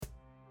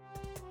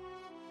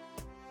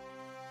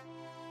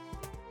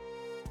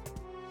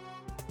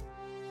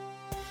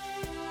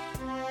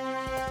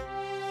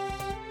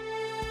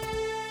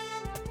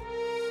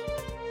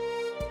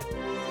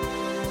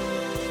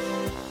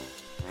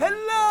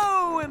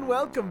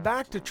welcome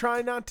back to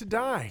Try Not to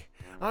Die.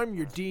 I'm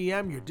your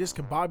DM, your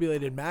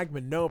discombobulated magma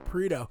Noah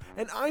Perito,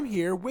 and I'm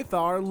here with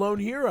our lone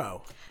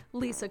hero.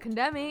 Lisa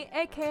Condemi,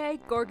 aka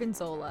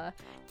Gorgonzola.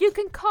 You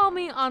can call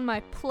me on my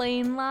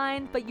plane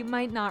line, but you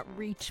might not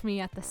reach me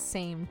at the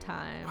same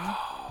time.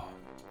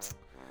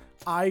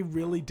 I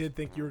really did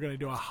think you were going to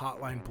do a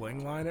Hotline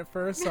Bling line at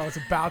first, so I was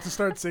about to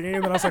start singing,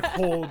 and then I was like,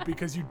 hold,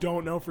 because you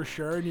don't know for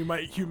sure, and you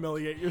might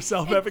humiliate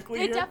yourself epically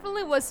It here.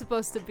 definitely was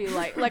supposed to be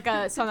like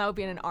a song that would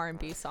be in an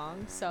R&B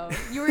song, so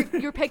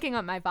you're picking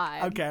up my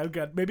vibe. Okay,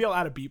 good. Maybe I'll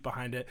add a beat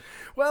behind it.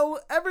 Well,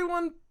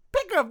 everyone,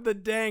 pick up the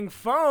dang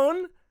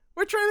phone.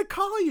 We're trying to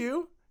call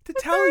you to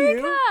tell you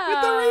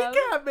with the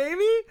recap,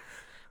 baby.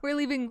 We're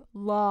leaving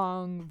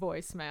long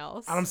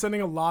voicemails. And I'm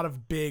sending a lot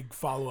of big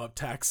follow-up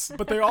texts,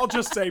 but they all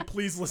just say,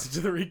 please listen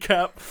to the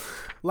recap.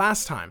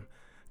 Last time,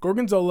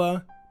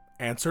 Gorgonzola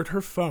answered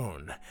her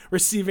phone,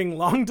 receiving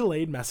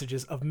long-delayed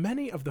messages of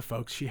many of the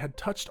folks she had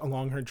touched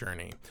along her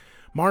journey.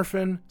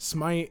 Marfin,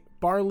 Smite,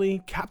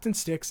 Barley, Captain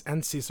Styx,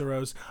 and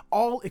Cicero's,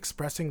 all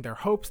expressing their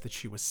hopes that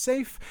she was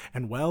safe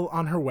and well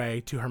on her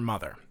way to her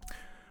mother.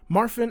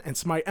 Marfin and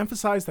Smite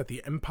emphasized that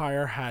the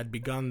Empire had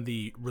begun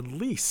the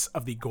release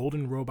of the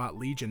Golden Robot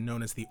Legion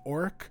known as the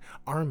Auric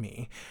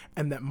Army,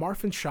 and that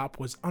Marfin's shop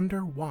was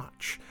under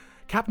watch.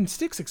 Captain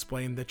Styx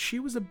explained that she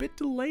was a bit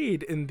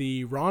delayed in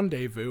the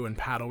rendezvous in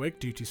Paddlewick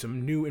due to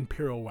some new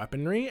Imperial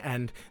weaponry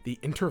and the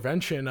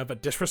intervention of a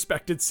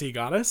disrespected sea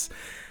goddess.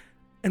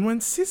 And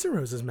when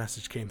Cicero's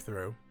message came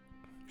through,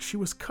 she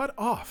was cut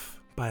off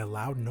by a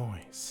loud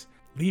noise,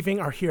 leaving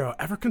our hero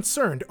ever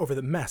concerned over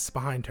the mess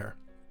behind her.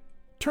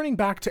 Turning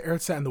back to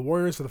Erza and the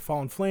Warriors of the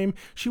Fallen Flame,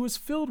 she was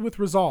filled with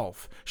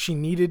resolve. She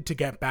needed to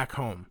get back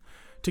home.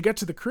 To get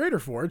to the Creator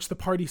Forge, the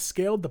party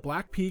scaled the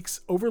Black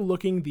Peaks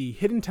overlooking the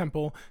Hidden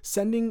Temple,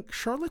 sending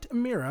Charlotte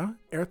Amira,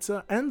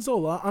 Erza, and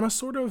Zola on a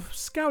sort of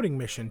scouting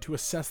mission to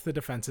assess the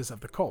defenses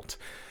of the cult.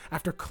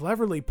 After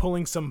cleverly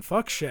pulling some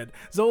fuck shit,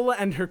 Zola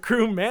and her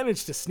crew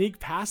managed to sneak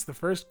past the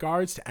first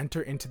guards to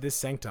enter into this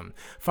sanctum,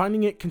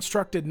 finding it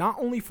constructed not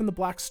only from the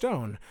black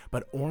stone,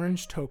 but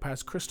orange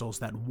topaz crystals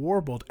that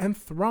warbled and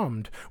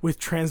thrummed with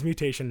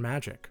transmutation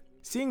magic.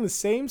 Seeing the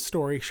same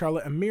story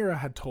Charlotte Amira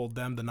had told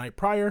them the night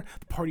prior,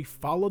 the party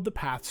followed the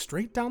path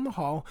straight down the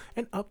hall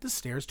and up the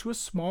stairs to a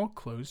small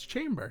closed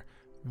chamber.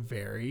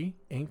 Very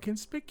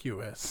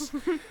inconspicuous.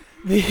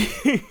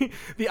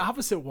 The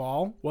opposite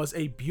wall was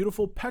a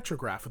beautiful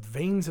petrograph with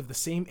veins of the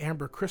same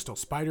amber crystal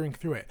spidering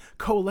through it,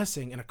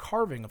 coalescing in a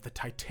carving of the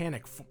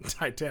Titanic.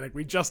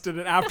 We just did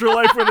an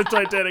afterlife where the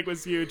Titanic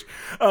was huge.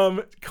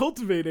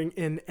 Cultivating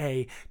in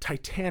a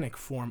Titanic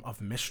form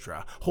of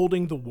Mystra,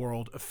 holding the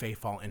world of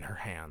Fayfall in her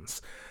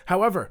hands.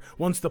 However,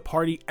 once the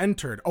party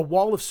entered, a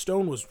wall of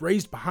stone was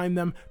raised behind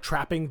them,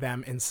 trapping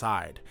them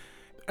inside.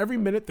 Every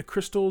minute, the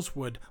crystals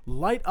would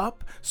light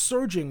up,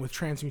 surging with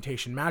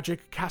transmutation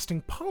magic,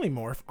 casting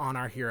polymorph on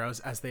our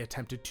heroes as they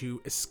attempted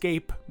to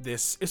escape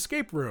this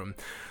escape room.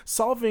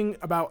 Solving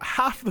about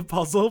half the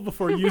puzzle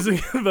before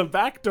using the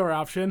backdoor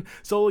option,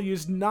 Zola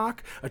used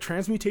Knock, a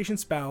transmutation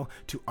spell,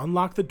 to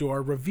unlock the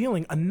door,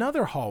 revealing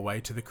another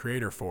hallway to the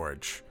Creator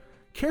Forge.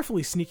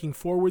 Carefully sneaking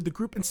forward, the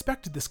group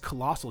inspected this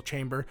colossal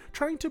chamber,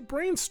 trying to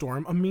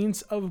brainstorm a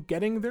means of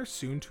getting their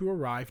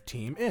soon-to-arrive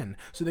team in,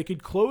 so they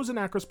could close an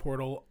Akros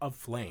portal of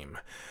flame.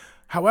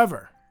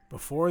 However,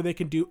 before they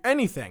could do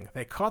anything,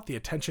 they caught the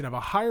attention of a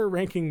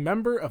higher-ranking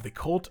member of the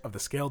Cult of the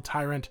Scaled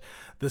Tyrant,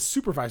 the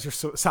Supervisor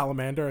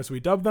Salamander, as we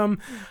dub them,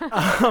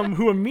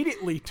 who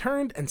immediately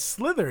turned and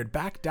slithered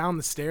back down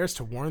the stairs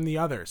to warn the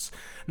others.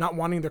 Not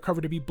wanting their cover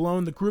to be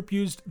blown, the group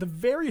used the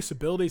various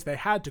abilities they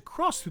had to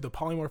cross through the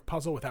polymorph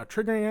puzzle without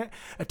triggering it,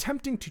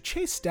 attempting to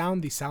chase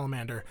down the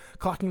Salamander,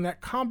 clocking that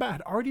combat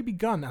had already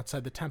begun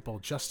outside the temple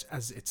just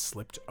as it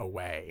slipped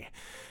away.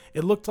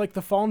 It looked like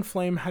the Fallen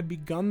Flame had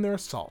begun their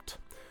assault.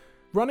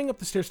 Running up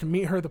the stairs to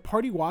meet her, the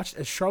party watched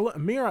as Charlotte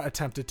Amira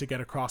attempted to get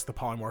across the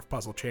polymorph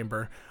puzzle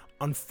chamber.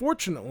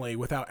 Unfortunately,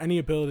 without any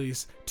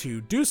abilities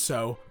to do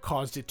so,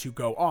 caused it to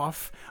go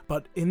off.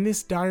 But in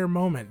this dire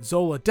moment,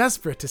 Zola,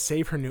 desperate to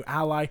save her new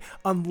ally,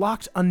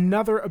 unlocked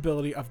another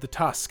ability of the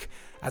Tusk.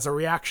 As a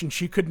reaction,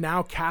 she could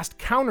now cast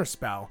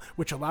Counterspell,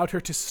 which allowed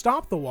her to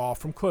stop the wall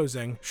from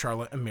closing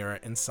Charlotte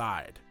Amira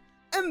inside.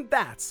 And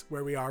that's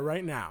where we are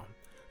right now.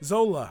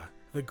 Zola,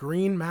 the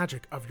green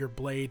magic of your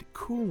blade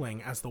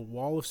cooling as the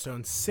wall of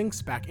stone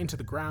sinks back into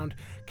the ground,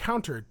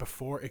 countered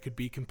before it could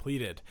be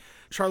completed.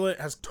 Charlotte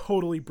has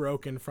totally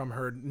broken from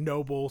her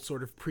noble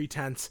sort of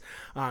pretense,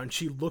 and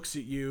she looks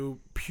at you,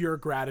 pure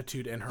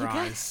gratitude in her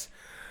eyes.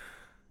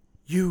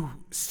 You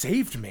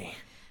saved me.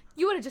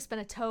 You would have just been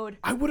a toad.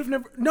 I would have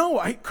never... No,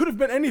 I could have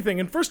been anything,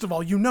 and first of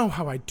all, you know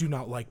how I do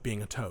not like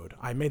being a toad.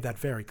 I made that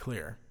very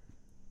clear.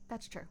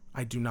 That's true.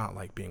 I do not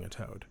like being a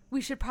toad. We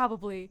should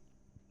probably...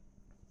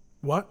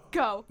 What?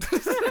 Go.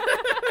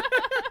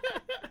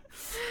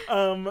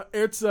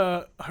 It's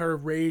her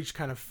rage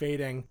kind of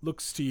fading,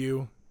 looks to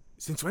you.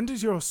 Since when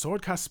does your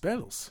sword cast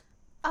spells?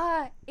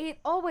 It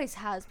always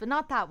has, but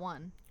not that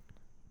one.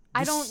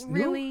 I don't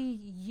really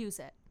use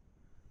it.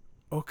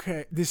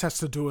 Okay, this has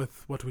to do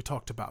with what we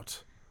talked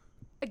about.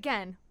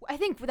 again, I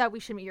think that we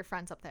should meet your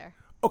friends up there.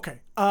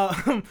 Okay.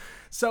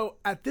 So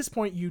at this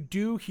point, you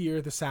do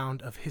hear the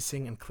sound of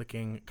hissing and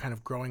clicking kind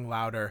of growing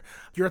louder.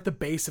 You're at the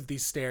base of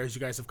these stairs.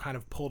 You guys have kind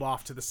of pulled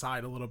off to the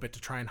side a little bit to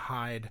try and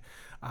hide.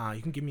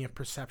 You can give me a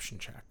perception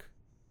check.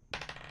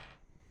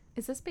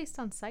 Is this based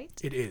on sight?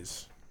 It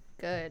is.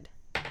 Good.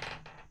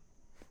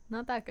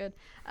 Not that good.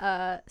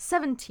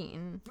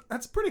 17.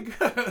 That's pretty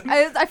good.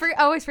 I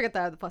always forget that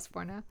I have the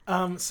 +4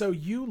 now. So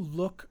you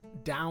look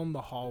down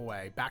the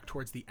hallway back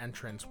towards the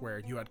entrance where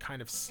you had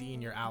kind of seen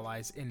your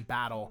allies in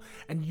battle,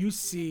 and you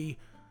see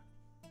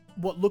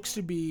what looks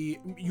to be,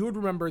 you would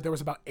remember there was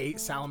about 8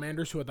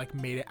 salamanders who had like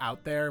made it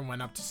out there and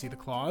went up to see the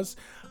claws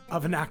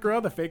of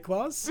Anakra, the fake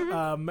claws,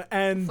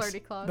 and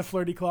the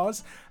flirty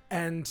claws.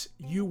 And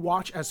you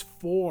watch as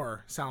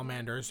 4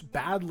 salamanders,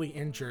 badly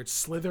injured,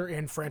 slither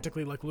in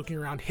frantically, like looking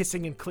around,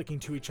 hissing and clicking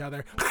to each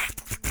other.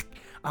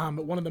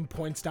 But one of them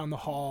points down the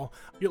hall.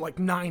 You're like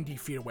 90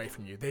 feet away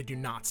from you. They do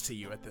not see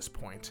you at this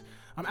point.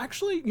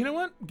 Actually, you know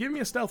what? Give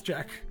me a stealth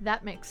check.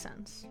 That makes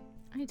sense.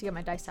 I need to get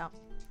my dice out.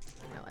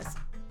 I realize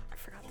I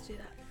forgot to do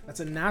that.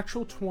 That's a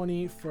natural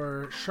 20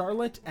 for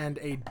Charlotte and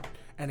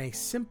a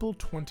simple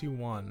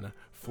 21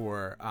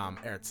 for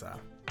Erza.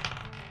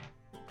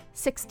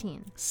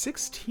 16.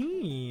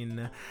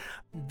 16.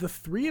 The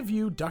 3 of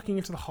you ducking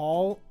into the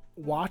hall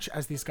watch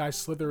as these guys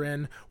slither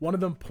in. One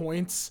of them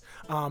points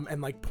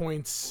and like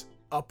points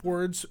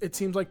upwards, it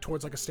seems like,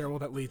 towards like a stairwell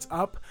that leads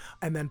up,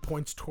 and then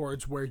points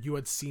towards where you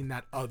had seen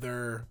that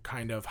other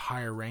kind of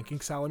higher ranking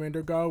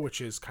salamander go,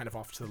 which is kind of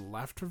off to the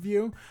left of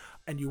you.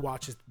 And you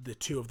watch as the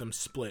 2 of them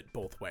split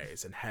both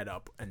ways and head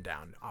up and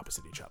down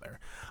opposite each other.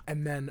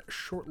 And then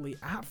shortly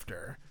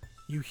after,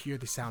 you hear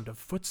the sound of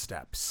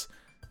footsteps.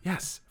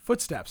 Yes,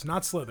 footsteps,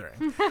 not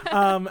slithering.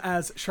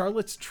 As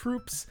Charlotte's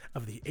troops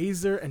of the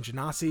Azer and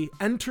Genasi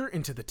enter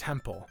into the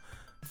temple.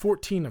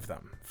 14 of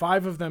them,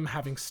 5 of them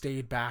having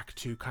stayed back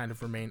to kind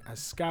of remain as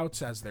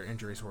scouts as their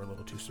injuries were a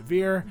little too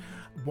severe.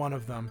 One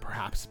of them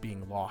perhaps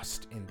being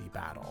lost in the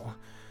battle.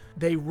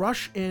 They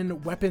rush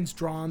in, weapons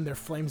drawn, their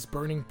flames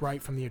burning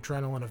bright from the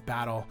adrenaline of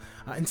battle,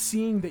 and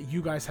seeing that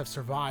you guys have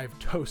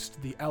survived,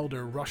 Toast, the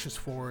elder, rushes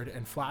forward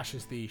and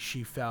flashes the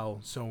 "she fell,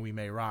 so we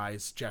may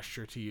rise"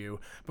 gesture to you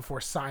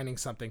before signing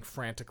something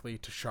frantically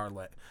to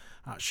Charlotte.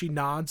 She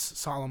nods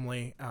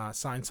solemnly,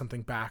 signs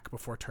something back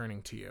before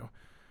turning to you.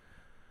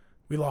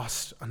 We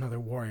lost another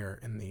warrior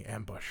in the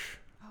ambush,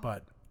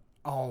 but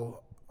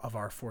all of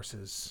our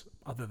forces,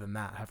 other than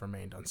that, have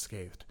remained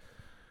unscathed.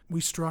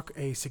 We struck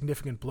a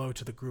significant blow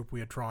to the group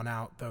we had drawn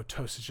out, though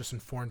Toast has just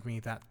informed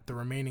me that the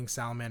remaining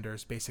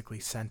salamanders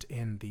basically sent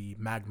in the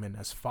magmen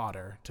as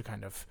fodder to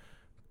kind of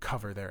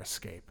cover their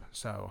escape.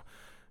 So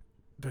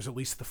there's at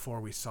least the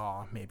 4 we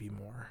saw, maybe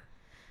more.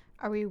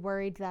 Are we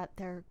worried that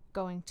they're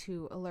going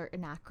to alert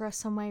Anakra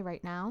some way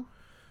right now?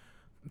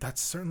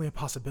 That's certainly a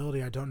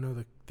possibility. I don't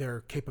know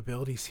their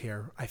capabilities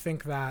here. I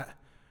think that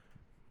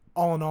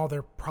all in all,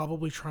 they're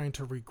probably trying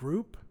to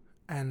regroup,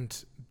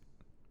 and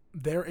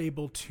they're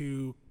able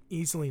to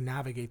easily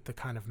navigate the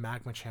kind of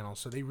magma channel,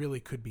 so they really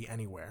could be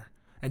anywhere.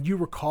 And you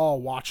recall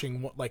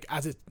watching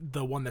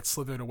the one that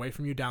slithered away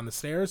from you down the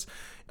stairs,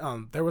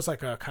 there was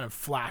like a kind of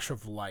flash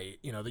of light,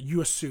 that you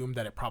assumed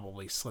that it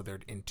probably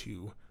slithered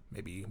into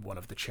maybe one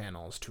of the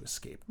channels to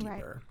escape deeper.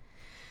 Right.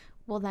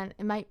 Well, then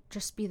it might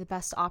just be the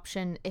best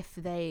option if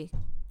they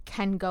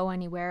can go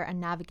anywhere and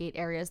navigate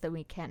areas that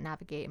we can't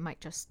navigate. It might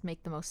just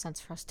make the most sense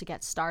for us to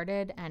get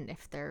started, and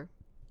if they're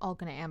all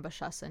going to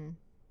ambush us, and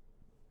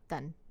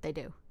then they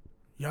do.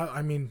 Yeah,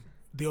 I mean,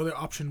 the other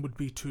option would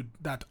be to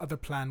that other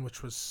plan,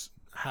 which was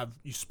have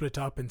you split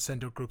up and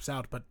send your groups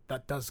out, but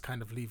that does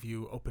kind of leave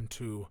you open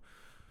to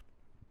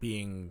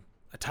being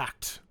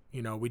attacked.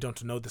 We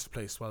don't know this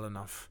place well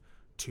enough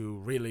to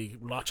really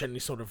launch any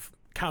sort of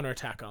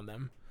counterattack on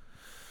them.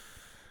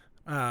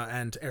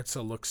 And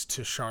Erza looks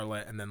to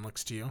Charlotte and then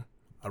looks to you.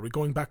 Are we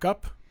going back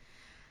up?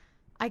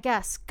 I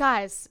guess.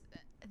 Guys,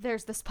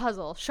 there's this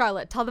puzzle.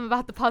 Charlotte, tell them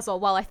about the puzzle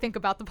while I think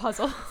about the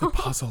puzzle. The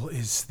puzzle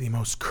is the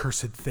most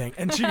cursed thing.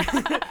 And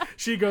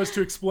she goes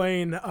to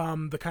explain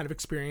the kind of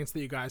experience that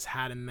you guys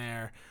had in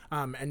there.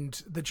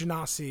 And the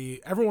Genasi,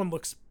 everyone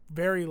looks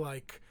very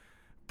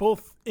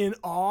both in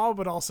awe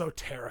but also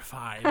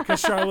terrified,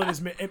 because Charlotte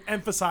is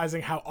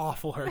emphasizing how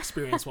awful her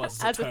experience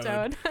was as a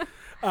toad.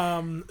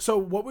 So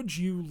what would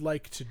you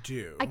like to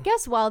do? I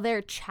guess while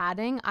they're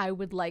chatting, I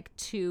would like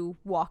to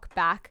walk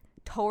back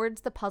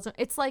towards the puzzle.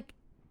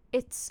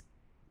 It's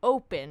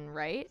open,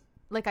 right?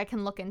 I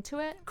can look into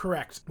it?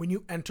 Correct. When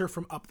you enter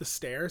from up the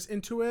stairs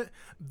into it,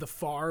 the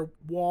far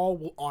wall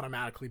will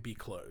automatically be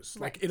closed.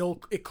 Right.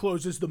 It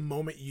closes the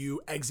moment you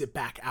exit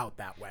back out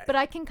that way. But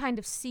I can kind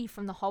of see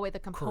from the hallway the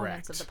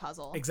components of the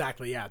puzzle.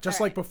 Exactly, yeah.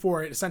 Just like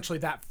before, essentially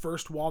that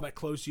first wall that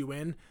closed you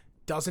in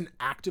doesn't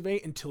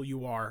activate until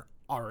you are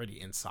already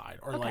inside,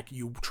 or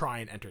you try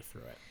and enter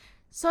through it.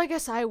 So I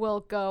guess I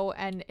will go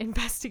and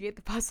investigate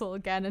the puzzle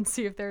again and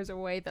see if there's a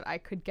way that I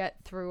could get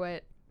through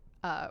it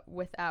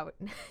without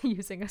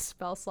using a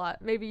spell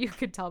slot. Maybe you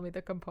could tell me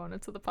the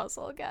components of the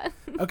puzzle again.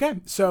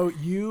 Okay, so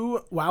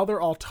while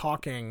they're all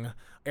talking,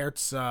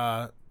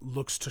 Erza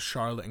looks to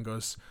Charlotte and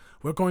goes,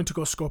 "We're going to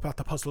go scope out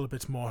the puzzle a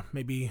bit more.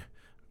 Maybe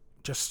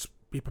just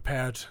be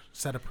prepared,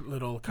 set up a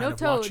little kind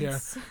of watch here.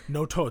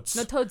 No toads.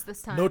 No toads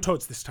this time. No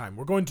toads this time.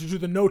 We're going to do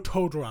the no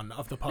toad run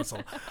of the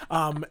puzzle."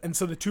 And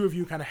so the two of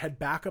you kind of head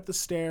back up the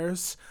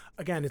stairs.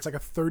 Again, it's like a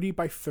 30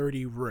 by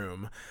 30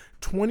 room.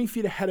 20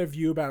 feet ahead of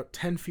you, about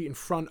 10 feet in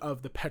front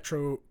of the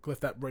petroglyph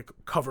that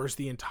covers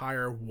the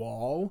entire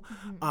wall,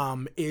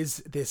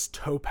 is this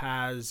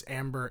topaz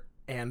amber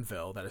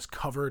anvil that is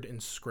covered in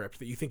script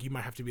that you think you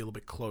might have to be a little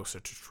bit closer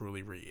to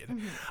truly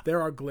read.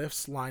 There are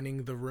glyphs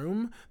lining the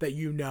room that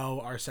you know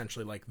are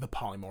essentially like the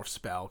polymorph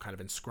spell kind of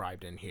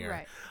inscribed in here.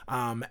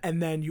 Right.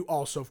 And then you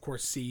also, of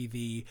course, see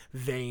the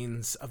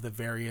veins of the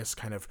various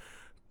kind of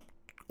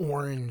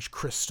orange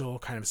crystal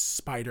kind of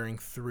spidering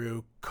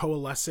through,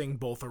 coalescing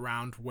both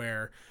around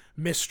where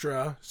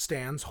Mystra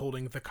stands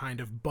holding the kind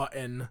of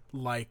button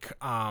like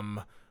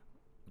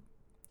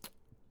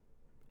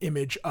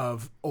image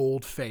of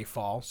old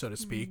Feyfall, so to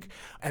speak,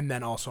 and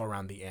then also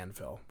around the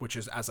anvil, which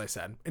is, as I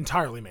said,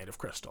 entirely made of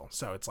crystal.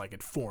 So it's like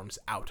it forms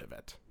out of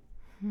it.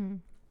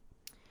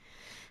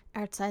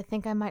 Erza, I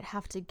think I might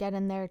have to get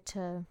in there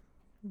to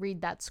read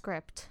that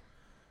script.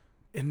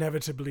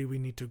 Inevitably, we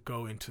need to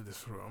go into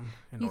this room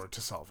in order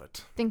to solve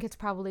it. I think it's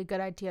probably a good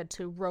idea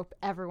to rope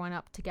everyone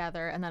up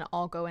together and then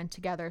all go in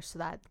together so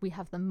that we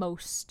have the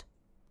most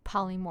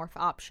polymorph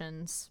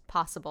options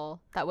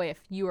possible. That way,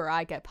 if you or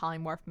I get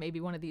polymorph, maybe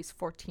one of these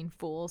 14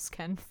 fools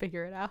can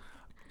figure it out.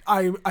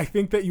 I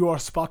think that you are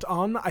spot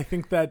on. I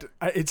think that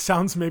it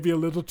sounds maybe a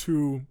little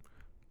too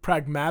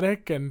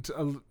pragmatic and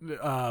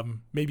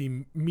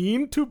maybe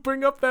mean to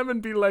bring up them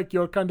and be like,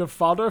 you're kind of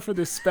fodder for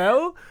this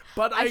spell,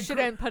 but I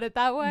shouldn't put it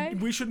that way.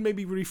 We should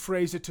maybe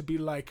rephrase it to be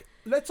like,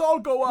 let's all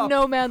go up.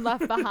 No man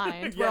left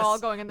behind. Yes, we're all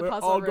going in the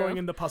puzzle room. We're all going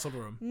in the puzzle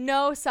room.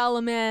 No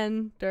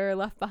salamander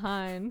left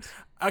behind.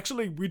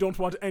 Actually, we don't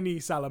want any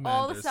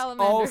salamanders.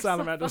 All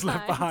salamanders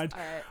left behind.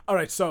 All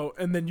right, so,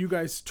 and then you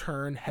guys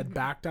head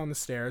back down the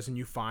stairs, and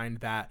you find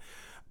that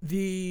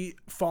the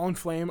Fallen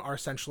Flame are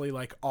essentially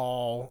like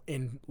all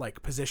in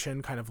like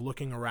position, kind of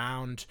looking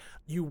around.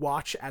 You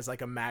watch as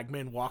like a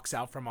Magman walks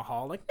out from a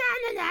hall, like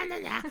nah, nah, nah,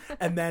 nah, nah.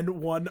 And then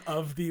one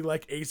of the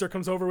like Azer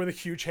comes over with a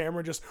huge hammer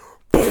and just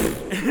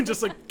and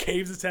just like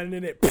caves its head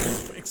in it,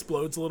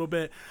 explodes a little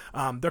bit.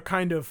 They're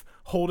kind of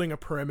holding a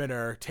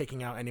perimeter,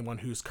 taking out anyone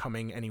who's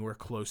coming anywhere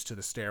close to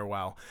the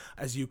stairwell.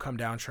 As you come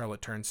down,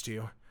 Charlotte turns to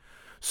you.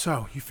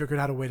 So, you figured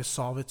out a way to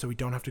solve it so we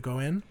don't have to go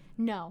in?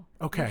 No.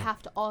 Okay. We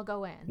have to all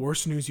go in.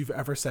 Worst news you've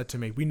ever said to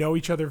me. We know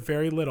each other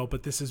very little,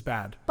 but this is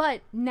bad.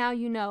 But now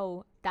you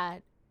know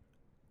that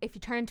if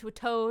you turn into a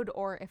toad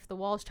or if the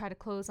walls try to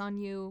close on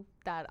you,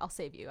 that I'll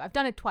save you. I've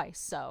done it twice,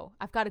 so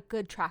I've got a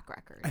good track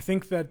record. I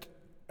think that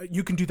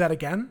you can do that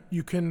again.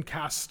 You can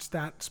cast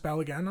that spell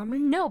again on me?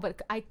 No, but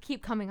I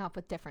keep coming up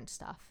with different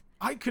stuff.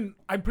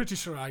 I'm pretty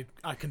sure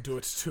I can do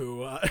it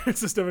too.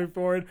 It's just moving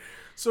forward.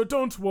 So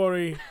don't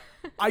worry.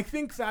 I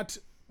think that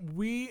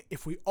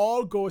if we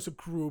all go as a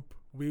group,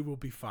 we will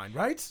be fine,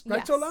 right? Right,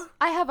 yes. Tola?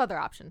 I have other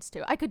options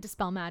too. I could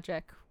dispel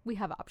magic. We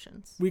have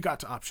options. We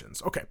got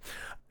options. Okay.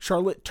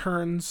 Charlotte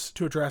turns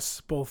to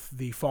address both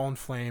the Fallen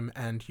Flame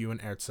and you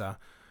and Erza.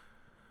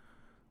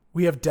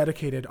 We have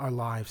dedicated our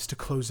lives to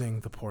closing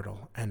the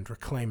portal and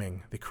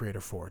reclaiming the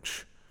Creator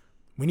Forge.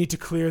 We need to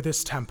clear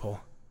this temple,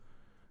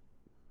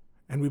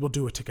 and we will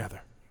do it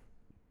together,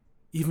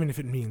 even if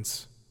it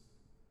means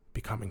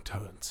becoming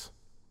toads.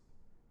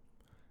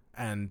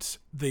 And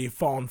the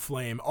Fallen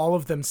Flame, all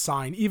of them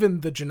sign,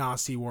 even the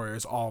Genasi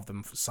warriors, all of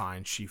them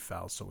sign, she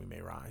fell, so we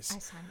may rise. I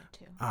signed it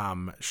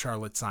too.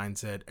 Charlotte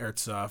signs it,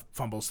 Erza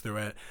fumbles through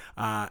it,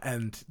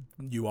 and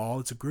you all,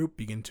 as a group,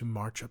 begin to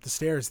march up the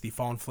stairs, the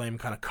Fallen Flame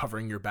kind of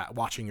covering your back,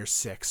 watching your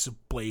six,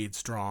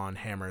 blades drawn,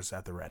 hammers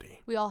at the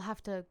ready. We all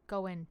have to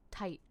go in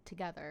tight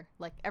together,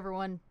 like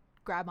everyone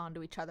grab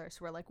onto each other, so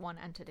we're like one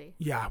entity.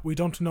 Yeah, we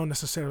don't know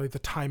necessarily the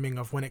timing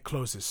of when it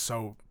closes,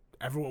 so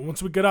everyone,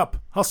 once we get up,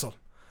 hustle.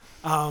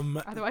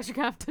 Otherwise you're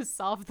gonna have to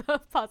solve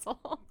the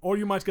puzzle. Or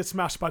you might get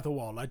smashed by the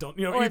wall. I don't,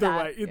 Or either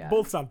that, way, yeah.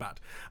 both sound bad.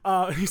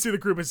 You see the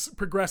group is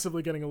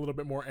progressively getting a little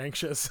bit more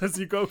anxious as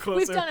you go closer.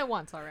 We've done it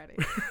once already.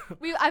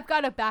 I've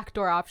got a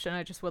backdoor option.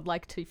 I just would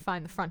like to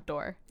find the front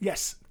door.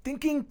 Yes,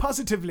 thinking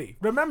positively.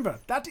 Remember,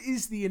 that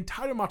is the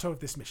entire motto of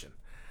this mission.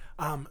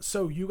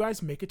 So you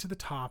guys make it to the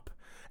top,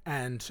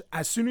 and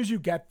as soon as you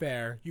get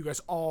there, you guys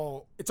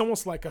all, it's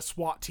almost like a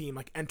SWAT team,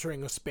 like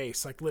entering a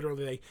space. Like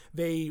literally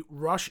they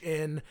rush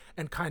in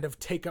and kind of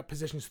take up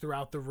positions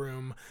throughout the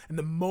room. And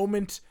the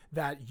moment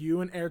that you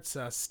and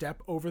Erza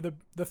step over the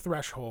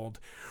threshold,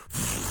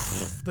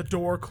 the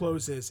door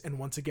closes, and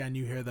once again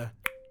you hear the...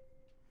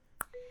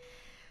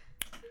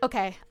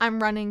 Okay,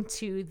 I'm running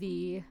to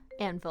the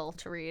anvil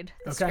to read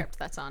the script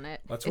that's on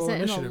it. Let's Is roll it in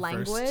a initiative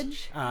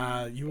language?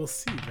 first. You will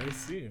see very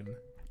soon.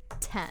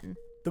 10.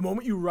 The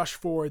moment you rush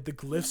forward, the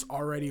glyphs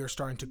already are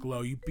starting to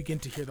glow. You begin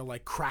to hear the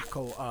like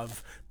crackle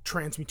of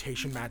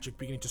transmutation magic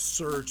beginning to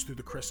surge through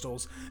the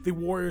crystals. The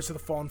warriors of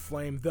the Fallen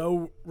Flame,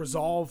 though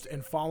resolved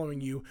and following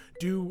you,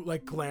 do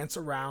like glance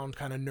around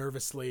kind of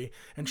nervously,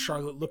 and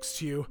Charlotte looks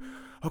to you.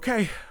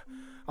 Okay,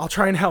 I'll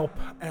try and help.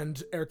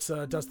 And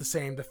Erza does the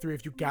same, the three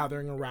of you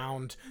gathering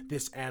around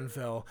this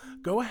anvil.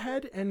 Go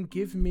ahead and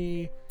give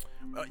me...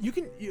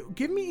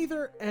 give me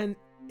either an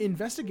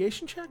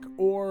investigation check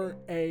or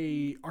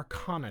a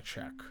arcana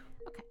check.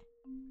 Okay.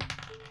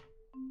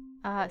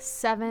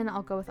 7,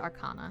 I'll go with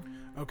arcana.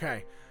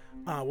 Okay.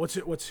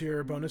 What's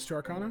your bonus to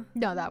arcana?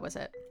 No, that was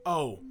it.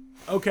 Oh,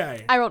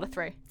 okay. I rolled a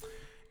 3.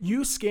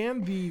 You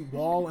scan the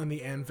wall and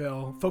the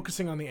anvil,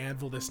 focusing on the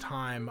anvil this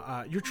time.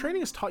 Your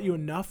training has taught you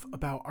enough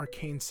about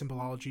arcane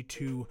symbology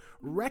to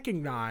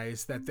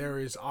recognize that there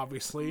is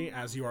obviously,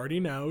 as you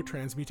already know,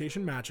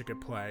 transmutation magic at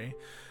play.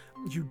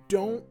 You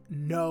don't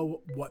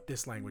know what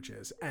this language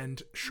is.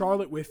 And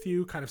Charlotte with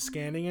you, kind of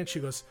scanning it, she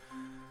goes,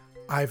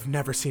 I've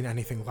never seen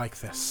anything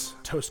like this.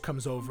 Toast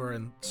comes over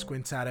and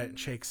squints at it and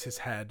shakes his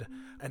head.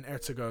 And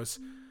Erza goes,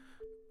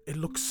 it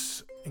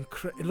looks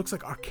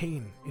like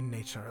arcane in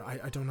nature.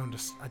 I don't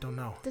understand. I don't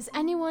know. Does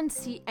anyone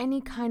see any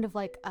kind of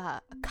like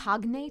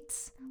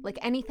cognates? Like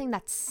anything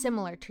that's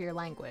similar to your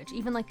language,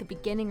 even like the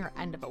beginning or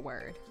end of a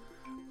word?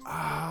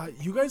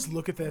 You guys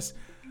look at this.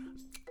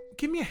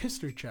 Give me a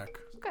history check.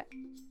 Okay.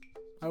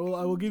 I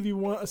will give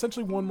you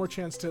essentially one more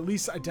chance to at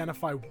least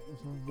identify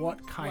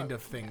what kind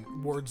of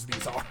words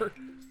these are.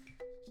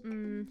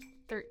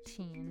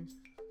 13.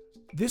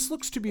 This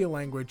looks to be a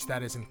language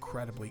that is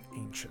incredibly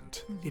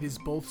ancient. Mm-hmm. It is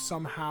both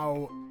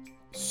somehow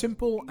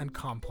simple and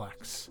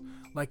complex,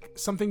 like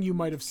something you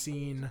might have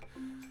seen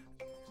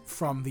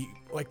from the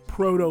like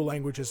proto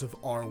languages of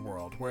our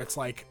world, where it's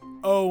like,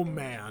 oh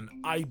man,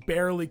 I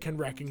barely can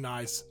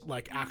recognize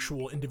like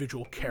actual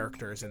individual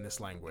characters in this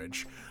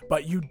language.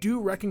 But you do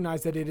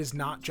recognize that it is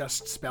not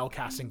just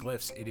spellcasting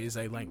glyphs, it is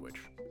a language.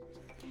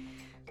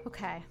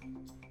 Okay.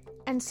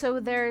 And so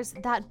there's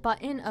that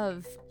button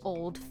of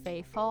old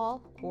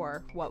Fayfall,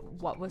 or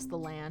what was the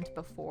land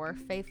before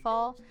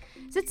Fayfall.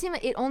 Does it seem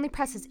like it only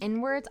presses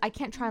inwards? I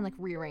can't try and like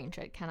rearrange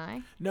it, can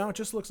I? No, it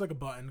just looks like a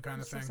button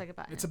kind of thing. Looks like a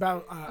button. It's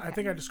about, okay. I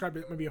think I described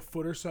it maybe a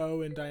foot or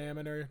so in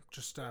diameter,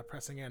 just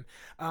pressing in.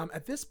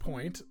 At this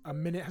point, a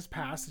minute has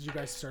passed as you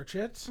guys search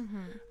it.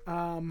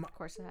 Mm-hmm. Of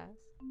course it has.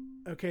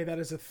 Okay, that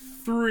is a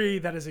 3.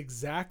 That is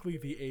exactly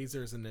the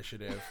Azer's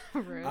initiative.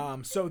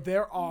 Rude. So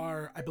there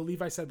are, I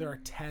believe I said there are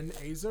 10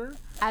 Azer.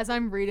 As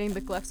I'm reading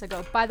the glyphs, I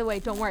go, by the way,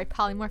 don't worry,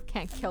 polymorph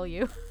can't kill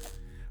you.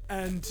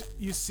 And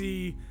you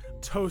see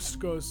Toast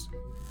goes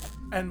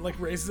and like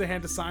raises a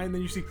hand to sign,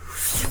 then you see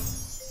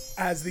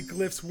as the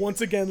glyphs once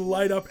again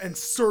light up and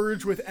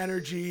surge with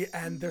energy,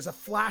 and there's a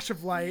flash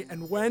of light,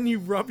 and when you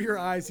rub your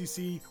eyes, you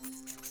see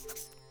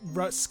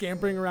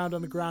scampering around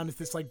on the ground is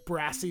this like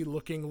brassy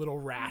looking little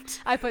rat.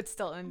 I put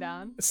Stilton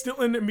down.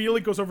 Stilton immediately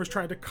goes over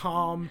trying to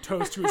calm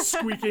Toast, who is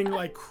squeaking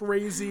like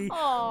crazy. Aww.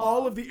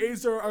 All of the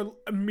Azer are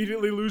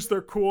immediately lose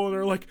their cool and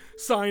are like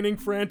signing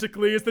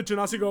frantically as the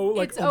Genasi go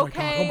like, it's oh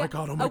okay. my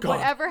god.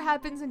 Whatever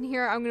happens in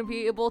here, I'm gonna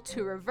be able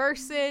to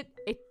reverse it.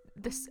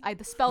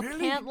 The spell Really?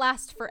 can't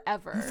last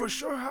forever. You for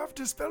sure have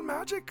dispel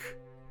magic.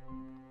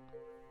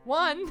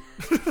 1.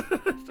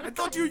 I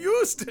thought you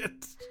used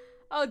it.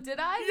 Oh, did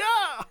I?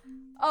 Yeah.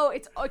 Oh,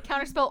 it's a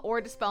counterspell or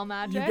dispel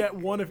magic? You get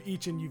one of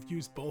each, and you've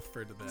used both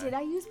for today. Did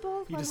I use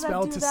both? You Why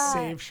dispelled did I do to that?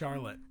 save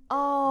Charlotte.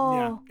 Oh.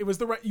 Yeah, it was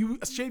the right. You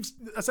shaved.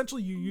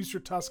 Essentially, you used your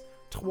tusk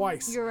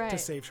twice You're right. to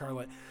save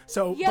Charlotte.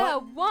 So Yeah,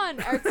 1,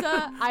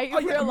 Erza. I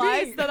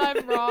realized that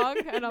I'm wrong,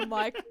 and I'm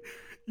like,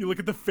 you look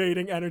at the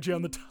fading energy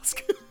on the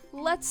tusk.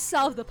 let's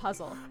solve the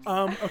puzzle.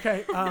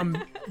 Okay.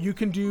 You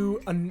can do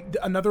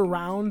another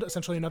round,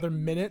 essentially another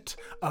minute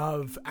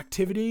of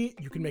activity.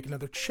 You can make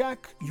another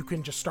check. You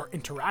can just start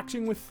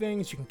interacting with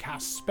things. You can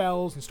cast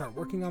spells and start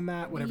working on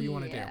that. Whatever you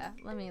want to do. Yeah.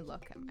 Let me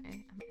look at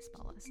my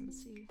spell list and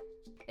see.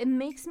 It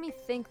makes me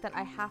think that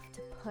I have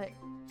to put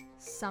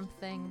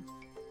something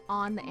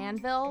on the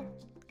anvil.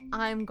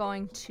 I'm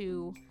going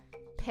to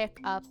pick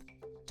up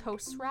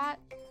Toast Rat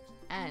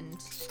and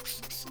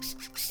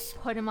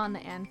put him on the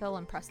anvil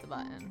and press the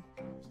button.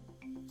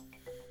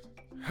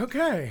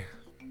 Okay.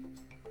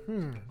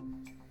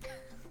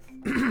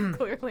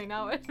 Clearly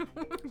not what,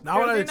 Not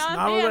what I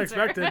answer.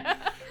 expected.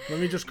 Let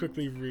me just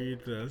quickly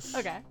read this.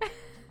 Okay.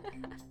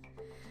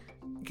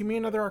 Give me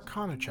another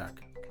Arcana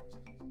check.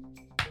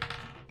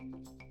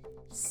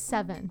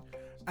 7.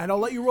 And I'll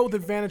let you roll with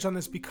advantage on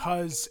this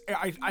because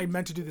I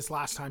meant to do this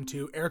last time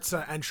too.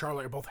 Erza and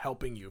Charlotte are both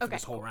helping you for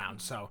this whole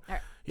round. So,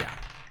 right. Yeah.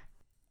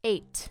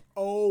 8.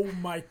 Oh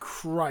my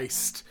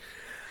Christ.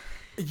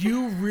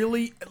 You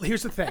really...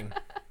 Here's the thing.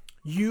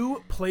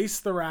 You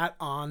place the rat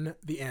on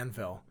the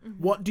anvil.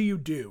 Mm-hmm. What do you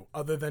do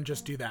other than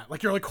just do that?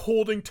 Like, you're like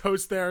holding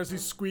Toast there as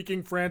he's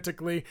squeaking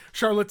frantically.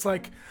 Charlotte's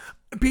like,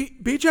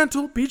 be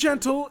gentle, be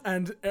gentle.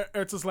 And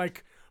Erza's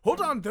like,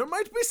 hold on, there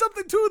might be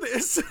something to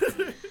this.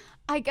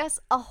 I guess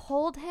I'll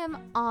hold him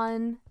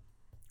on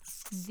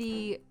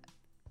the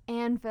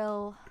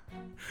anvil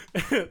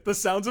The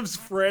sounds of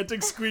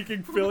frantic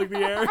squeaking filling the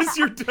air as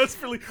you're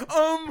desperately As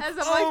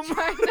I'm like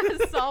trying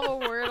to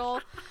solve a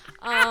Wordle.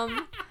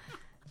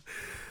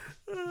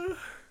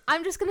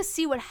 I'm just gonna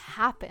see what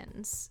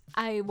happens.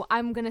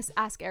 I'm gonna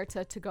ask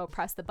Erta to go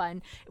press the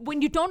button.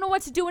 When you don't know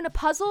what to do in a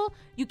puzzle,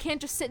 you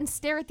can't just sit and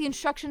stare at the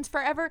instructions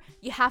forever.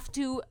 You have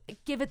to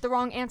give it the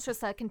wrong answer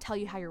so that it can tell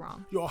you how you're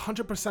wrong. You're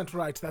 100%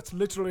 right. That's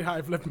literally how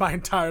I've lived my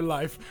entire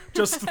life.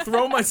 Just to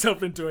throw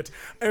myself into it.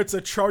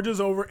 Erta charges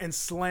over and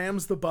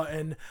slams the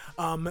button.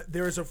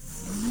 There is a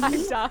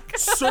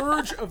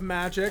surge of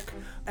magic,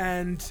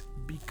 and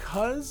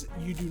because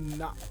you do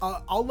not,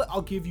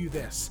 I'll give you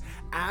this.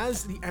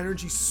 As the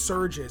energy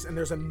surges and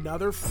there's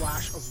another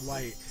flash of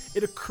light,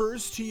 it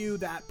occurs to you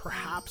that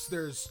perhaps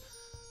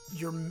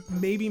you're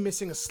maybe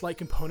missing a slight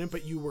component,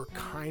 but you were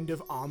kind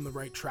of on the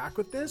right track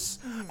with this.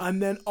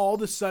 And then all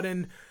of a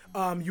sudden,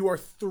 you are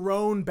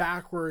thrown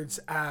backwards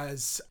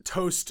as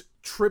Toast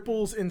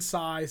triples in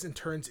size and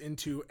turns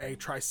into a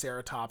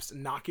Triceratops,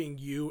 knocking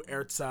you,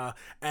 Erza,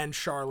 and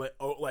Charlotte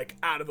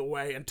out of the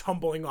way and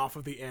tumbling off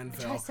of the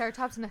anvil.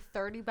 Triceratops in a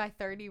 30 by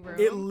 30 room.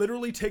 It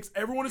literally takes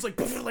everyone is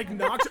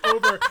knocked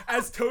over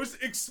as Toast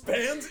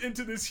expands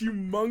into this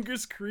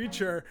humongous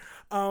creature,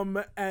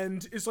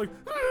 and it's like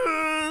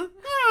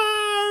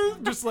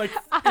just like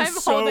I'm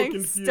so holding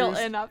confused.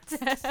 Stilton up to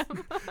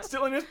him.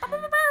 Stilton is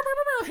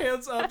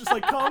hands up, just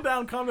like calm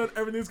down,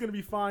 everything's gonna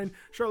be fine.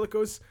 Charlotte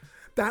goes,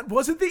 that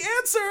wasn't the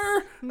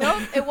answer.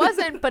 Nope, it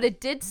wasn't, but it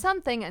did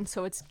something, and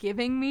so it's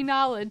giving me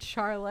knowledge,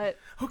 Charlotte.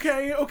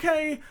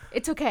 Okay.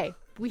 It's okay.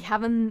 We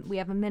have a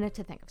minute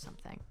to think of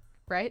something,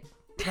 right?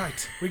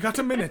 Right. We got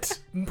a minute.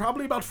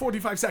 Probably about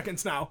 45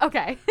 seconds now.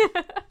 Okay.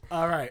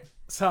 All right.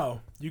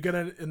 So, you get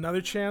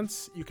another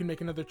chance. You can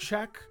make another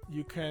check.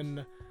 You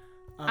can...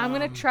 I'm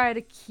going to try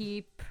to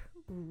keep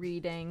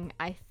reading,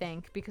 I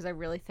think, because I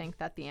really think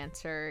that the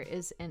answer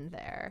is in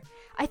there.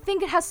 I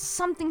think it has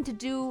something to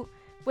do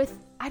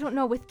with, I don't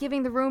know, with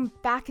giving the room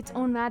back its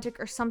own magic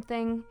or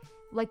something.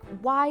 Like,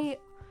 why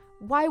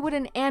would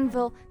an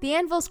anvil... The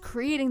anvil's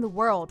creating the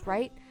world,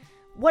 right?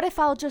 What if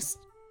I'll just...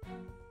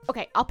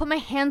 Okay, I'll put my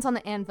hands on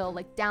the anvil,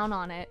 down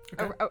on it,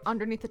 okay. or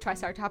underneath the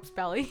Triceratops'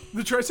 belly.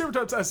 The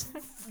Triceratops has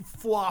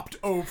flopped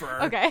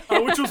over. Okay.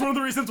 Which was one of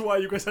the reasons why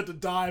you guys had to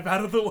dive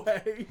out of the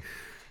way.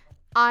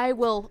 I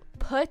will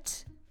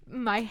put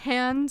my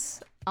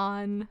hands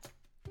on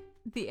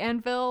the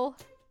anvil.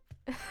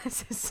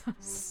 This is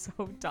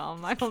so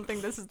dumb. I don't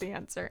think this is the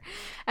answer.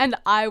 And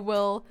I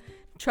will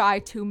try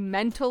to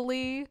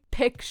mentally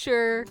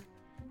picture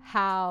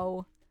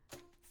how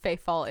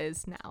Fayfall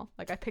is now.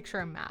 I picture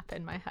a map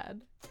in my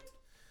head.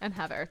 And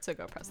have Erza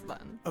go press the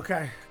button.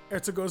 Okay.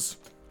 Erza goes,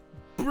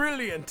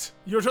 brilliant.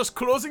 You're just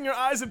closing your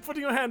eyes and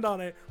putting your hand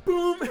on it.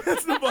 Boom.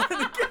 Hits the button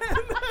again.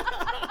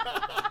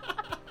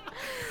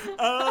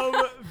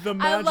 The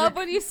magic... I love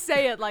when you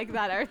say it like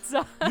that,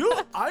 Erza.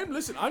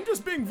 I'm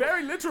just being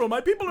very literal.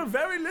 My people are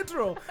very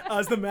literal.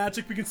 As the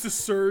magic begins to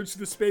surge through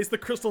the space, the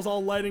crystals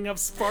all lighting up,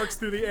 sparks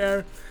through the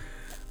air.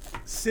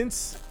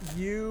 Since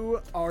you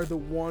are the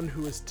one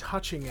who is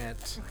touching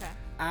it, okay,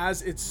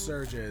 as it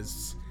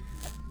surges,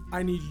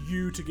 I need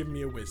you to give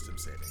me a wisdom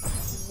saving.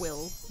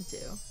 Will do.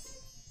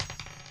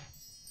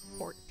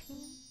 14.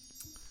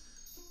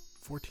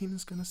 14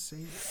 is gonna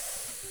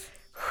save.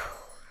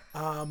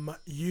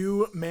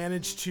 You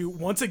manage to,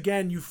 once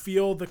again, you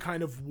feel the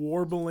kind of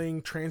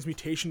warbling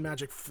transmutation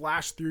magic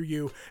flash through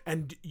you,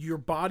 and your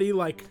body,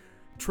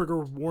 trigger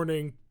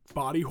warning,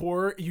 body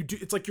horror.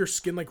 It's like your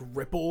skin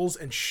ripples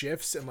and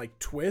shifts and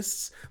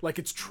twists,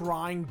 it's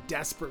trying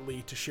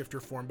desperately to shift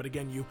your form. But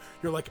again,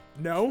 you're like,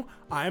 no,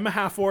 I am a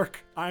half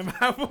orc. I'm a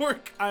half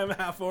orc. I'm a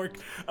half orc.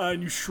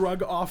 And you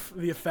shrug off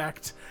the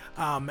effect,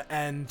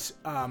 and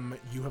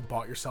you have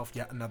bought yourself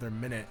yet another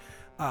minute.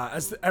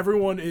 As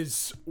everyone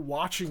is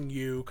watching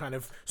you kind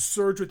of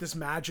surge with this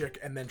magic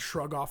and then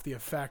shrug off the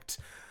effect,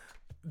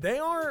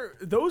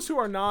 those who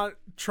are not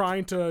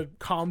trying to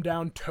calm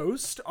down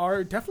Toast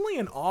are definitely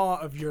in awe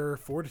of your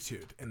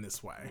fortitude in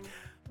this way.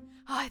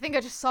 Oh, I think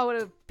I just saw what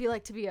it would be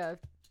like to be a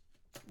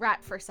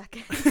rat for a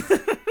second.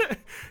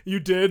 You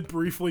did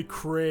briefly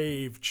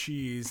crave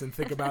cheese and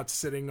think about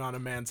sitting on a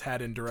man's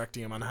head and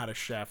directing him on how to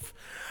chef.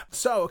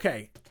 So,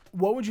 okay,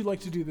 what would you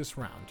like to do this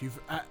round? You've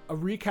a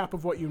recap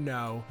of what you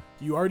know.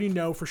 You already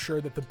know for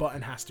sure that the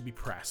button has to be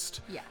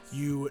pressed. Yes.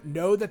 You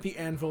know that the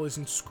anvil is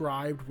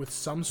inscribed with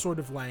some sort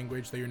of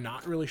language that you're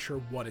not really sure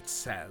what it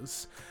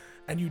says.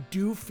 And you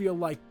do feel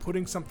like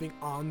putting something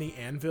on the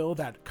anvil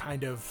that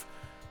kind of,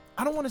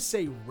 I don't want to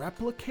say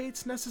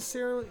replicates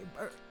necessarily,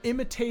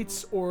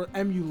 imitates or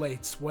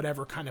emulates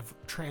whatever kind of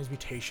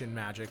transmutation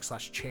magic /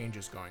 change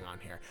is going on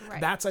here.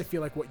 Right. That's, I feel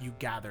like, what you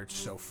gathered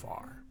so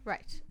far.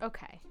 Right.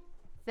 Okay.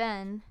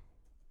 Then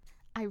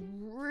I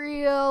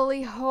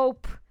really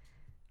hope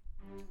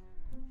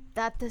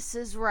that this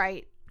is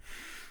right.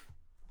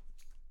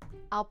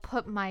 I'll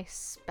put my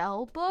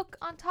spell book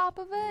on top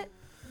of it.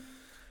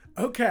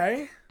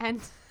 Okay.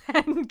 And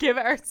give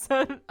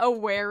Erza a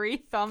wary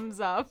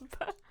thumbs up.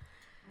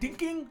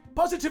 Thinking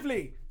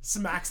positively.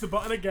 smacks the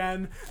button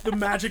again. The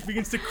magic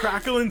begins to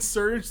crackle and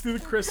surge through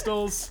the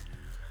crystals.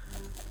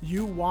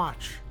 You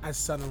watch as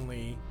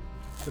suddenly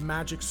the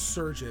magic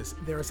surges.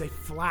 There is a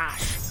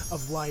flash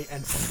of light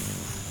and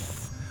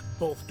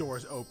both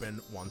doors open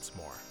once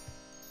more.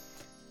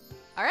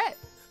 All right.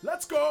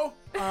 Let's go.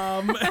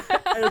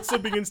 Erza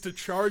begins to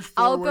charge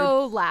forward.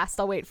 I'll go last.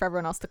 I'll wait for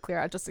everyone else to clear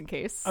out just in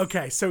case.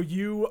 Okay, so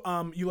you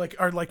like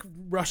are like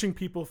rushing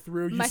people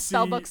through. You My see,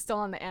 spellbook's still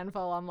on the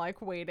anvil. I'm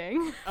like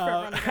waiting for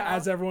everyone to go.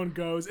 as everyone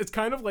goes. It's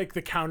kind of like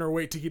the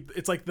counterweight to keep.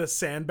 It's like the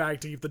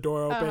sandbag to keep the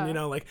door open. You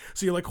know, like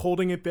so you're like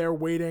holding it there,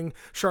 waiting.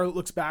 Charlotte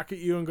looks back at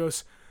you and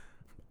goes,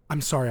 "I'm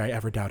sorry I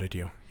ever doubted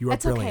you. You are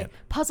That's brilliant. okay.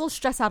 Puzzles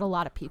stress out a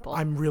lot of people.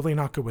 I'm really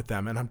not good with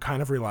them, and I'm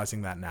kind of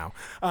realizing that now."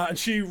 And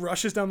she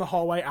rushes down the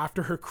hallway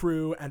after her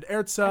crew and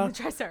Erza.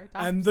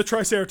 And the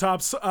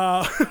Triceratops.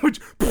 Which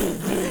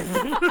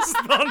is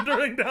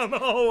thundering down the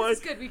hallway. It's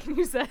good. We can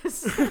use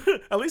this.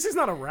 At least he's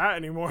not a rat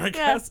anymore, I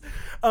guess.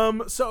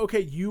 So,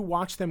 okay, you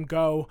watch them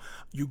go.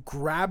 You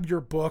grab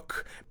your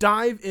book,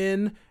 dive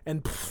in,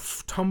 and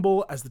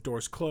tumble as the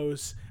doors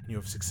close, and you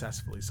have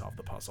successfully solved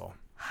the puzzle.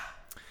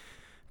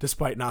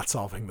 Despite not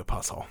solving the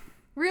puzzle.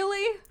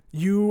 Really?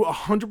 You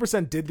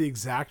 100% did the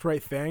exact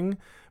right thing,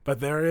 but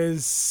there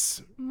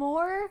is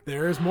more.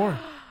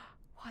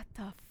 What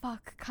the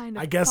fuck kind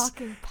of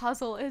fucking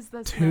puzzle is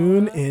this?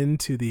 Tune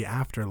into the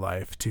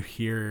afterlife to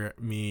hear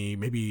me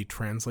maybe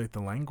translate the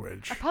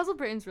language. Our puzzle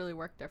brains really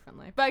work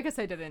differently, but I guess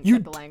I didn't You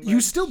get the language.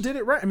 You still did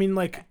it right. I mean,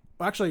 like,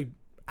 actually,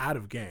 out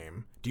of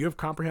game. Do you have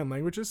comprehend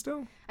languages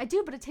still? I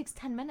do, but it takes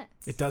 10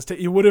 minutes. It does take.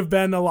 It would have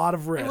been a lot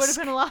of risk. It would have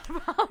been a lot of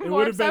polymorphs. It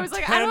would have been I was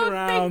like, 10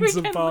 rounds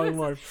of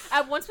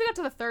polymorph. Once we got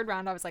to the third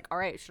round, I was like, all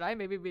right, should I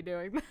maybe be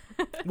doing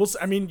that? Well,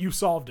 I mean, you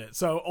solved it,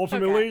 so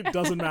ultimately it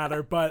doesn't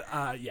matter. But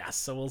yes,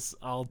 so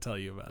I'll tell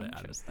you about it.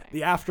 Interesting.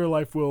 The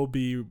afterlife will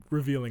be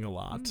revealing a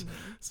lot.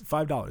 It's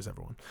 $5,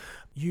 everyone.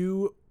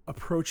 You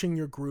approaching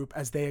your group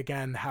as they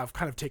again have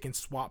kind of taken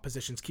SWAT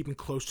positions, keeping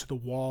close to the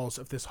walls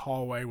of this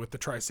hallway with the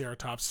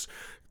Triceratops.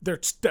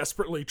 They're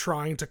desperately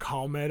trying to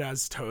calm it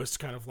as Toast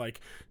kind of like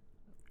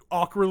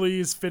awkwardly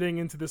is fitting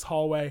into this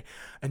hallway,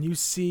 and you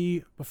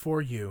see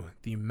before you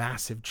the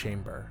massive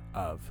chamber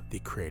of the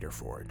Creator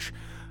Forge.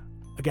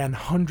 Again,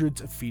 hundreds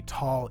of feet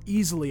tall,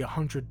 easily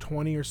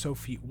 120 or so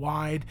feet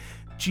wide,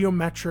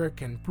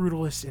 geometric and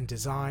brutalist in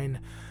design,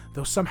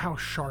 though somehow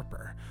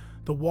sharper.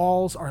 The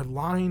walls are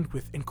lined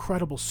with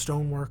incredible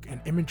stonework and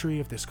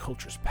imagery of this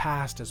culture's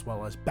past, as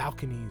well as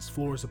balconies,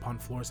 floors upon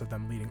floors of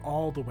them leading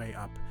all the way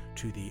up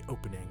to the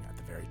opening at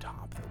the very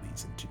top that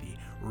leads into the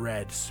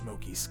red,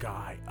 smoky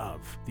sky of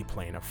the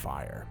Plane of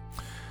Fire.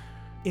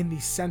 In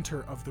the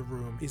center of the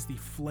room is the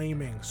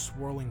flaming,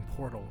 swirling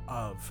portal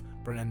of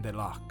Brennen de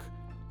Lac.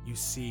 You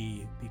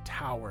see the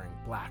towering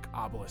black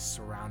obelisk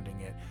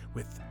surrounding it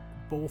with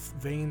both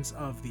veins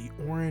of the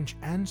orange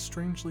and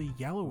strangely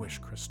yellowish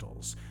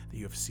crystals that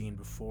you have seen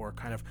before,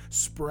 kind of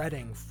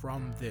spreading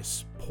from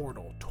this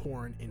portal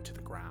torn into the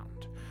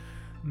ground.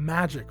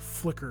 Magic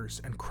flickers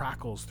and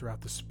crackles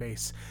throughout the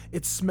space.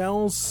 It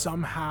smells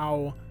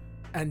somehow,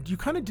 and you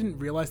kind of didn't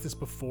realize this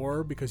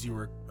before because you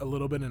were a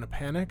little bit in a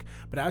panic,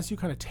 but as you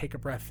kind of take a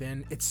breath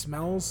in, it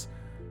smells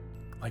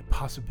like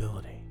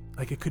possibility.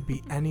 Like it could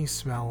be any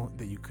smell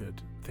that you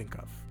could think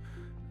of.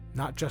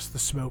 Not just the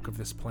smoke of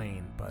this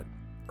plane, but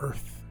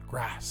earth,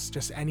 grass,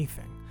 just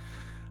anything.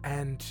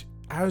 And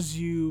as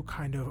you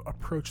kind of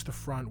approach the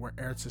front where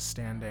Erza is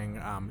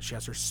standing, she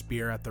has her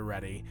spear at the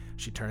ready.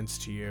 She turns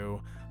to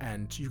you,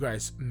 and you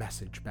guys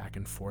message back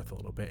and forth a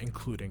little bit,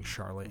 including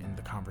Charlotte in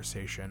the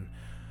conversation.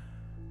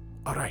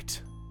 All right,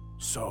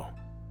 so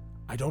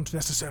I don't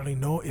necessarily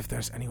know if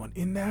there's anyone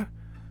in there,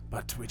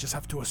 but we just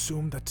have to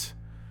assume that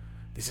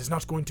this is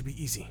not going to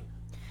be easy.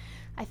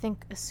 I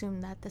think assume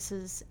that this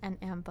is an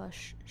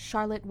ambush.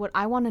 Charlotte, what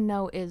I want to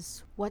know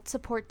is what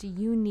support do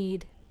you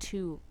need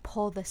to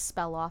pull this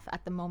spell off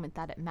at the moment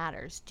that it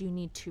matters? Do you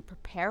need to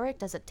prepare it?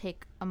 Does it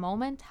take a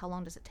moment? How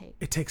long does it take?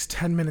 It takes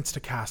 10 minutes to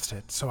cast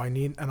it, so I'll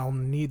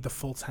need the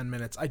full 10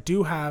 minutes. I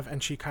do have,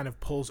 and she kind of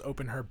pulls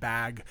open her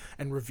bag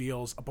and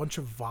reveals a bunch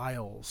of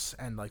vials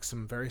and like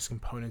some various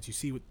components. You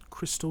see with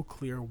crystal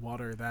clear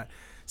water that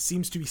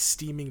seems to be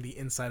steaming the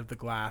inside of the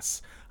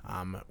glass,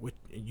 which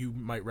you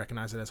might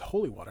recognize it as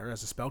holy water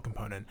as a spell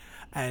component.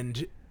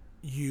 And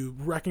you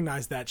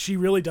recognize that she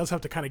really does have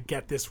to kind of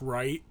get this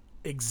right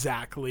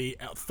exactly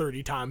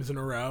 30 times in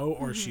a row,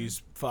 or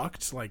she's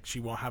fucked. Like, she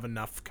won't have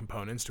enough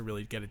components to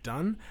really get it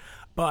done.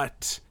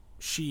 But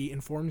she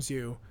informs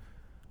you,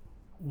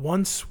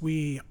 once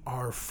we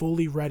are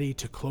fully ready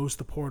to close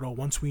the portal,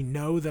 once we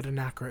know that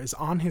Anakra is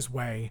on his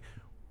way,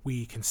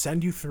 we can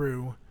send you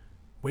through,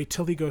 wait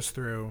till he goes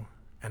through,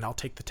 and I'll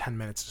take the 10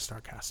 minutes to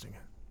start casting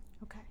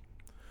it. Okay.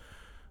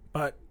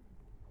 But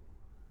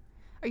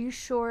are you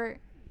sure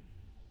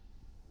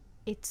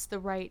it's the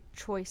right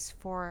choice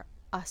for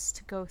us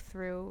to go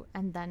through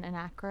and then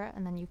Anakra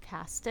and then you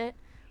cast it?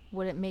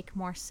 Would it make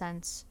more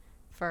sense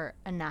for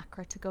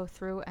Anakra to go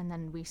through and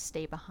then we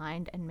stay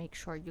behind and make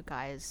sure you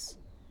guys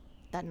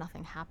that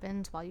nothing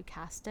happens while you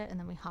cast it and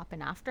then we hop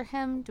in after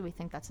him? Do we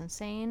think that's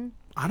insane?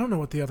 I don't know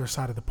what the other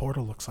side of the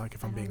portal looks like,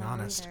 if I'm I don't being know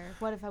honest. either.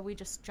 What if we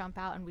just jump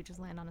out and we just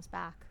land on his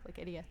back like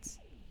idiots?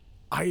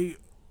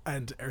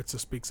 And Erza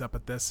speaks up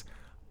at this.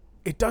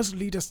 It does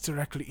lead us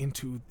directly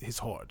into his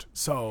horde.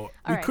 So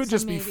we could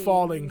just be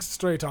falling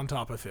straight on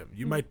top of him.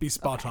 You might be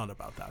spot on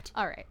about that.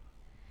 All right.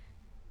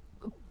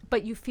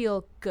 But you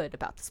feel good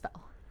about the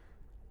spell?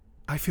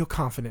 I feel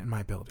confident in my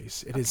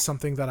abilities. It is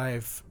something that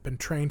I've been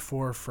trained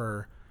for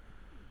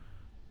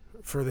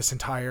this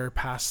entire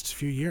past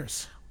few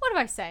years. What am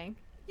I saying?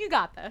 You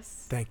got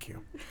this. Thank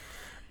you.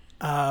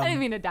 I didn't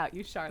mean to doubt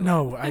you, Charlotte.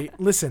 No,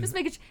 listen. Just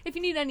make it. If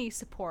you need any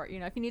support,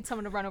 if you need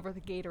someone to run over with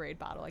a Gatorade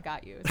bottle, I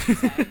got you. Is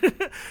what I'm saying.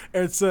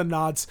 Erza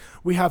nods.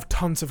 We have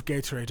tons of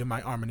Gatorade in my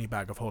Harmony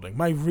bag of holding.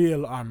 My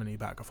real Harmony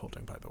bag of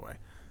holding, by the way.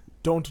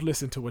 Don't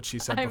listen to what she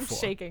said before.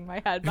 I'm shaking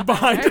my head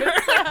behind her.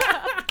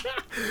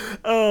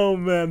 Oh,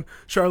 man.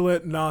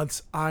 Charlotte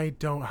nods. I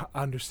don't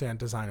understand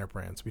designer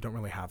brands. We don't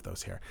really have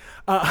those here.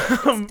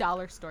 It's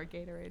dollar store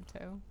Gatorade,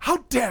 too. How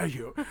dare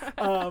you?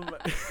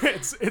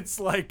 It's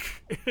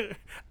like...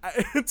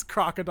 it's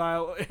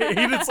crocodile.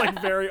 It's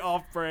like very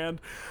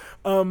off-brand.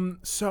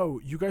 So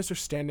you guys are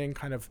standing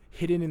kind of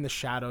hidden in the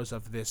shadows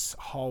of this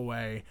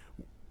hallway,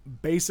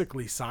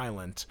 basically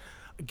silent.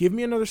 Give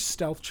me another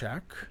stealth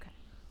check. Okay.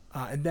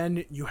 And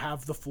then you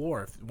have the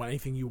floor,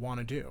 anything you want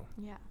to do.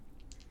 Yeah.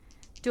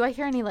 Do I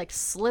hear any,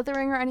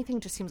 slithering or anything?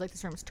 It just seems like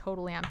this room is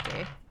totally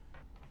empty.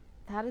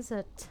 That is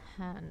a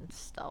 10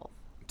 stealth.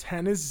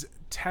 10 is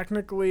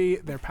technically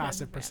their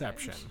passive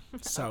perception.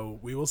 So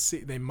we will see.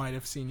 They might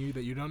have seen you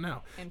that you don't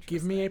know.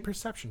 Give me a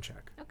perception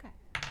check. Okay.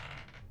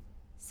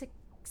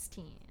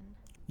 16.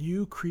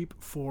 You creep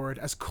forward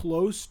as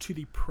close to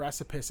the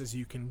precipice as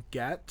you can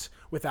get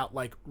without,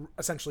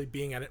 essentially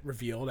being at it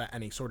revealed at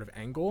any sort of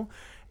angle.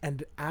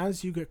 And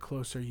as you get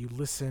closer, you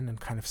listen and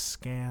kind of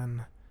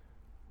scan.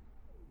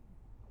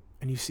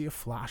 And you see a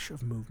flash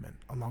of movement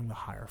along the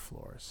higher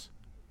floors.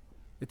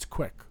 It's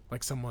quick,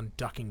 like someone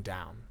ducking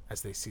down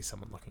as they see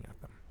someone looking at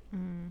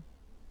them.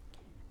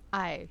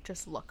 I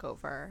just look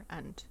over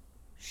and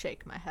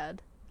shake my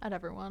head at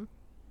everyone.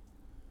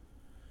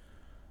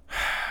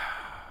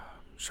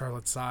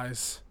 Charlotte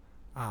sighs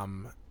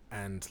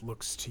and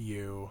looks to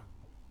you,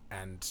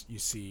 and you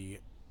see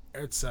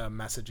Erza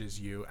messages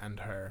you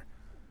and her.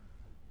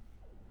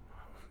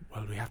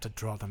 Well, we have to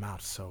draw them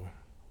out, so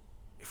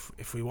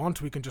if we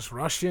want, we can just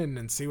rush in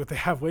and see what they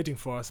have waiting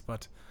for us,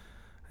 but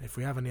if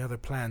we have any other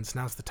plans,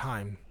 now's the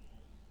time.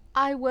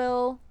 I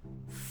will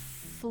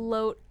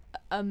float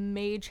a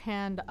mage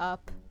hand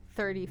up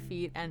 30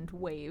 feet and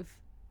wave.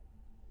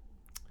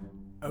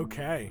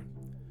 Okay.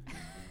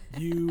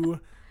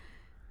 You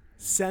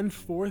send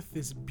forth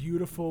this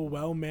beautiful,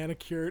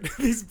 well-manicured,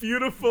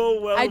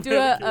 I do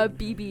a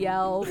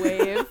BBL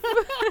wave.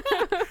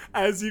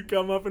 As you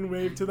come up and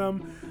wave to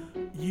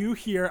them, you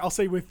hear, I'll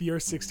say with your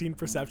 16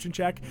 perception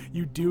check,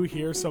 you do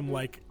hear some,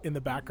 in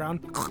the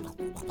background,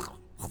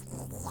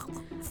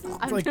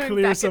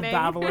 clear some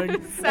babbling,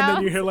 and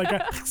then you hear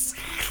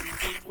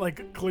a,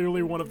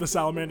 clearly one of the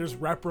salamanders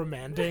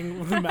reprimanding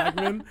the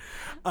Magman.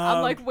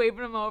 I'm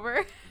waving him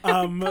over.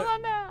 Come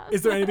on now.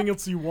 Is there anything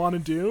else you want to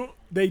do?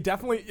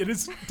 It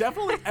is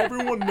definitely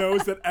everyone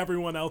knows that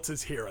everyone else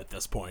is here at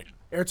this point.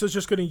 Erza's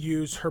just going to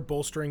use her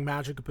bolstering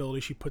magic ability.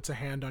 She puts a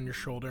hand on your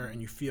shoulder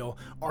and you feel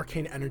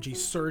arcane energy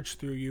surge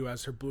through you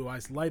as her blue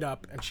eyes light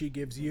up, and she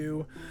gives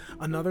you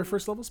another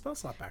first level spell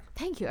slot back.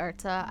 Thank you,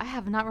 Erza. I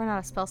have not run out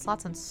of spell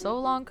slots in so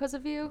long because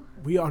of you.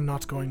 We are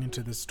not going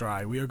into this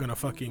dry. We are going to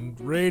fucking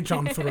rage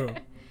on through.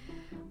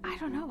 I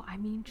don't know. I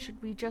mean,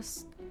 should we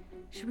just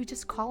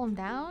call him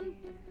down?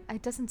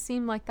 It doesn't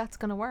seem like that's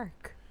going to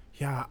work.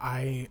 Yeah,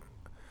 I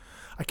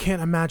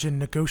can't imagine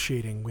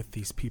negotiating with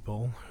these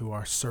people who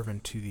are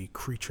servant to the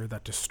creature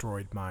that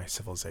destroyed my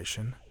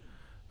civilization.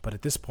 But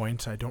at this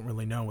point, I don't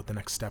really know what the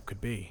next step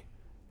could be.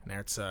 And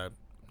Erza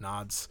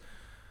nods.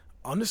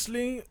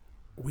 Honestly,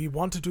 we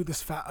want to do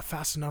this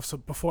fast enough so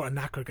before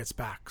Anakra gets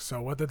back.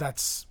 So whether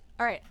that's...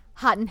 All right,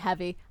 hot and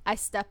heavy. I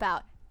step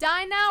out.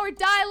 Die now or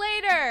die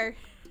later!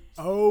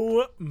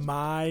 Oh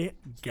my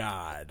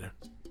god.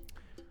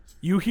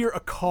 You hear a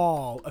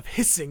call of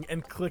hissing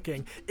and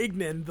clicking.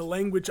 Ignan, the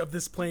language of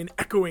this plane,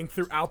 echoing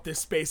throughout this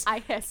space. I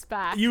hiss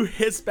back. You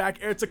hiss back.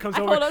 Erza comes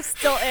over. Hold up,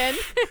 still in.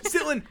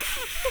 Still in.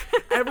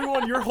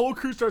 Everyone, your whole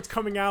crew starts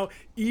coming out.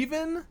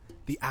 Even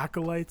the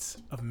acolytes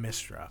of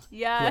Mystra,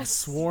 who have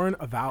sworn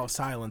a vow of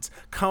silence,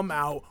 come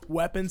out,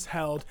 weapons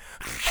held,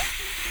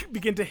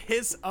 begin to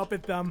hiss up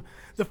at them.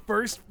 The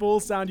first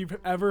full sound you've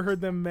ever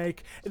heard them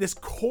make. This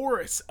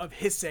chorus of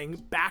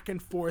hissing back and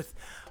forth.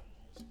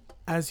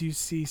 As you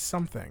see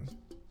something,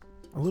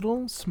 a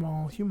little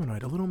small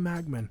humanoid, a little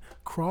Magman,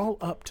 crawl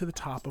up to the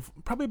top of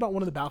probably about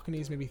one of the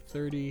balconies, maybe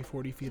 30,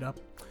 40 feet up,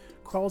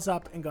 crawls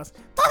up and goes,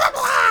 blah, blah,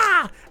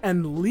 blah,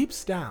 and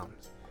leaps down.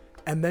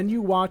 And then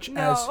you watch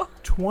as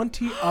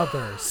 20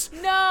 others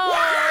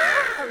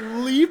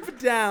leap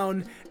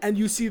down, and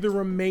you see the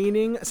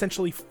remaining,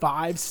 essentially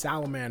 5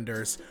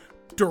 salamanders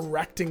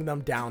directing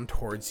them down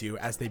towards you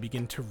as they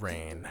begin to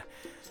rain.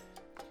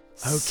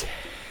 Okay.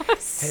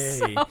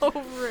 Hey. So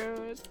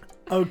rude.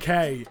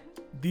 Okay.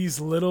 These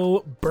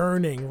little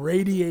burning,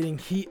 radiating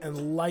heat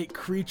and light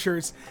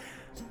creatures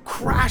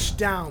crash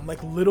down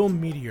like little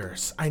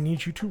meteors. I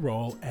need you to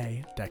roll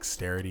a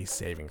dexterity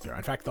saving throw.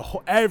 In fact,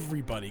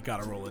 everybody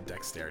got to roll a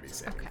dexterity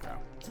saving throw.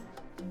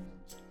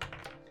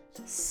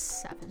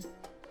 7.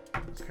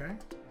 Okay.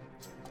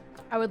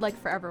 I would like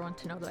for everyone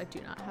to know that I do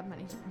not have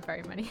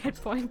very many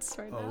hit points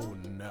right now. Oh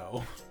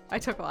no. I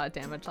took a lot of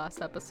damage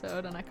last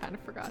episode and I kind of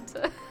forgot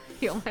to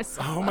heal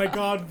myself. Oh my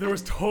god, there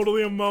was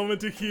totally a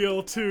moment to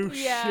heal too.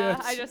 Yeah,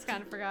 Shit. I just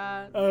kind of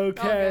forgot.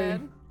 Okay.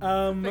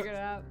 Figured it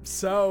out.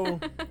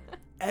 So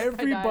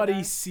everybody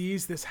die.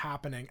 sees this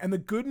happening. And the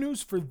good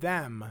news for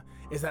them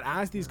is that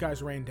as these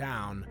guys rain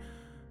down,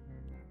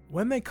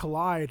 when they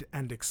collide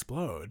and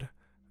explode,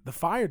 the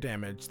fire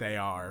damage they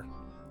are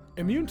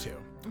immune to.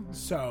 Mm-hmm.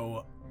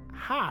 So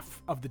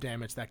half of the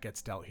damage that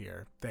gets dealt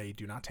here, they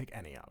do not take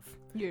any of.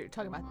 You're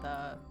talking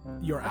about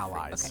Your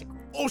allies. Okay,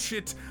 cool. Oh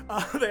shit!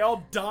 They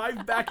all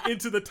dive back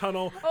into the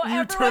tunnel. Oh, and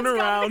you turn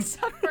around.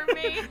 Except for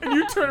me. And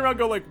you turn around and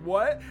go like,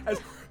 what? As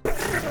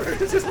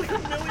it's just like a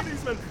million of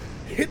these men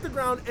hit the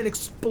ground and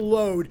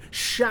explode,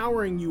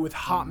 showering you with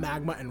hot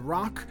magma and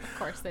rock. Of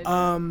course they do.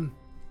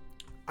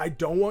 I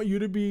don't want you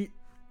to be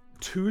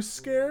too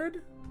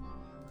scared.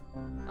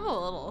 I'm a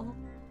little.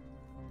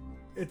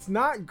 It's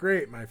not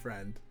great, my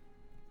friend.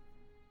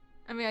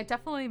 I mean, I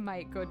definitely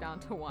might go down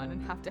to 1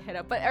 and have to hit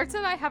up. But Ertz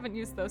and I haven't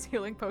used those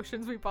healing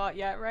potions we bought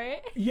yet,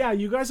 right? Yeah,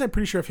 you guys, I'm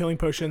pretty sure have healing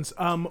potions.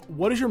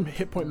 What is your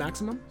hit point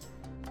maximum?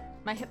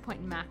 My hit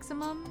point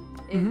maximum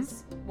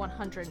is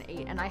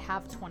 108, and I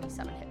have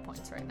 27 hit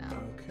points right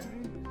now. Okay.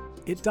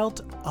 It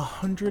dealt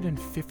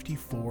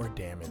 154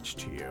 damage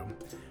to you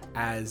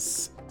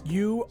as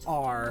you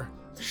are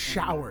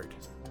showered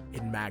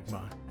in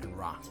magma and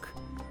rock.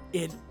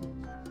 It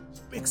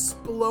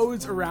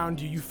explodes around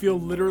you. You feel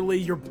literally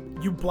you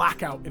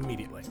black out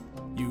immediately.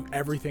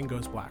 Everything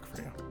goes black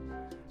for you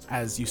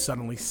as you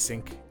suddenly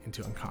sink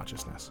into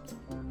unconsciousness.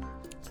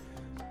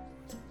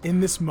 In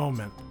this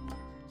moment,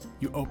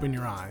 you open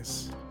your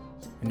eyes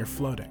and you're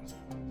floating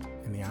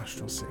in the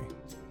astral sea.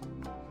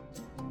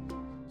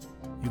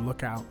 You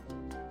look out,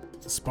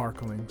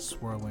 sparkling,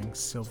 swirling,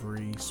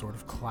 silvery sort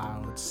of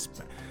clouds,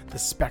 the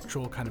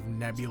spectral kind of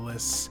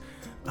nebulous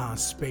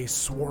space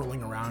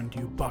swirling around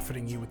you,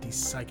 buffeting you with these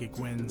psychic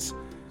winds.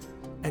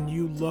 And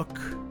you look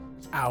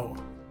out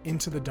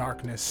into the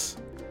darkness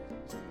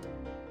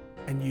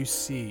and you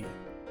see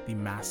the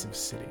massive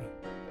city,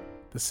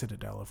 the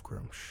Citadel of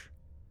Grumsh,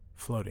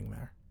 floating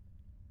there,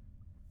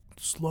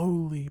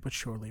 slowly but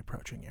surely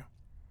approaching you.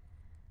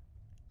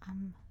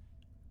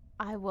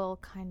 I will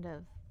kind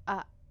of,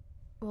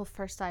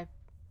 first I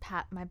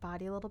pat my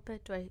body a little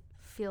bit. Do I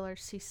feel or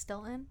see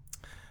Stilton?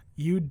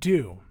 You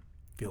do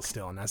feel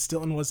Stilton, as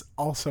Stilton was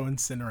also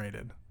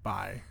incinerated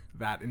by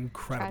that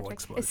incredible Tragic.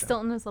 explosion. Is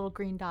Stilton his little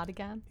green dot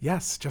again?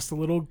 Yes, just a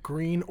little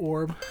green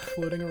orb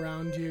floating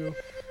around you.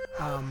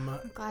 I'm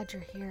glad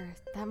you're here.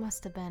 That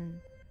must have been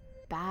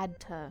bad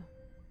to...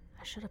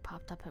 I should have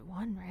popped up at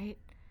 1, right?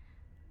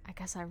 I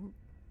guess I'm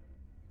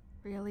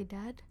really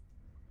dead?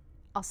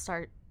 I'll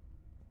start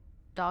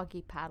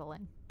doggy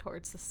paddling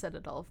towards the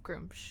Citadel of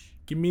Grumsh.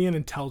 Give me an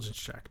intelligence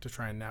check to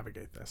try and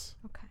navigate this.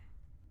 Okay.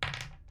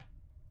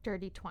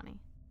 Dirty 20.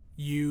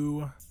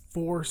 You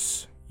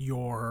force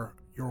your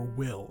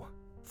will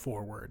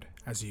forward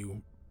as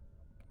you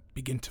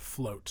begin to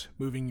float,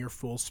 moving your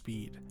full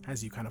speed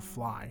as you kind of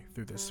fly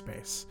through this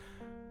space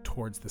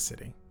towards the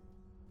city.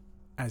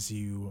 As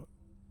you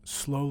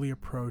slowly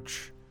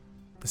approach,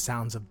 the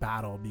sounds of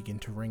battle begin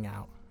to ring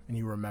out, and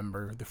you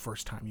remember the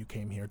first time you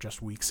came here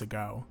just weeks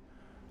ago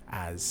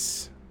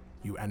as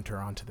you enter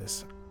onto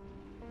this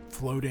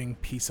floating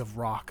piece of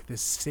rock,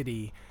 this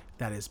city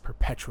that is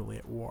perpetually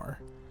at war.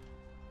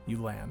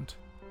 You land.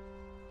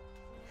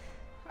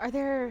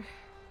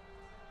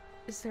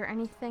 Is there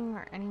anything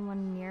or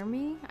anyone near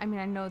me? I mean,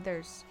 I know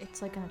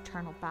it's like an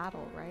eternal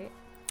battle, right?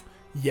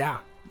 Yeah.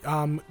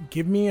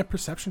 Give me a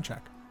perception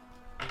check.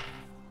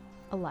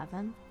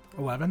 11.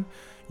 11.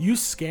 You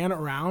scan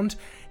around.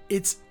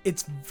 It's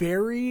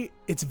very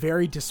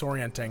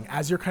disorienting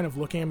as you're kind of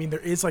looking. I mean, there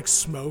is like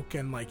smoke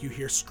and like you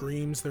hear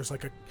screams. There's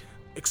like a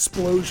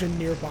explosion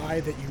nearby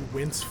that you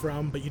wince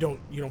from, but you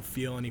don't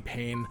feel any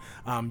pain.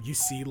 You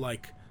see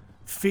like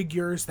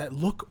figures that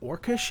look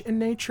orcish in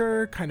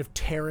nature, kind of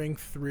tearing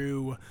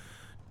through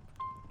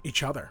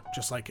each other,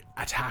 just like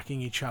attacking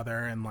each other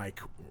and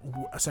like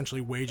essentially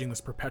waging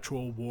this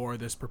perpetual war,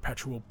 this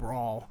perpetual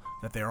brawl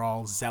that they're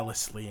all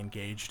zealously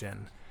engaged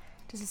in.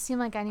 Does it seem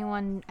like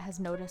anyone has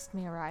noticed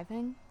me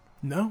arriving?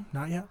 No,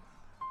 not yet.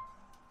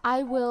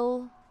 I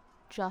will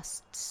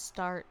just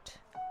start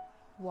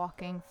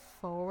walking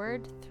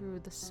forward through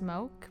the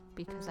smoke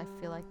because I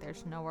feel like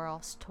there's nowhere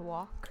else to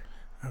walk.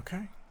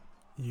 Okay.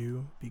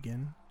 You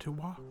begin to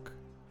walk.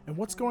 And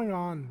what's going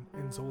on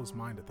in Zola's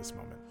mind at this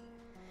moment?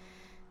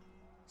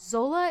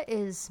 Zola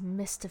is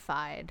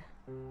mystified.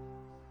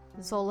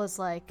 Zola's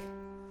like,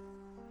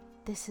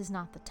 this is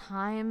not the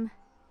time.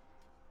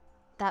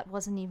 That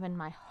wasn't even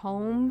my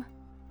home.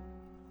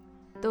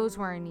 Those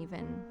weren't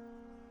even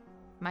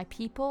my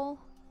people.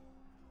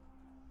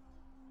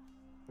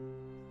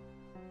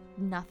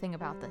 Nothing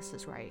about this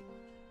is right.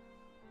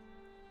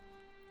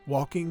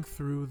 Walking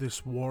through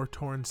this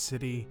war-torn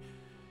city,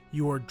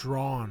 you are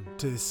drawn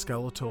to the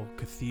skeletal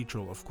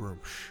cathedral of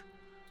Grumsh.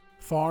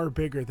 Far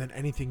bigger than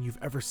anything you've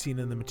ever seen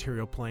in the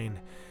material plane.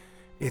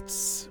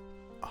 It's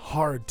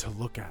hard to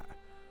look at.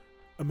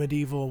 A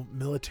medieval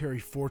military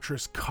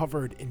fortress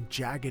covered in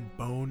jagged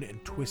bone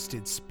and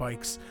twisted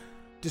spikes,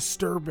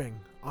 disturbing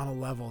on a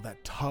level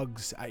that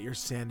tugs at your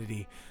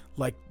sanity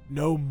like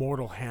no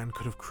mortal hand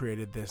could have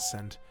created this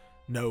and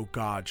no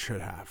god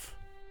should have.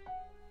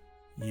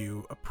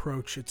 You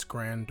approach its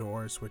grand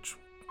doors, which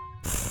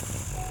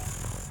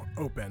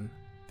open,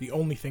 the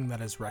only thing that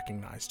has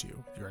recognized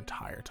you your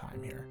entire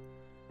time here.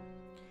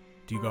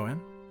 Do you go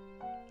in?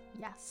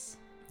 Yes.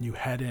 You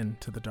head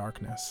into the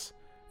darkness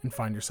and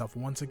find yourself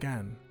once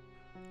again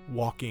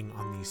walking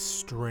on these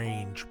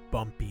strange,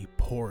 bumpy,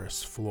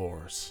 porous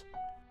floors.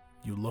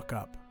 You look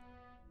up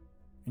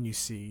and you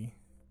see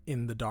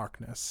in the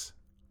darkness,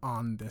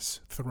 on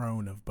this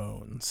throne of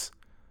bones,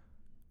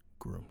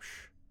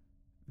 Grumsh,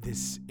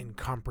 this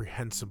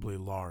incomprehensibly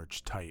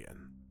large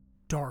titan.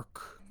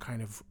 Dark,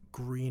 kind of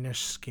greenish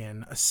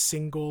skin, a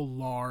single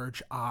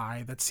large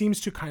eye that seems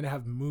to kind of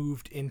have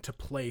moved into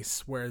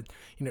place where,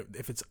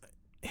 if it's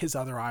his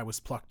other eye was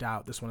plucked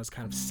out, this one has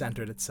kind of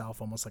centered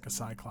itself almost like a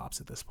cyclops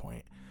at this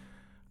point,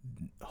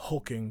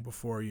 hulking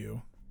before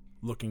you,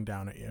 looking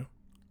down at you.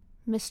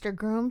 Mr.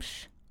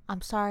 Grumsh,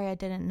 I'm sorry I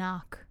didn't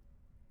knock.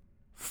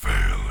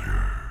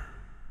 Failure.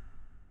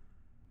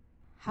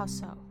 How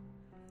so?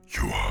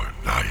 You are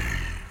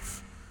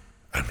naive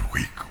and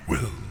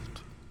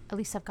weak-willed. At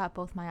least I've got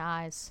both my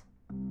eyes.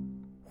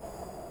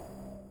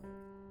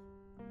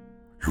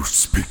 You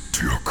speak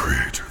to your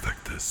creator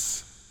like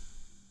this.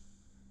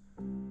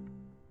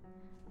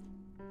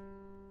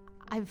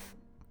 I've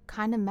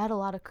kind of met a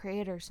lot of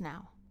creators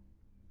now.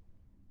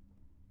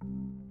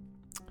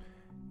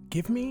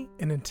 Give me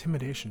an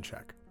intimidation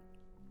check.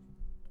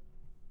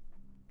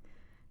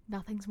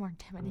 Nothing's more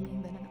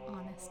intimidating than an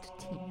honest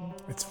teen.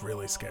 It's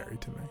really scary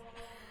to me.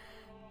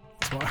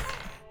 That's why.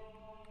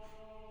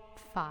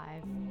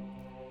 5.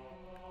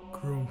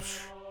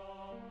 Grumsh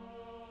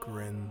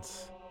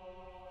grins,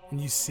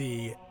 and you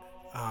see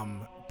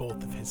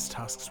both of his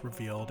tusks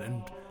revealed,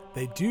 and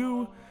they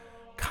do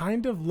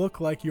kind of look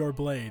like your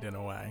blade in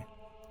a way.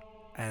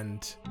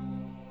 And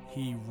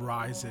he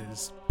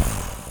rises,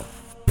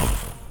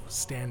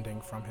 standing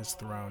from his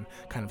throne,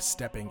 kind of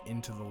stepping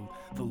into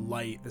the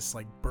light, this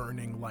like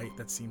burning light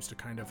that seems to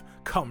kind of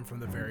come from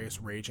the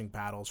various raging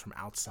battles from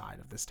outside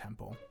of this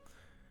temple.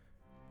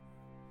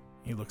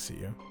 He looks at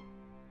you.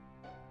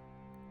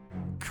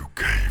 You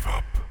gave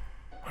up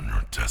on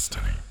your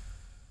destiny.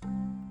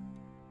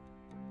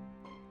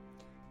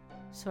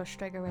 So a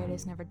Striga Raid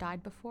has never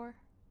died before?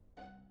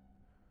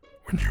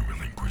 When you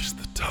relinquish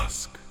the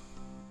tusk,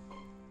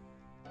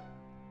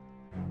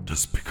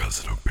 just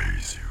because it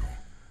obeys you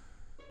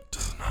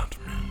does not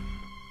mean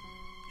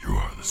you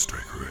are the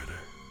Striga Raider.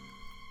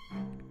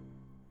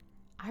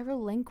 I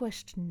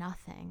relinquished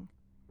nothing.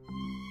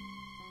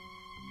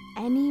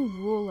 Any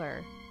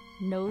ruler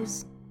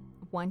knows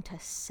when to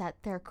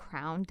set their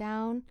crown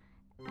down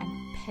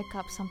and pick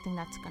up something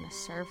that's going to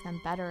serve them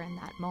better in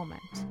that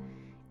moment.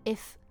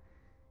 If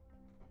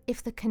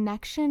the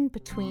connection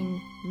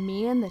between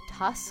me and the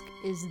tusk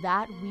is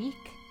that weak,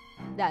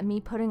 that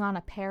me putting on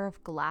a pair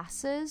of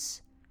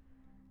glasses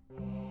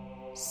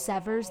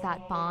severs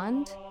that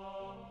bond,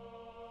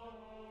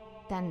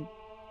 then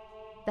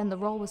the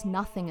role was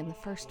nothing in the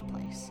first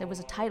place. It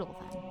was a title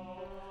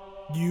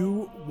then.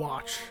 You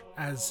watch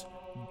as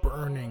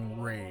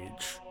burning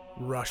rage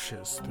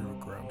rushes through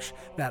Grumsh.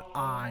 That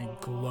eye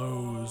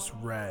glows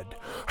red.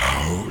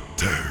 How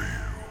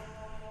dare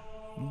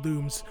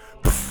Looms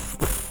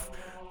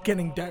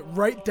getting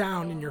right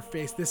down in your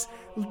face.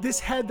 This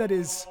head that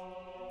is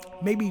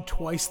maybe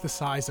twice the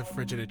size of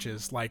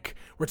Frigidich's, like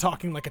we're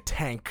talking like a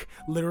tank,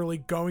 literally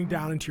going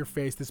down into your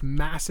face, this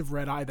massive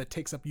red eye that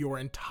takes up your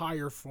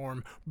entire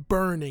form,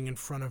 burning in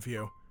front of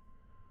you.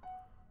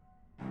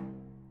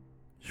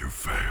 you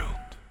failed?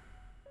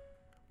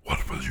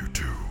 What will you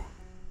do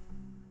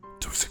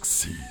to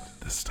succeed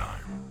this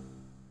time?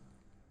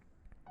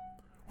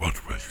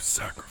 What will you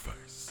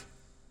sacrifice?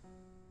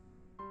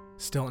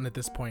 Still, and at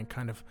this point,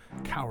 kind of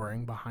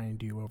cowering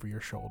behind you over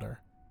your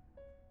shoulder.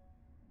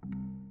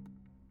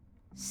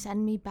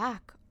 Send me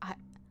back.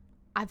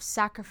 I've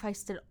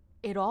sacrificed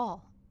it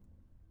all.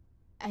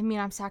 I mean,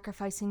 I'm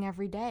sacrificing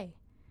every day.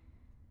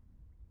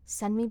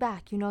 Send me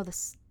back. You know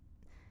this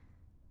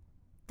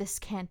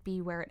can't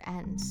be where it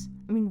ends.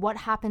 I mean, what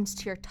happens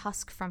to your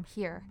tusk from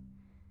here?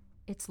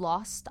 It's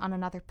lost on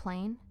another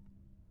plane?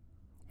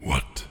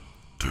 What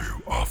do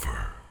you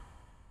offer?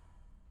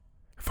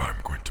 If I'm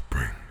going to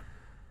bring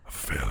a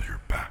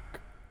failure back,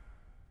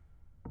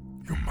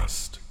 you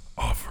must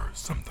offer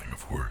something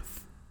of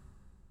worth.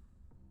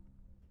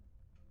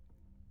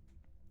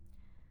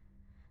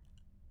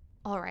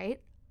 All right.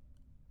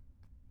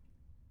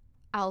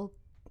 I'll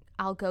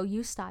go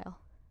you style.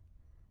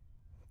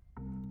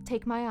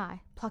 Take my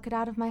eye. Pluck it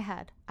out of my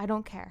head. I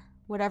don't care.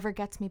 Whatever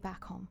gets me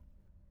back home.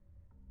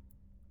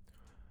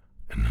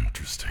 An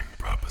interesting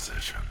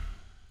proposition.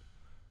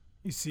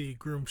 You see,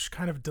 Groomsh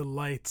kind of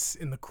delights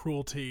in the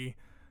cruelty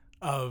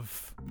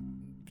of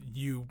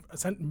you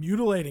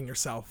mutilating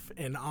yourself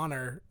in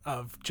honor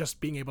of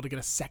just being able to get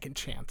a second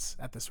chance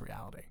at this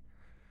reality.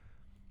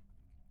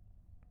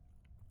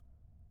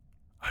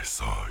 I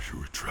saw you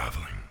were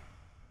traveling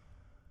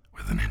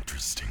with an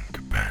interesting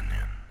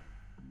companion.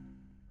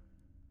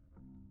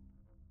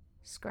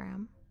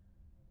 Scram.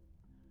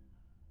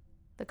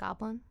 The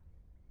goblin.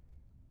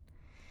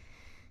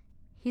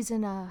 He's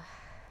in a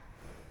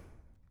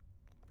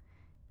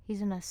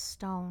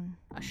stone,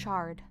 a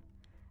shard,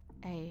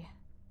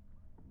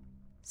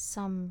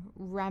 some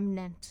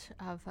remnant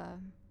of a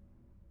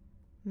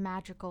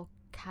magical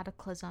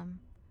cataclysm.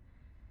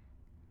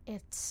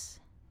 It's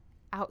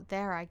out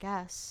there, I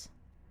guess.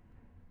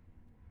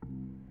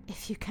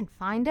 If you can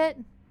find it.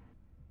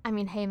 I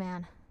mean, hey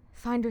man,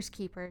 finders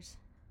keepers.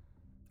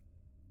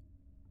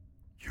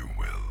 You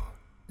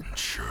will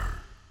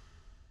ensure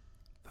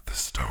that the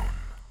stone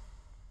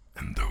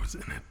and those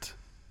in it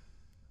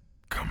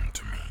come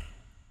to me.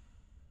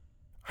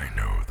 I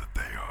know that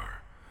they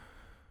are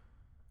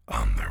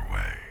on their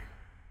way.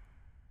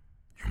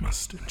 You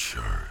must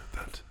ensure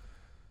that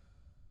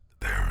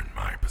they're in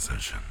my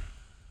possession,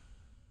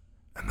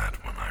 and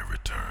that when I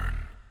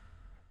return,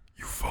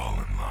 you fall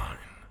in line.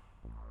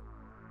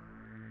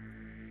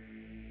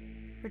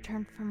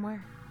 Return from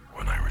where?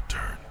 When I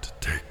return to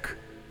take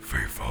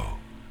Freyfall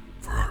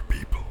for our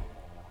people.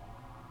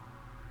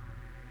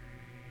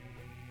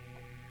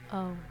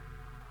 Oh.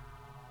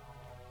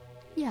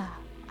 Yeah,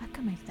 I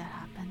can make that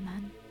happen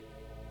then.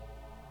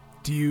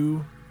 Do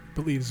you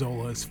believe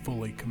Zola is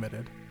fully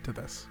committed to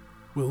this?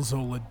 Will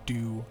Zola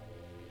do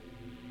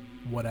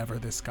whatever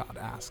this god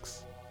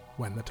asks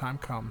when the time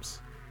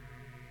comes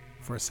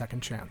for a second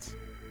chance?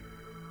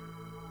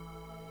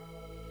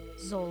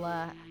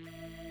 Zola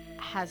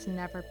has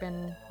never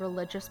been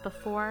religious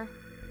before,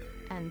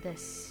 and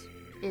this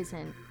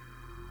isn't,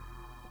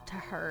 to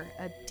her,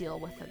 a deal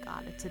with a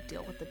god. It's a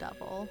deal with the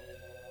devil.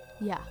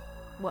 Yeah,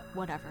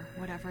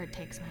 whatever it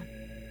takes, man.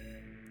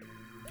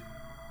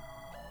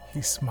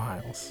 He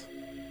smiles.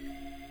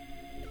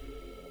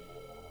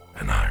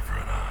 An eye for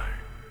an eye.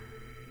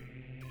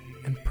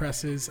 And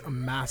presses a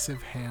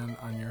massive hand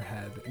on your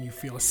head, and you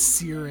feel a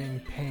searing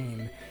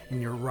pain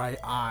in your right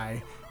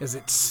eye as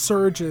it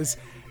surges,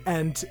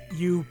 and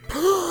you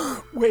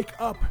wake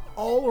up.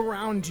 All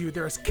around you,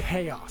 there's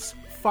chaos,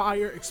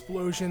 fire,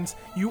 explosions.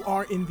 You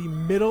are in the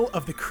middle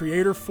of the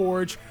Creator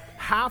Forge.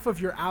 Half of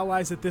your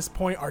allies at this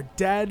point are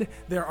dead.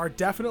 There are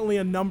definitely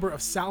a number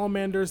of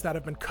salamanders that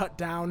have been cut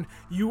down.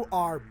 You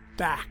are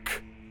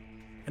back.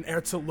 And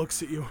Erza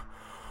looks at you.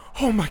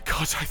 Oh my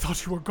god, I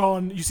thought you were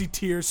gone. You see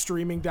tears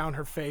streaming down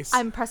her face.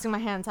 I'm pressing my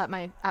hands at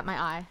my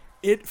eye.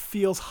 It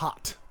feels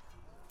hot.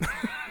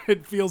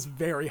 It feels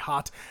very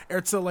hot.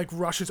 Erza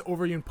rushes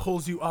over you and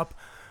pulls you up.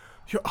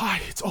 Your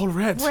eye, it's all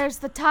red. Where's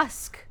the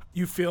tusk?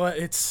 You feel it.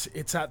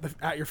 It's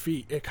at your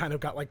feet. It kind of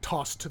got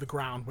tossed to the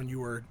ground when you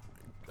were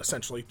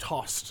essentially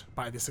tossed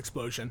by this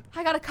explosion.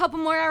 I got a couple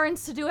more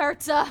errands to do,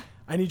 Erza.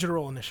 I need you to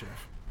roll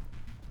initiative.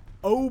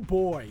 Oh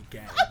boy,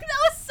 gang. Oh, that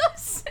was so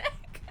sick.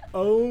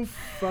 Oh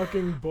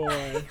fucking boy.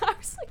 I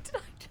was like, did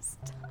I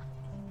just die?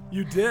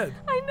 You did.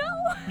 I know.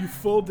 You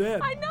full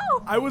did. I know.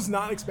 I was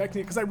not expecting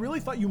it because I really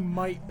thought you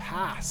might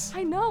pass.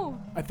 I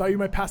know. I thought you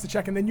might pass the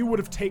check and then you would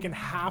have taken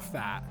half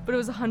that. But it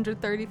was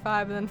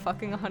 135 and then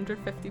fucking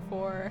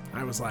 154.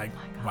 I was like,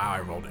 wow,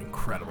 I rolled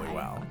incredibly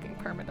well. Fucking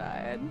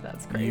perma-died.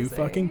 That's crazy. You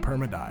fucking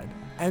perma-died.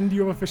 And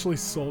you have officially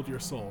sold your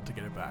soul to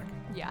get it back.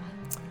 Yeah.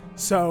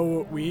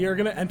 So we are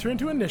going to enter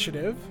into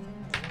initiative.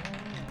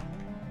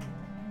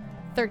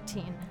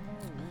 13.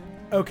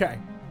 Okay.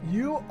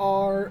 You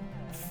are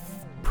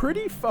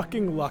pretty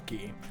fucking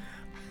lucky.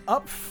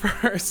 Up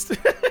first.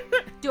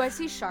 Do I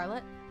see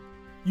Charlotte?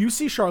 You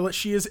see Charlotte.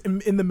 She is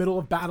in the middle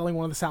of battling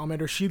one of the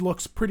salamanders. She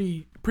looks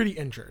pretty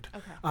injured.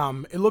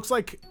 Okay. It looks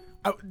like,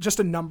 just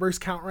a numbers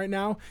count right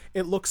now,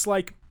 it looks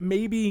like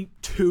maybe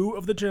 2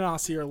 of the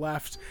Genasi are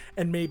left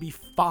and maybe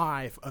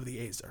 5 of the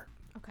Azer.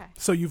 Okay.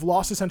 So you've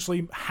lost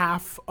essentially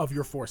half of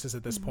your forces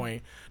at this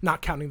point,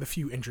 not counting the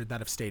few injured that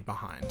have stayed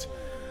behind.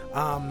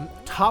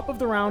 Top of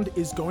the round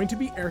is going to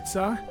be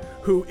Erza,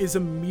 who is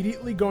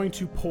immediately going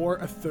to pour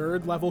a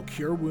 3rd level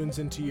Cure Wounds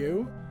into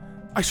you.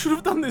 I should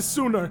have done this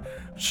sooner.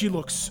 She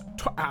looks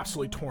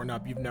absolutely torn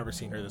up. You've never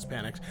seen her this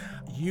panicked.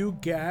 You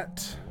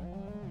get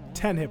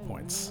 10 hit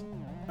points.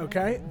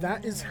 Okay,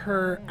 that is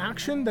her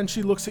action. Then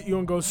she looks at you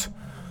and goes,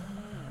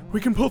 we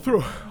can pull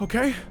through,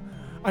 okay?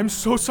 I'm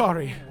so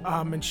sorry.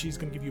 And she's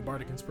going to give you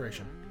Bardic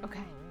Inspiration.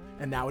 Okay.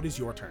 And now it is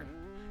your turn.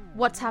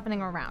 What's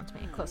happening around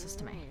me, closest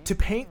to me? To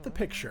paint the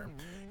picture,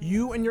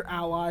 You and your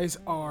allies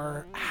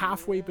are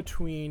halfway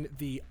between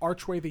the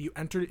archway that you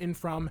entered in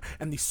from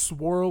and the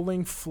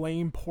swirling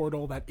flame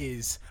portal that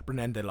is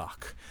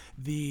Brennendelach.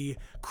 The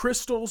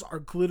crystals are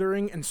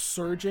glittering and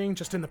surging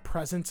just in the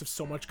presence of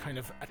so much kind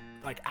of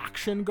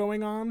action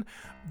going on.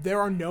 There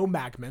are no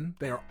magmen.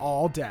 They are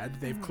all dead.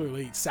 They've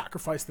clearly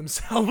sacrificed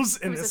themselves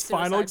in this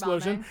final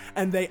explosion, bombing.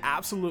 and they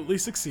absolutely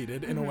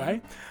succeeded in a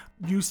way.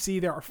 You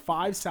see there are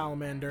 5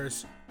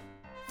 salamanders.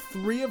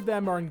 3 of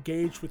them are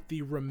engaged with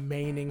the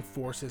remaining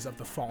forces of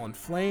the Fallen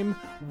Flame.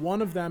 1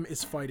 of them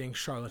is fighting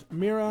Charlotte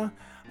Mira,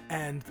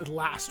 and the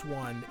last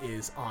one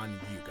is on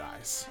you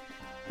guys.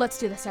 Let's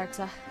do this,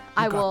 Erza.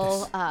 I got will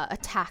this.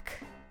 attack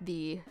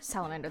the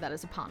salamander that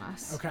is upon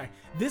us. Okay,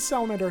 this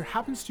salamander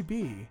happens to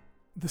be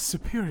the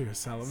superior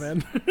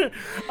salamander,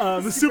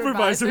 the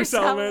supervisor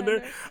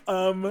salamander.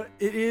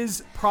 It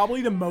is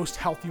probably the most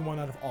healthy one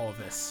out of all of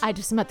this. I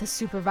just met the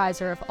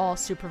supervisor of all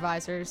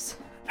supervisors.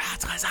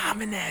 That's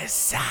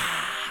ominous.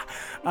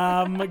 Go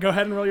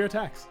ahead and roll your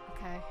attacks.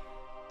 Okay.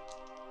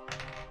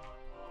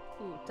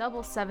 Ooh,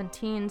 double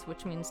 17s,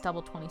 which means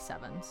double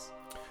 27s.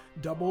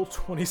 Double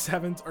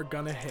 27s are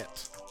gonna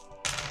hit.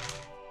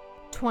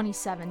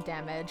 27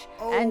 damage.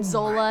 Oh and my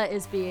Zola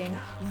is being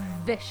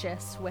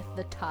vicious with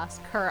the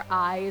tusk. Her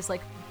eyes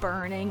like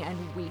burning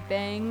and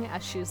weeping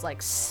as she's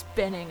like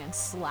spinning and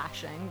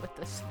slashing with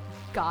this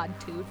god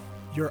tooth.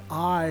 Your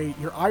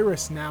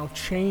iris now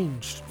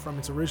changed from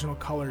its original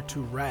color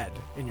to red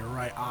in your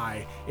right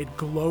eye. It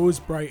glows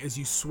bright as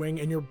you swing,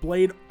 and your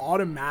blade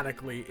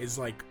automatically is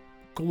like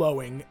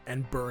glowing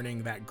and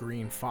burning that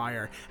green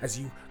fire as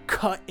you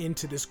cut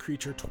into this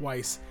creature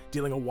twice,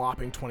 dealing a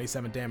whopping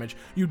 27 damage.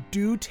 You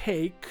do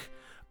take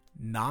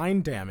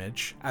 9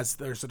 damage as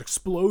there's an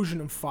explosion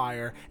of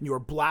fire and you are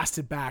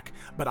blasted back,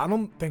 but I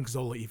don't think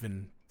Zola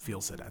even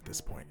feels it at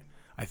this point.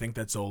 I think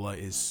that Zola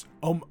is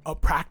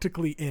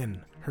practically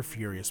in her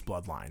furious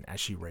bloodline as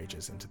she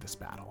rages into this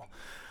battle.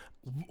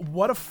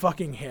 What a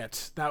fucking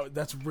hit.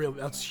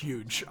 That's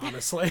huge,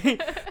 honestly.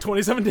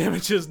 27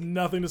 damage is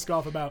nothing to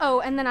scoff about. Oh,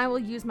 and then I will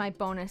use my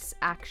bonus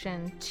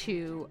action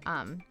to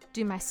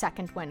do my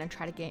second wind and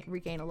try to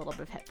regain a little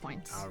bit of hit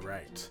points. All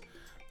right.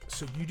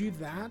 So you do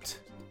that.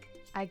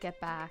 I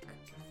get back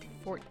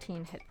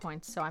 14 hit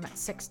points, so I'm at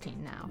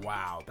 16 now.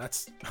 Wow,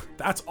 that's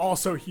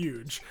also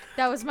huge.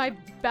 That was my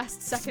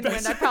best second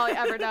wind I've probably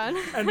ever done.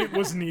 And it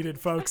was needed,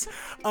 folks.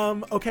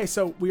 Okay,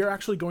 so we are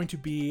actually going to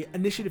be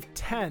initiative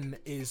 10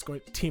 is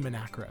going Team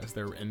Anakra, as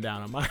they're written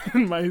down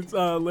on my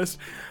list.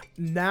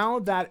 Now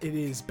that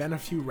it has been a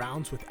few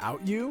rounds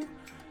without you,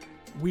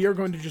 we are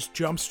going to just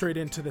jump straight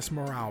into this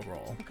morale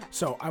roll. Okay.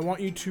 So I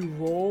want you to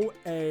roll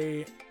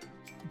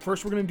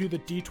First, we're going to do the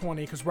D20,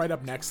 because right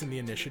up next in the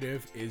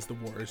initiative is the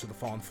Warriors of the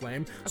Fallen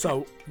Flame. Okay.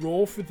 So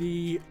roll for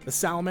the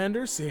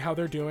Salamanders, see how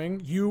they're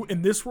doing.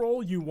 In this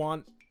roll, you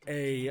want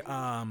a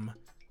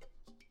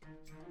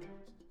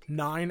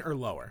 9 or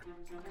lower.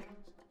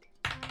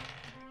 Okay.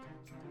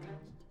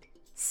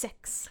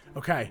 6.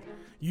 Okay.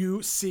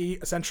 You see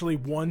essentially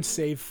one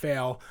save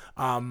fail.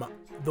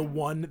 The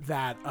one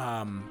that...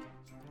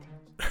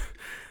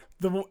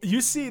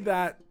 you see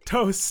that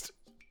Toast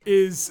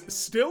is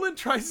still in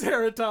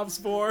Triceratops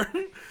form.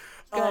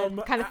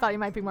 Good. Kind of thought you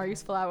might be more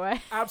useful that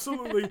way.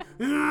 Absolutely.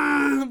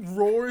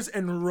 Roars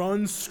and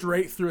runs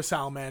straight through a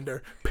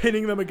salamander,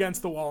 pinning them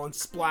against the wall and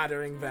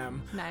splattering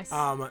them. Nice.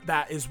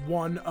 That is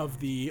one of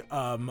the...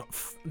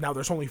 now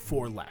there's only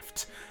 4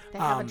 left. They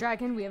have a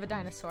dragon, we have a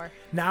dinosaur.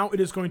 Now it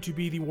is going to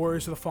be the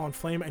Warriors of the Fallen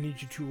Flame. I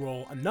need you to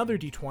roll another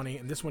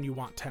d20, and this one you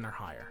want 10 or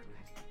higher.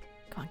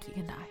 Come on,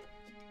 Keegan,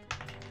 die.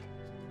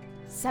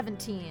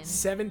 17.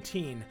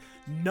 17.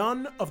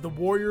 None of the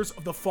Warriors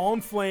of the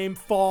Fallen Flame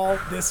fall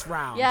this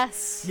round.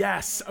 Yes.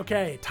 Yes.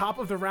 Okay. Top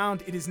of the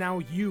round, it is now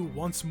you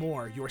once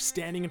more. You are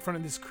standing in front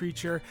of this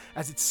creature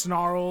as it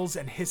snarls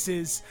and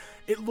hisses.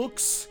 It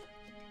looks,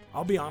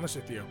 I'll be honest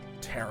with you,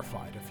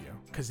 terrified of you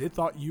because it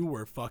thought you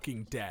were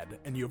fucking dead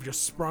and you have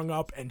just sprung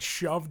up and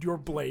shoved your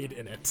blade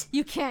in it.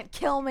 You can't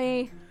kill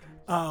me.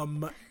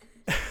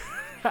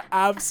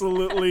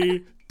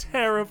 Absolutely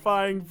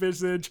terrifying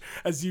visage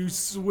as you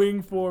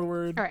swing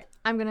forward. All right,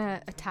 I'm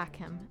gonna attack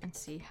him and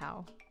see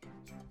how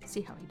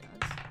he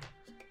does.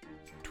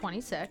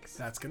 26.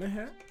 That's gonna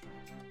hit.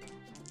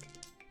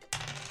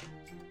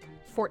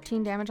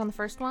 14 damage on the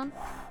first one.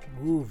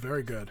 Ooh,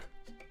 very good.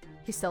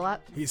 He's still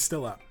up. He's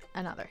still up.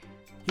 Another.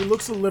 He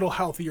looks a little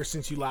healthier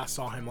since you last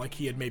saw him, like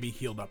he had maybe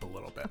healed up a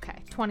little bit.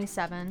 Okay,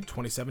 27.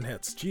 27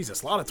 hits.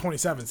 Jesus, a lot of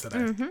 27s today.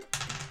 Mm-hmm.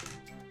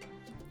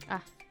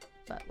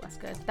 But less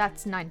good.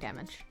 That's 9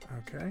 damage.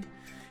 Okay.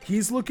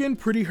 He's looking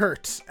pretty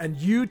hurt, and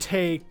you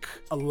take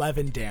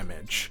 11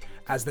 damage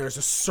as there's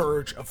a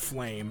surge of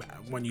flame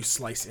when you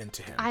slice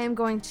into him. I am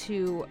going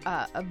to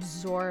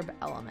absorb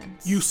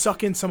elements. You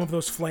suck in some of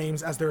those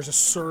flames as there's a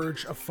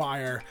surge of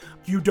fire.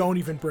 You don't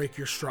even break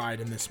your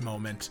stride in this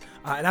moment.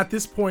 And at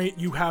this point,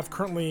 you have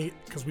currently,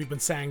 because we've been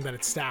saying that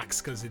it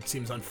stacks because it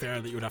seems unfair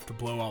that you would have to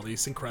blow all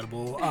these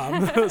incredible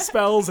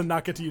spells and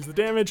not get to use the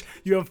damage,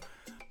 you have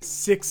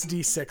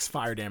 6d6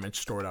 fire damage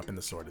stored up in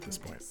the sword at this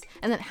point.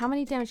 And then how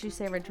many damage did you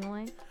say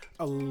originally?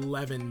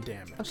 11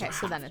 damage. Okay,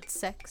 so then it's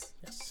 6.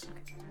 Yes.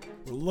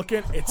 We're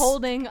looking. It's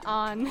Holding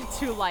on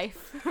to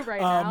life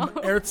right now.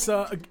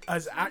 Erza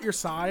is at your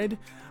side.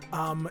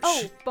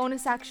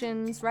 Bonus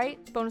actions,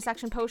 right? Bonus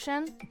action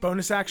potion.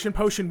 Bonus action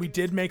potion. We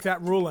did make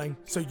that ruling,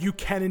 so you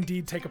can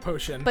indeed take a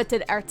potion. But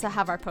did Erza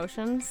have our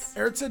potions?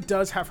 Erza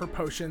does have her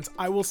potions.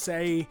 I will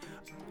say,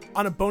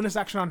 on a bonus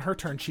action on her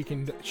turn, she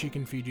can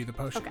feed you the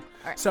potion. Okay,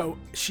 all right. So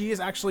she is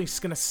actually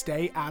going to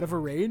stay out of a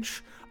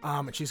rage,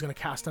 and she's going to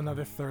cast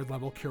another 3rd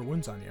level Cure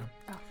Wounds on you.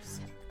 Oh,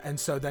 shit. And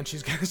so then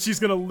she's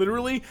gonna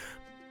literally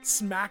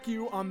smack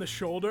you on the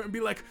shoulder and be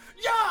like,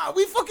 "Yeah,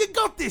 we fucking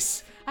got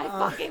this." I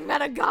fucking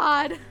met a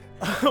god.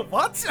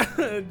 What?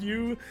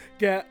 You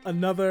get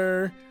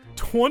another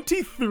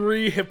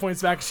 23 hit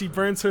points back. She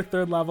burns her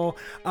 3rd level,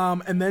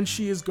 and then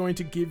she is going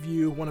to give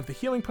you one of the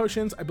healing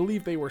potions. I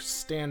believe they were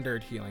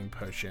standard healing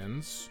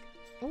potions.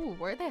 Ooh,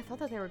 were they? I thought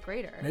that they were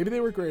greater. Maybe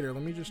they were greater.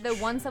 Let me just... The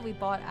ones that we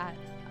bought at...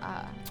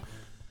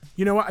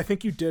 You know what? I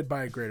think you did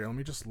buy a greater. Let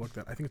me just look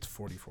that. I think it's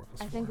 44 plus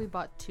 4. I think we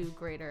bought 2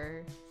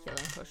 greater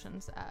healing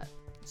potions at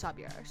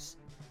Sabier's.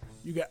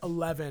 You get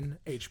 11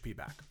 HP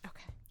back.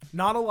 Okay.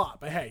 Not a lot,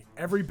 but hey,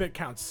 every bit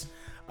counts.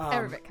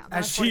 Every bit counts. I'm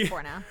As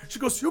 44 now. She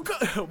goes, "You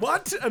got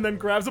what?" And then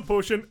grabs a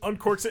potion,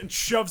 uncorks it, and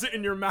shoves it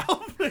in your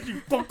mouth. And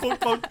you bunk,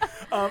 bunk, bunk.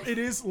 It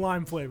is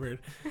lime flavored.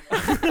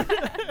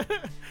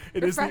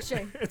 It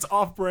Refreshing. It's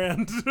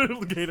off-brand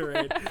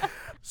Gatorade.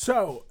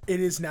 So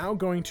it is now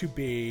going to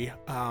be.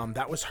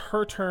 That was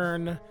her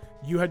turn.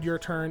 You had your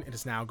turn. It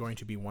is now going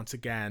to be once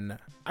again.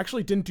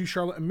 Actually, didn't do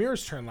Charlotte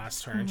Amir's turn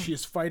last turn. She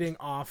is fighting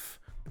off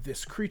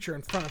this creature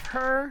in front of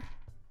her.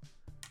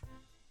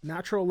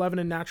 Natural 11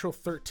 and natural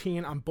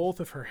 13 on both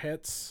of her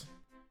hits.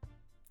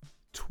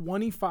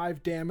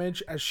 25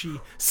 damage as she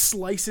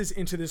slices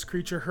into this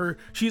creature.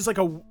 She's like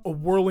a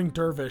whirling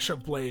dervish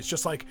of blades,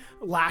 just like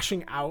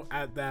lashing out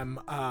at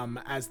them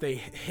as they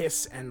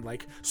hiss and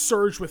like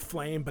surge with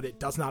flame, but it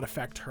does not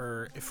affect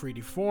her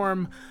Ifriti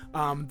form.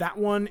 That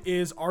one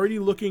is already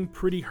looking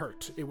pretty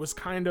hurt. It was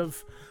kind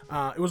of,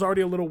 it was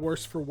already a little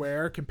worse for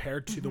wear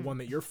compared to the one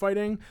that you're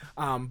fighting.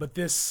 But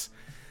this...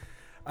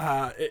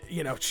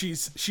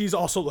 she's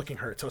also looking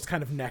hurt, so it's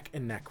kind of neck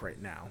and neck right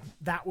now.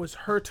 That was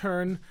her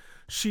turn.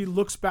 She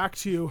looks back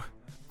to you.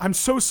 "I'm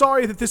so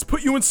sorry that this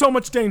put you in so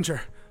much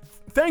danger.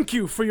 Thank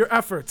you for your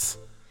efforts."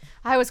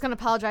 I was going to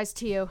apologize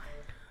to you.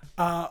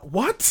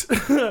 What?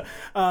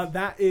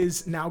 That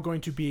is now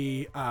going to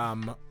be,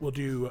 we'll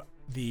do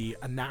the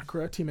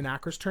Team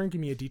Anakra's turn. Give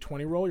me a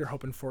d20 roll. You're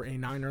hoping for a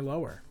 9 or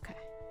lower. Okay.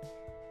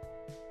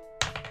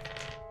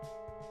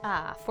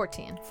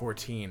 14.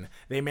 14.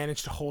 They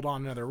managed to hold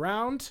on another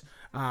round.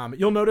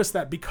 You'll notice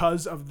that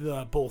because of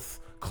the both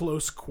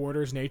close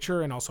quarters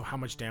nature and also how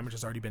much damage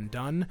has already been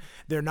done,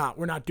 we're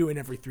not doing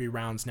every 3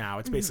 rounds now.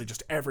 It's basically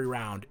just every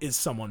round is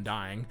someone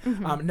dying.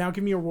 Now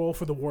give me a roll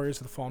for the Warriors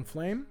of the Fallen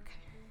Flame.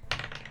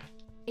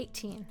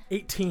 18.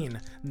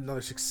 18. Another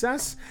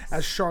success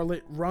as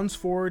Charlotte runs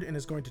forward and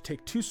is going to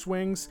take 2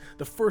 swings.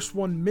 The first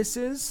one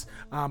misses,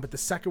 but the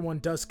second one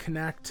does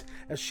connect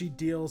as she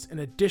deals an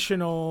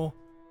additional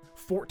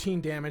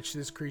 14 damage to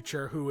this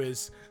creature, who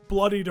is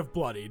bloodied,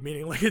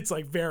 meaning like it's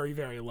like very,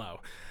 very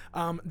low.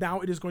 Now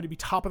it is going to be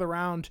top of the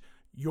round.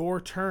 Your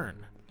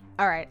turn.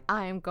 All right,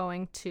 I am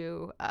going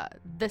to.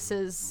 This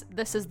is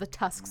the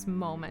Tusk's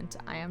moment.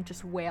 I am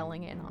just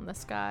wailing in on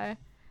this guy.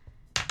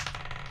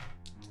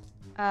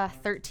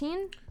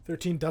 13.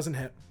 13 doesn't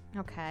hit.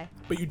 Okay.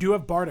 But you do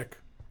have Bardic.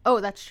 Oh,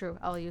 that's true.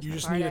 I'll use. You my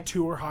just Bardic. need a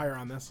 2 or higher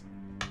on this.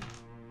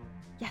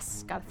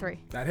 Yes, got a 3.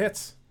 That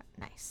hits.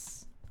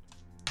 Nice.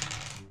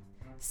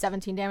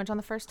 17 damage on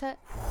the first hit.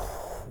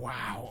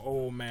 Wow.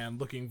 Oh man,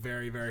 looking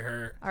very, very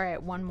hurt. All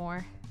right, one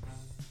more.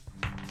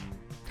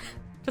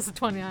 Just a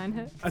 29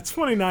 hit. A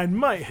 29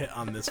 might hit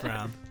on this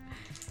round.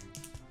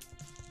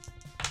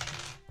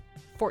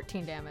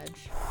 14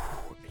 damage.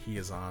 He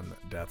is on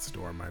death's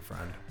door, my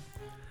friend.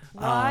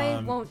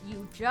 Why won't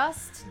you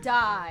just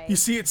die? You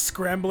see it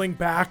scrambling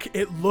back.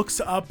 It looks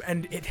up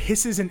and it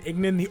hisses in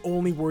Ignan, the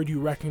only word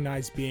you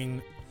recognize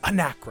being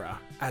Anakra,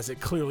 as it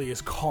clearly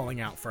is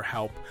calling out for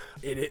help.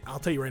 I'll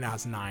tell you right now, it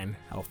has 9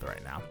 health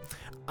right now.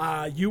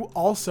 You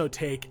also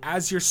take,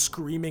 as you're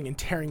screaming and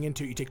tearing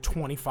into it, you take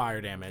 20 fire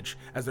damage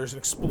as there's an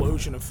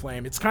explosion of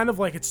flame. It's kind of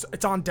like it's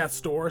on death's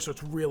door, so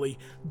it's really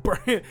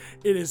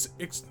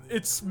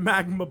it's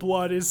magma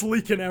blood is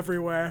leaking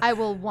everywhere. I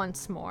will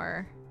once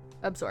more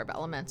absorb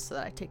elements so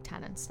that I take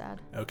 10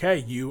 instead. Okay,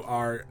 you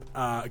are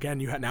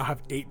again. You now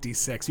have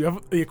 8d6. You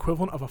have the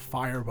equivalent of a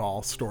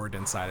fireball stored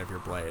inside of your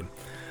blade.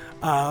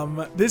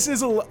 This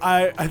is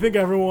I think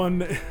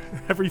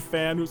every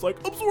fan who's like,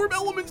 absorb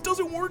elements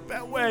doesn't work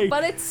that way.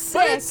 But it's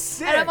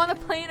sick. And I'm on a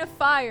plane of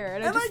fire,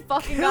 and I just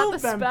fucking got the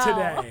spell.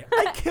 Today.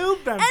 I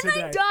killed them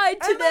today. And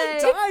I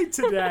died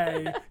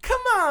today.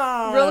 Come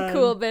on. Real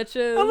cool,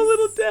 bitches. I'm a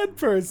little dead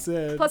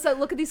person. Plus,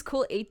 look at these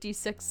cool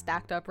 8d6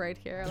 stacked up right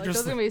here. Like,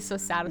 those are gonna be so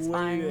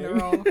satisfying to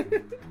roll.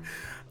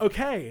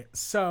 Okay,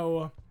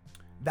 so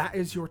that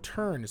is your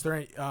turn. Is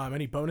there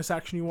any bonus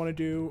action you want to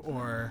do,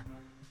 or?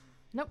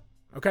 Nope.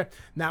 Okay,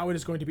 now it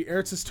is going to be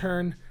Eritz's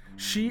turn.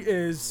 She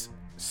is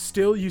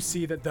still, you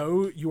see that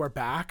though you are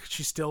back,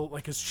 she's still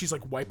she's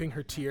wiping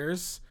her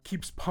tears,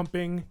 keeps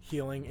pumping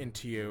healing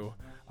into you.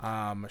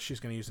 She's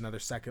going to use another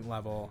second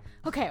level.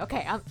 Okay.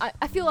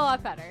 I feel a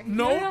lot better.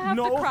 No, you don't have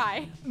to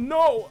cry.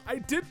 No, I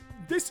did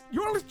this.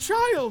 You're a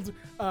child.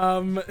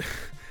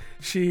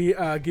 She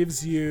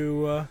gives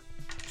you.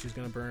 She's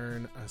going to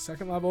burn a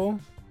second level.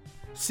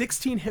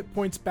 16 hit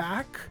points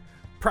back.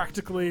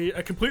 Practically,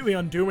 completely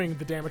undoing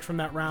the damage from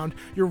that round.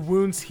 Your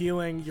wounds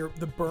healing.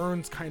 The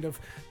burns kind of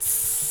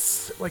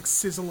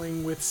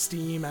sizzling with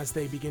steam as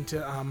they begin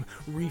to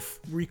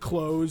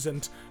reclose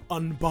and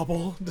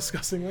unbubble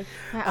disgustingly.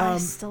 My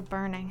eye's still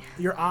burning.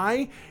 Your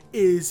eye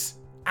is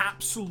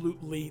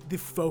absolutely the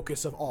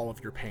focus of all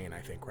of your pain, I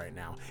think, right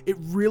now. It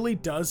really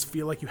does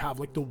feel like you have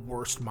the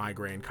worst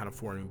migraine kind of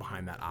forming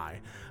behind that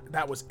eye.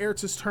 That was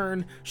Eritz's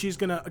turn. She's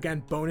gonna,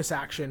 again, bonus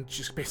action.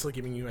 She's basically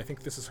giving you, I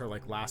think this is her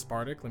last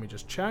bardic. Let me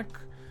just check.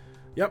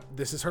 Yep,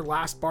 this is her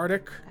last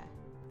bardic. Okay.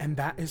 And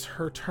that is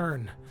her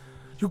turn.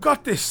 You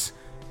got this!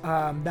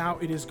 Now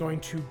it is going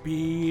to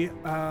be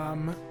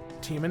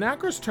Team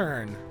Anakra's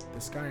turn.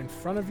 This guy in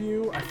front of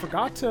you. I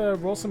forgot to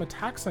roll some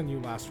attacks on you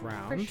last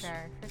round. For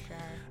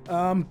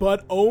sure.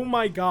 But oh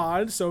my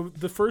god, so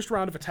the first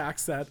round of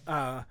attacks,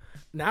 that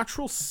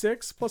natural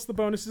 6 plus the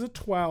bonus is a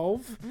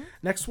 12. Mm-hmm.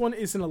 Next one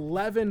is an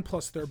 11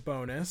 plus their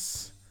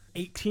bonus.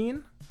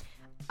 18.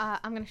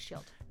 I'm gonna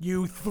shield.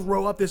 You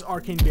throw up this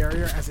arcane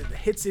barrier as it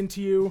hits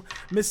into you,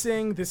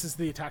 missing. This is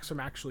the attacks from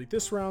actually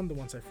this round, the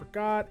ones I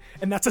forgot.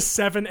 And that's a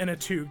 7 and a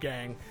 2,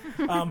 gang.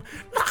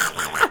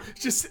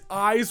 Just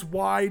eyes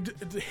wide,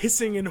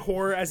 hissing in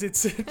horror as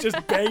it's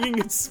just banging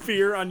its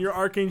spear on your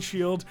arcane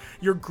shield.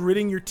 You're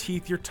gritting your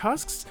teeth. Your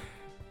tusks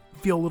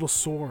feel a little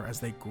sore as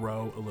they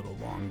grow a little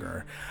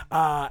longer.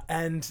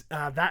 And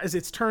that is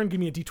its turn. Give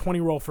me a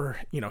d20 roll for,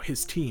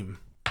 his team.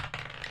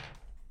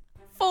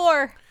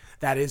 4.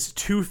 That is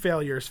 2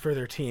 failures for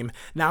their team.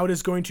 Now it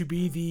is going to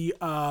be the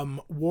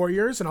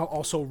warriors, and I'll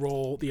also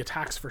roll the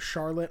attacks for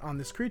Charlotte on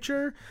this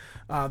creature.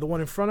 The one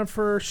in front of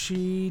her,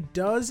 she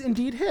does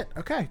indeed hit.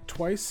 Okay,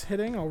 twice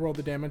hitting. I'll roll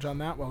the damage on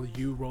that while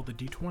you roll the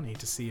d20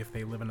 to see if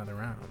they live another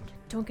round.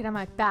 Don't get on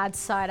my bad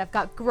side. I've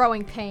got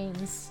growing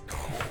pains.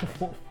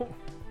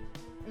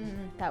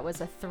 That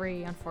was a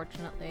 3,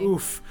 unfortunately.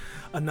 Oof.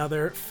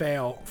 Another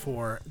fail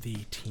for the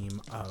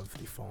team of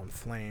the Fallen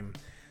Flame.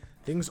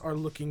 Things are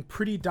looking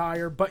pretty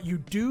dire, but you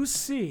do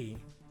see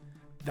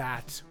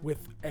that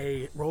with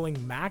a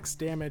rolling max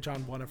damage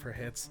on one of her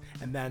hits,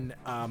 and then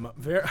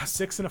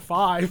 6 and a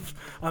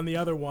 5 on the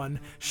other one,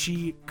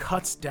 she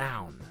cuts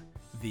down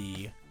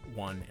the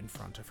one in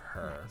front of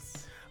her.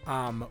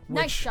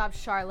 Nice job,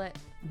 Charlotte.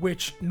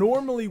 Which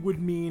normally would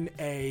mean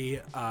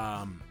a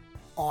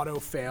auto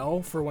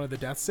fail for one of the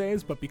death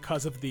saves, but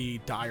because of the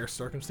dire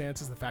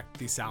circumstances, the fact that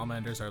these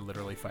salamanders are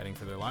literally fighting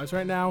for their lives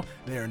right now,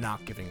 they are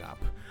not giving up.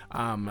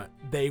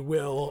 They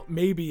will,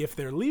 maybe if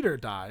their leader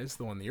dies,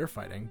 the one that you're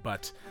fighting,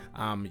 but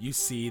you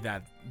see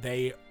that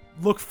they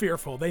look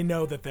fearful. They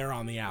know that they're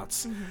on the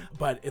outs,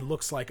 but it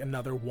looks like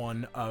another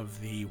one of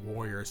the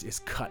warriors is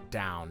cut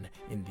down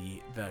in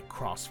the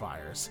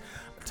crossfires.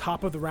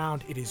 Top of the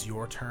round, it is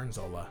your turn,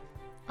 Zola.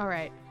 All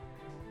right.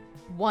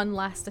 One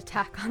last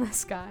attack on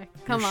this guy.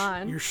 Come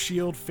on. Your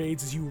shield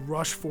fades as you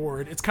rush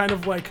forward. It's kind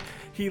of like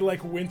he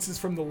winces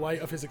from the light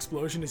of his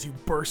explosion as you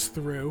burst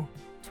through.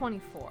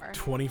 24.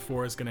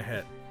 24 is going to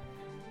hit.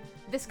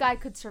 This guy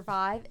could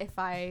survive if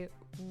I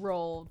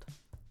rolled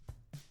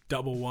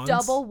double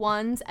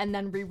ones and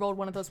then re-rolled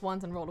one of those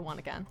ones and rolled a 1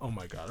 again. Oh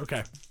my god,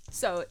 okay.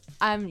 So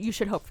you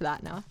should hope for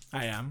that now.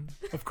 I am.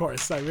 Of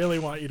course. I really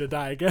want you to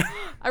die again.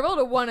 I rolled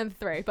a 1 and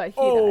 3, but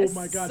he does. Oh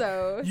my god.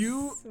 So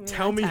you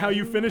tell me how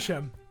you finish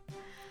him.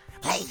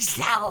 Please,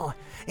 so.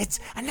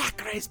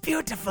 Anakra is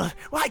beautiful.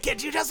 Why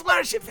can't you just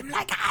worship him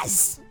like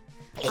us?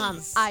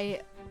 Please. I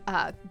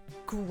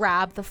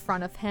grab the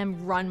front of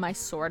him, run my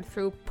sword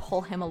through, pull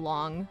him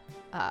along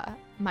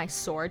my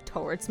sword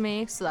towards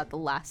me so that the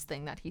last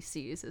thing that he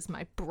sees is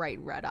my bright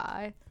red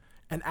eye.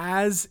 And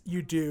as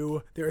you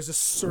do, there is a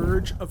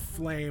surge of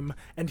flame,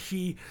 and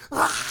he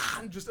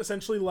just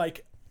essentially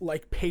like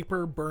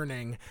paper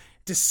burning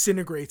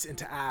disintegrates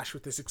into ash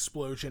with this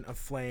explosion of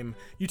flame.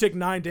 You take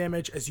 9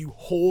 damage as you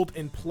hold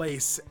in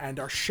place and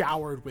are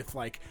showered with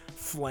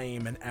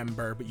flame and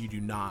ember, but you do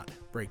not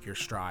break your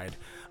stride.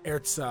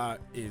 Erza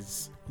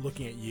is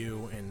looking at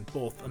you in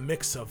both a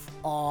mix of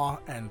awe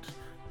and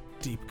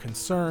deep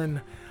concern.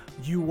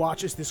 You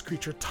watch as this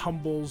creature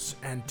tumbles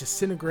and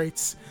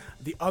disintegrates.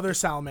 The other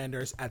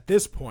salamanders at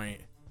this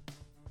point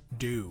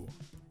do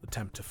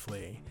attempt to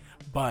flee,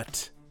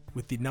 but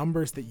with the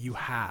numbers that you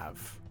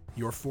have,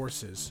 your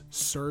forces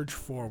surge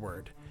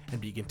forward and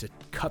begin to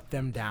cut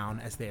them down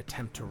as they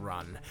attempt to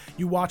run.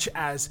 You watch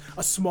as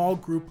a small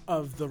group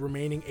of the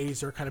remaining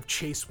Azer kind of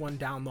chase one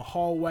down the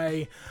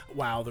hallway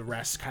while the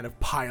rest kind of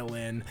pile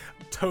in.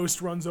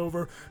 Toast runs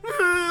over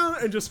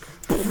and just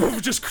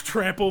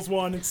tramples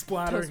one and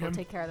splattering Toast will him.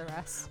 take care of the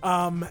rest.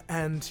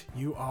 And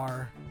you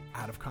are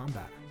out of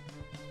combat.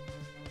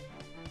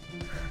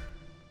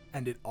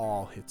 And it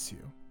all hits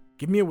you.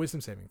 Give me a wisdom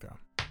saving throw.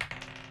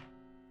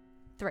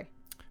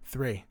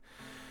 3.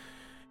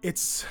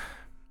 It's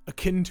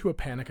akin to a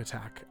panic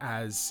attack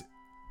as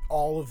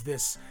all of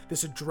this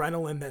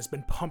adrenaline that's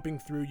been pumping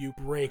through you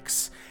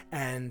breaks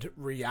and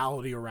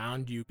reality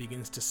around you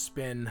begins to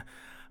spin.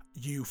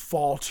 You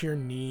fall to your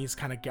knees,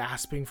 kind of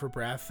gasping for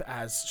breath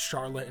as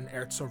Charlotte and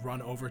Erza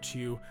run over to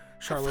you.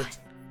 Charlotte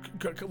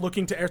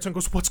looking to Erza and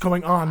goes, "What's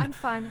going on?" I'm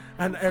fine.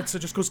 And Erza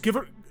just goes, give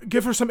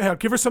her some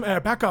air,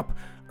 back up.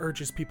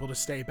 Urges people to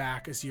stay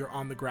back as you're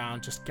on the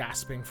ground, just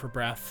gasping for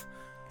breath.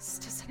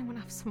 Does anyone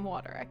have some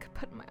water I could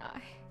put in my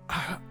eye?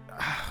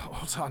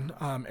 Hold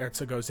on.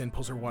 Erza goes in,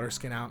 pulls her water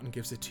skin out, and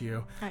gives it to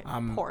you. I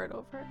pour it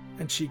over.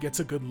 And she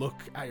gets a good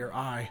look at your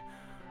eye.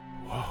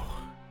 Whoa.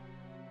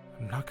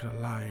 I'm not gonna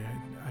lie.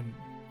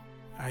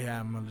 I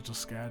am a little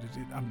scared.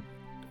 I'm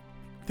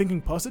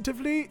thinking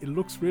positively. It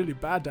looks really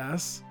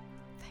badass.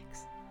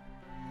 Thanks.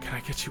 Can I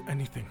get you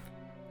anything?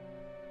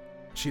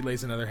 She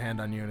lays another hand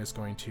on you and is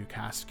going to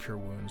cast Cure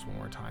Wounds one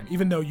more time.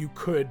 Even though you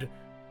could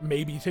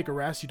maybe take a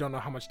rest, you don't know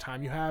how much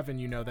time you have, and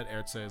you know that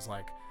Erza is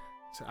like,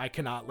 I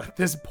cannot let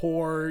this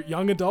poor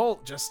young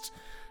adult just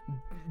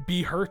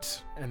be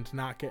hurt and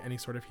not get any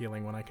sort of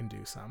healing when I can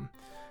do some.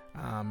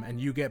 And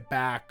you get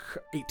back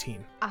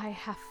 18. I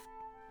have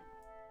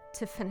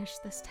to finish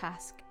this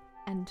task,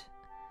 and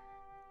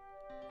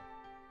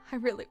I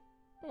really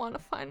want to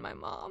find my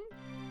mom.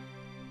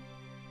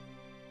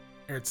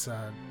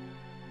 Erza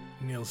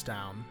kneels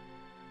down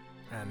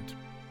and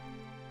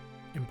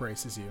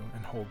embraces you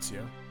and holds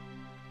you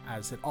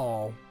as it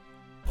all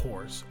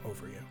pours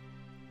over you.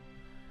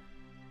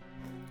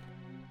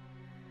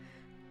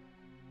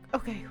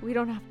 Okay, we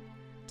don't have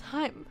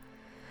time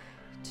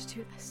to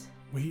do this.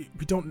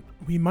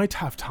 We might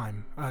have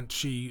time. And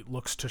she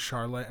looks to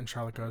Charlotte, and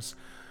Charlotte goes,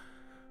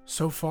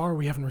 "So far,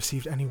 we haven't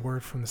received any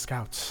word from the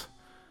scouts.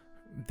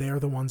 They're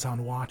the ones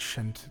on watch,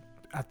 and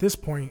at this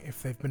point,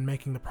 if they've been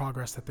making the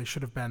progress that they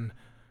should have been,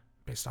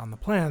 based on the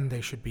plan,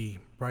 they should be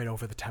right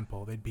over the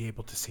temple. They'd be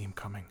able to see him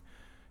coming.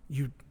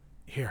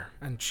 Here."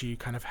 And she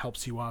kind of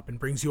helps you up and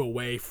brings you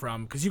away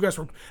from, because you guys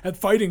were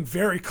fighting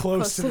very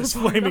close to this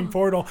flaming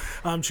portal.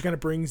 She kind of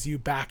brings you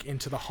back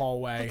into the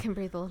hallway. I can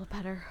breathe a little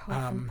better away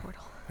from the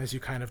portal. As you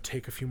kind of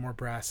take a few more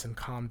breaths and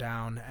calm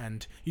down,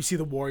 and you see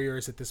the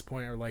warriors at this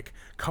point are like,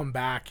 come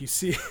back. You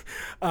see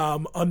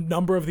a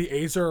number of the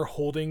Azer are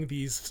holding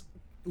these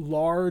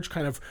large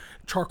kind of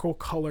charcoal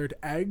colored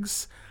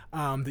eggs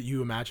that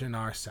you imagine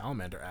are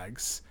salamander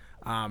eggs.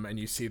 And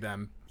you see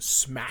them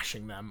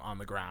smashing them on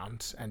the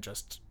ground and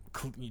just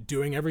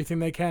doing everything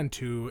they can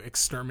to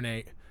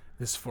exterminate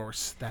this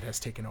force that has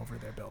taken over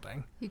their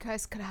building. You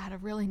guys could have had a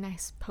really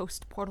nice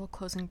post-portal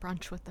closing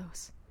brunch with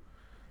those.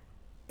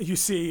 You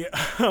see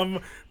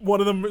one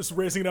of them is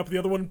raising it up, the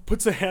other one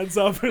puts their hands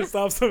up and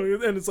stops them,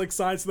 and it's like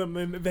signs to them,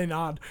 and they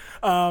nod.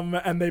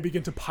 And they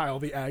begin to pile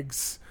the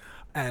eggs,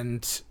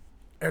 and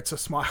Erza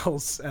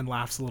smiles and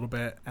laughs a little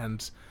bit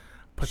and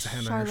puts a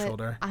hand on your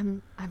shoulder.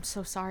 I'm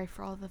so sorry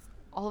for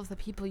all of the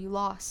people you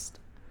lost.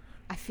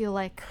 I feel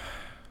like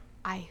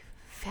I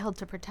failed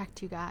to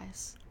protect you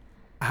guys.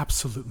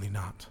 Absolutely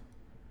not.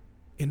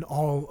 In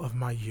all of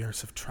my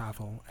years of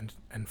travel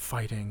and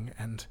fighting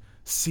and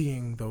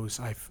seeing those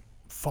I've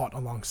fought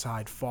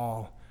alongside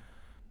fall,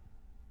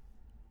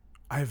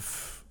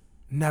 I've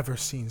never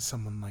seen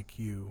someone like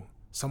you.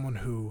 Someone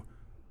who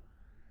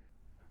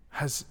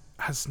has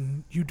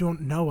you don't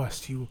know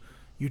us. You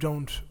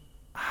don't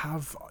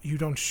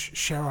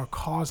share our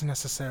cause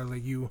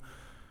necessarily. You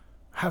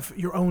have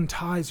your own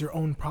ties, your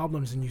own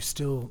problems, and you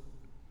still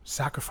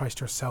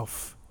sacrificed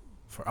yourself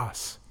for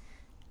us.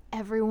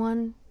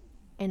 Everyone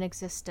in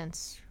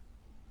existence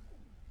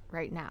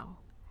right now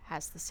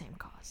has the same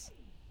cause.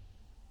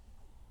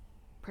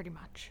 Pretty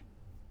much,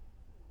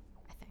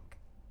 I think.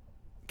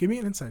 Give me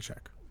an insight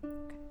check.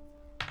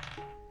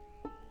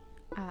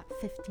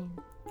 15.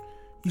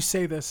 You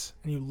say this,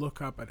 and you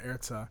look up at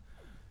Erza,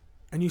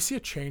 and you see a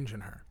change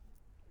in her.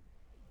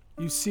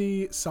 You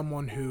see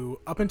someone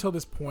who, up until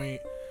this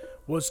point,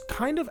 was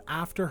kind of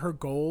after her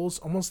goals,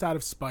 almost out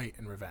of spite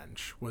and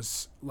revenge.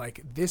 Was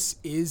like, this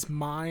is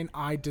mine,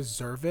 I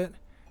deserve it,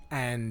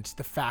 and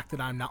the fact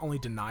that I'm not only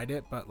denied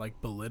it, but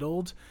like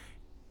belittled,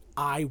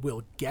 I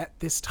will get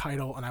this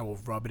title and I will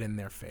rub it in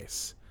their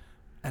face.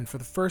 And for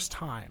the first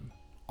time,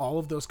 all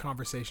of those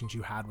conversations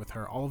you had with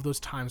her, all of those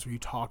times where you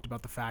talked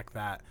about the fact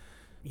that,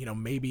 you know,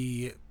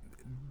 maybe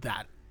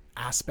that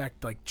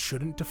aspect like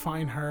shouldn't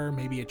define her,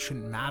 maybe it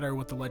shouldn't matter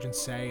what the legends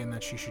say, and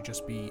that she should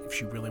just be, if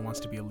she really wants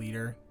to be a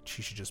leader,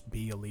 she should just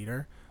be a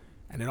leader.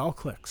 And it all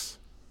clicks,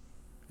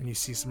 and you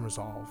see some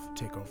resolve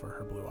take over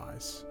her blue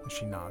eyes, and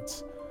she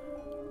nods.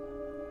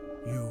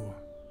 You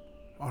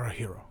are a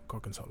hero,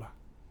 Gorgonzola.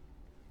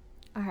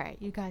 All right,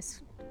 you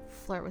guys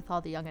flirt with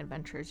all the young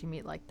adventurers you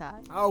meet like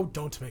that. Oh,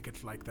 don't make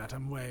it like that.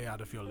 I'm way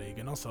out of your league.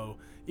 And also,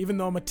 even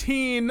though I'm a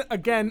teen,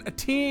 again, a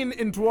teen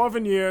in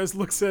dwarven years,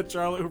 looks at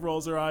Charlotte who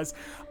rolls her eyes.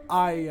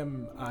 I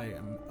am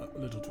a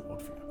little too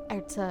old for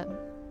you.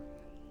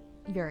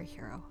 You're a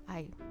hero.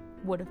 I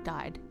would have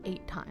died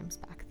 8 times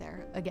back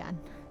there. Again.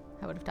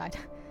 I would have died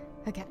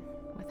again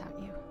without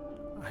you.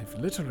 I've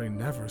literally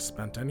never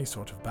spent any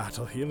sort of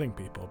battle healing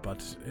people,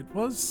 but it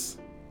was...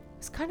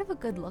 It's kind of a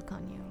good look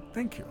on you.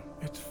 Thank you.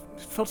 It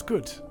felt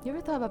good. You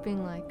ever thought about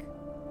being like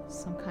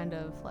some kind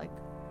of like,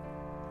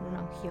 I don't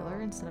know,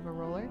 healer instead of a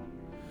roller?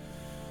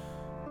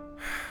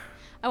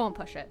 I won't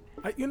push it.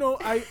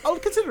 I'll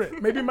consider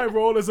it. Maybe my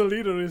role as a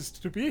leader is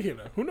to be a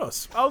healer. Who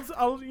knows? I'll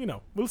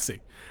we'll see.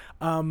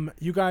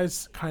 You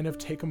guys kind of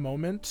take a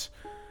moment.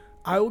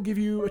 I will give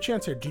you a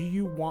chance here. Do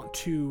you want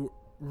to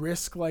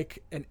risk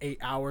like an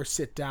 8-hour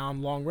sit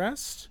down long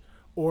rest,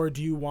 or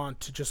do you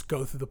want to just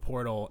go through the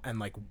portal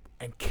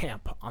and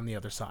camp on the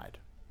other side?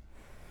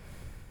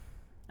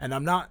 And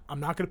I'm not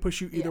going to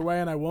push you either way,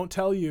 and I won't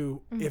tell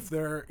you if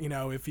they're,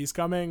 if he's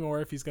coming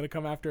or if he's going to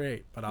come after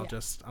 8, but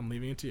I'm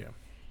leaving it to you.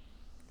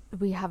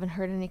 We haven't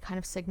heard any kind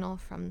of signal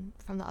from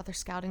the other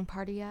scouting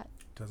party yet?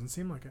 Doesn't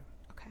seem like it.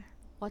 Okay.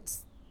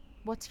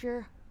 What's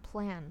your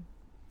plan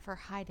for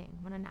hiding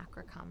when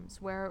Anakra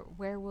comes? Where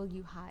will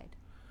you hide?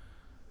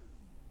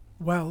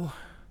 Well,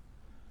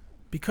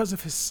 because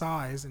of his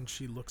size, and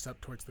she looks up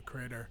towards the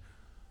crater,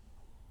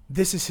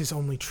 this is his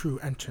only true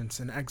entrance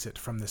and exit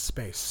from this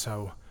space,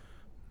 so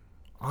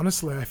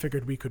honestly, I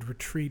figured we could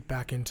retreat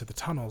back into the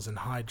tunnels and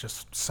hide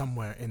just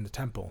somewhere in the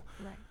temple.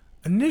 Right.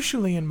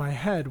 Initially, in my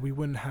head, we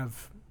wouldn't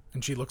have,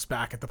 and she looks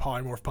back at the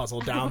polymorph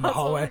puzzle down the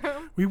hallway,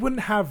 we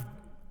wouldn't have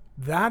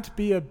that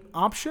be an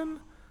option.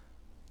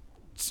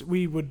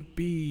 We would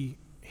be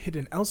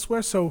hidden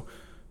elsewhere, so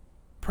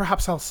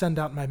perhaps I'll send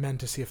out my men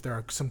to see if there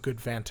are some good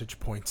vantage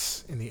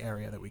points in the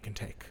area that we can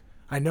take.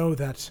 I know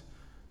that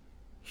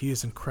he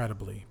is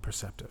incredibly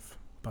perceptive,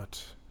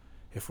 but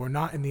if we're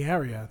not in the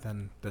area,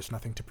 then there's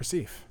nothing to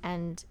perceive.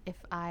 And if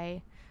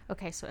I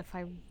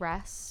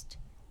rest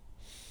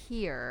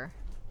here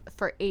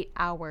for 8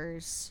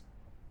 hours...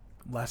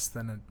 Less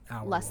than an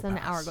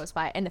hour goes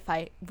by. And if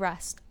I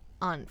rest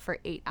for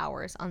 8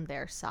 hours on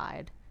their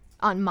side,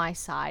 on my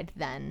side,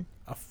 then...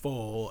 A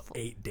full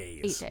 8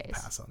 days. 8 days.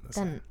 Pass on this.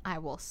 Then I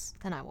will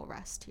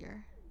rest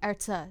here.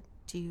 Erza,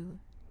 do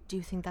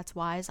you think that's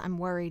wise? I'm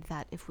worried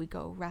that if we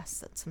go rest,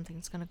 that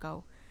something's going to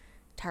go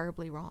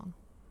terribly wrong.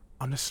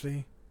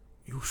 Honestly,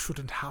 you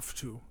shouldn't have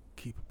to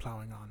keep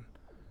plowing on.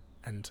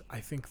 And I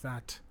think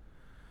that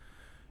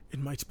it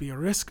might be a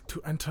risk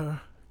to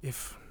enter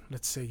if,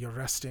 let's say, you're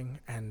resting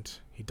and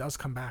he does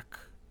come back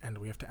and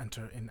we have to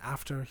enter in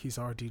after he's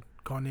already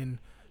gone in.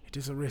 It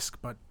is a risk,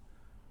 but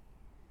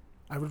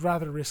I would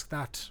rather risk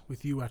that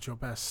with you at your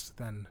best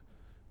than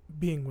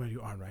being where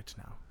you are right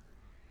now.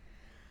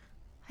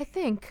 I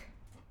think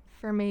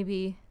for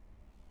maybe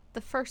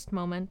the first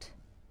moment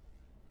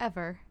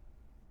ever,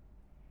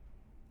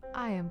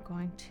 I am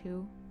going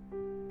to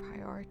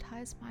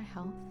prioritize my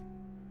health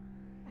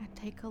and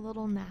take a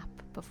little nap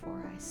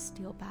before I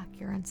steal back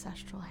your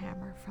ancestral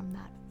hammer from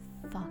that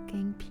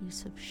fucking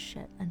piece of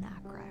shit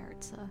Anakra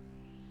Erza.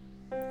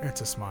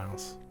 Erza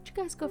smiles. Did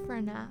you guys go for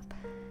a nap?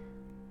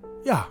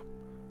 Yeah,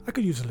 I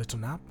could use a little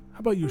nap. How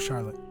about you,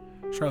 Charlotte?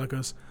 Charlotte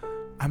goes,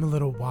 I'm a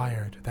little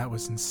wired. That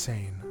was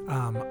insane.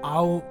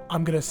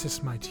 I'm gonna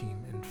assist my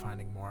team in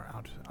finding more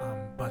out.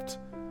 But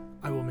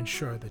I will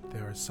ensure that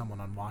there is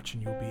someone on watch,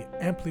 and you'll be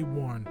amply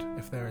warned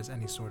if there is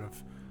any sort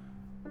of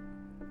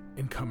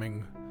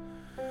incoming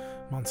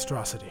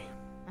monstrosity.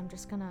 I'm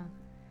just gonna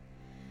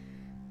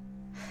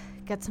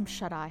get some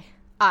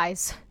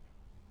eyes.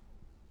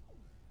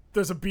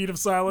 There's a beat of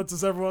silence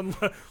as everyone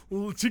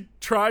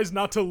tries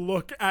not to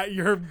look at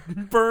your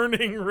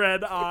burning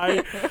red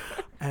eye.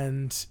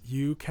 And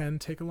you can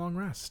take a long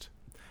rest.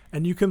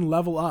 And you can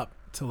level up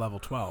to level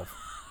 12.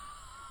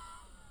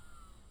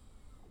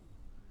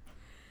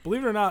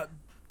 Believe it or not,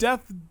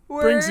 death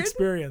brings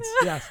experience.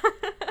 Yes.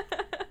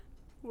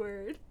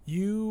 Word.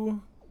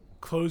 You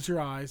close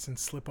your eyes and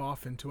slip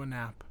off into a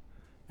nap.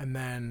 And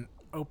then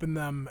open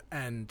them,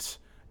 and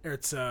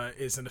Erza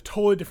is in a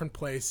totally different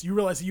place. You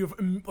realize that you've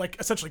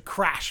essentially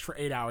crashed for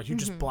 8 hours. You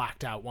just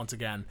blacked out once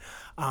again.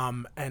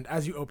 And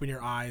as you open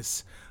your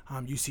eyes,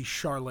 you see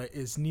Charlotte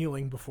is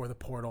kneeling before the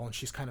portal, and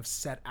she's kind of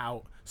set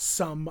out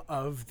some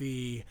of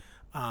the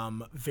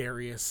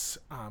various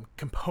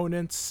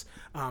components,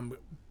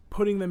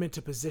 putting them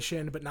into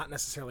position, but not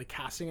necessarily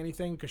casting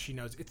anything, because she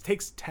knows it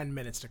takes 10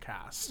 minutes to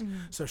cast.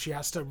 So she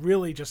has to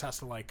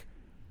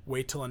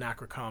wait till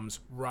Anakra comes,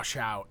 rush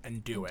out,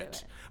 and do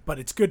it. But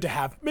it's good to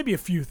have maybe a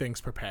few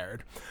things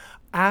prepared.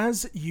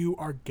 As you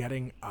are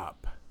getting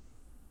up,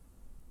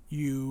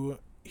 you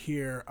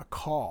hear a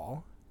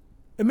call,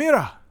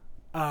 Amira!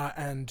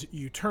 And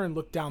you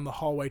look down the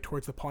hallway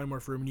towards the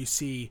polymorph room, and you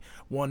see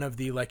one of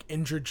the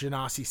injured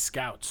Genasi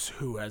scouts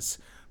who has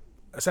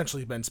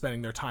essentially been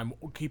spending their time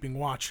keeping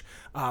watch,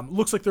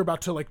 looks like they're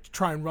about to like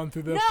try and run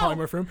through the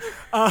polymorph room.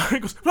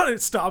 It goes, run!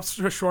 It stops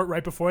short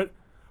right before it.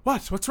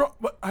 What's wrong?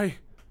 What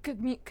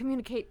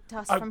communicate to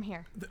us from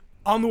here.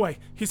 On the way.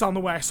 He's on the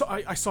way.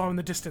 I saw him in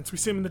the distance. We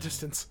see him in the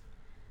distance.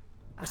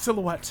 A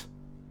silhouette.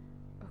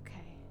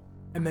 Okay.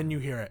 And then you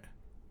hear it.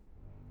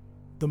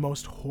 The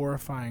most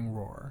horrifying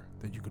roar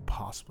that you could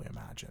possibly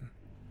imagine.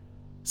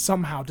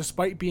 Somehow,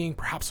 despite being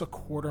perhaps a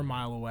quarter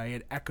mile away,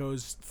 it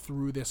echoes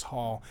through this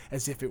hall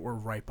as if it were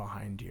right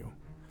behind you.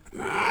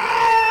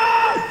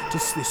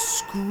 Just this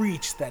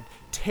screech that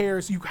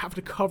tears. You have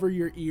to cover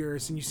your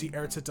ears, and you see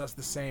Erza does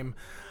the same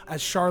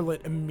as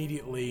Charlotte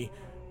immediately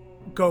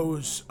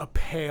goes a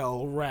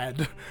pale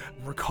red,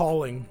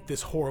 recalling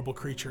this horrible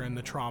creature and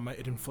the trauma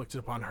it inflicted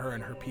upon her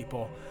and her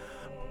people.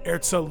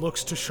 Erza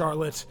looks to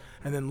Charlotte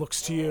and then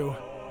looks to you.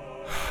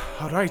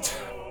 All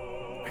right.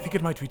 I think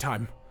it might be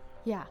time.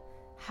 Yeah.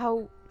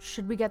 How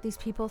should we get these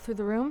people through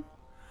the room?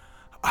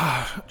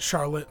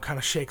 Charlotte kind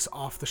of shakes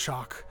off the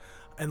shock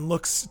and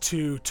looks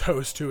to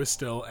Toast, who is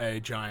still a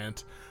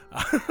giant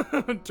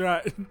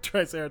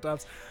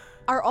Triceratops.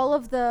 Are all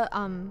of the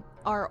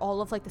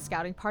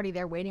scouting party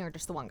there waiting, or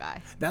just the one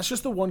guy? That's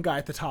just the one guy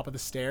at the top of the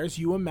stairs.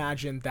 You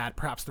imagine that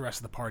perhaps the rest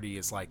of the party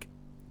is like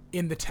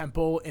in the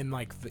temple, in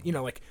like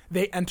like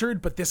they entered,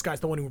 but this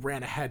guy's the one who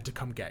ran ahead to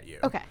come get you.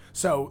 Okay.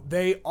 So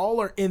they all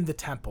are in the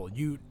temple.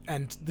 You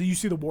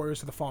see the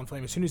warriors of the Fallen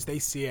Flame. As soon as they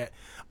see it,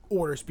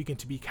 orders begin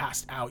to be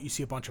cast out. You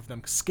see a bunch of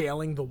them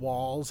scaling the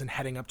walls and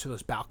heading up to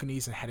those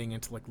balconies and heading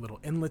into like little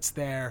inlets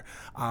there.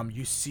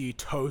 You see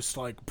Toast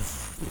like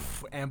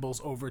ambles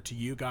over to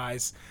you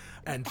guys.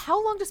 And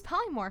how long does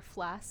polymorph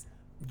last?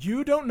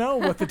 You don't know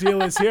what the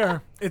deal is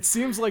here. It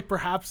seems like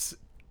perhaps,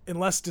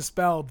 unless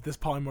dispelled, this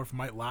polymorph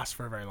might last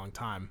for a very long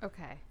time.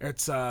 Okay.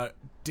 It's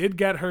did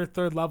get her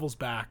 3rd levels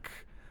back.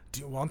 Do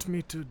you want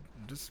me to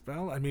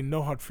dispel? I mean,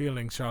 no hard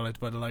feelings, Charlotte,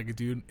 but like,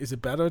 is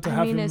it better to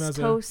have him as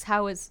Toast,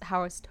 how is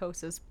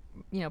Toast's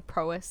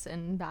prowess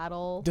in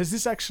battle? Does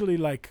this actually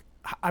like?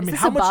 I mean,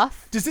 how much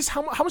buff? Does this?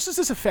 How much does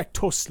this affect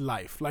Toast's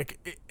life?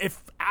 Like,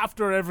 if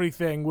after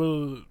everything,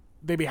 will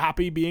they be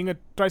happy being a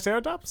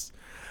Triceratops?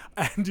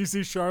 And you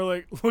see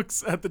Charlotte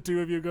looks at the two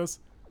of you and goes,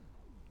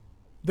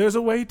 there's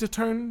a way to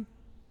turn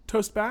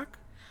Toast back?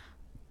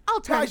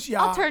 I'll turn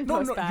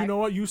Toast back. You know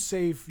what? You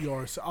save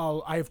yours.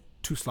 I have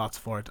 2 slots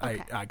for it.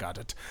 Okay. I got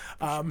it.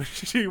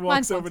 She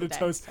walks over to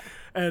Toast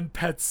and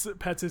pets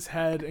his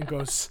head and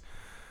goes,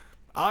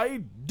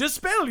 I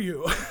dispel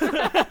you.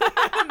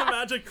 And the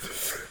magic.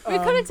 We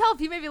couldn't tell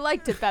if you maybe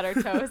liked it better,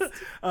 Toast.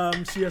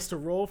 She has to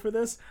roll for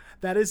this.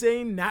 That is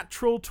a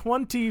natural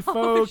 20,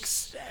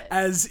 folks.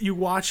 As you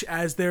watch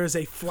as there is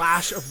a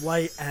flash of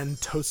light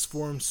and Toast's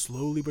form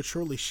slowly but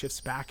surely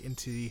shifts back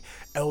into the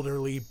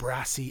elderly,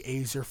 brassy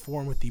Azer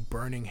form with the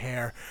burning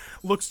hair.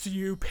 Looks to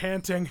you,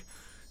 panting.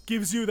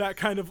 Gives you that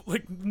kind of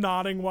like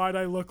nodding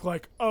wide-eye look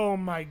like, oh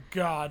my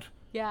god.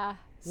 Yeah.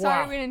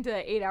 Sorry we didn't do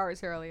that 8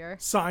 hours earlier.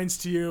 Signs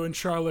to you, and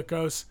Charlotte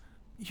goes,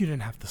 you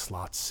didn't have the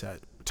slots set.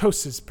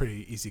 Toast is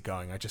pretty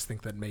easygoing. I just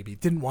think that maybe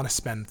didn't want to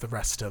spend the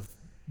rest of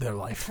their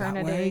life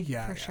eternity, that way.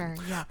 Yeah, for sure.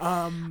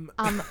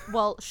 Yeah.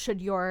 Well, should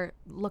your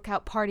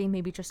lookout party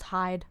maybe just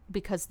hide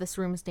because this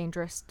room is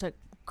dangerous to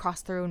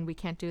cross through, and we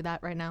can't do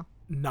that right now?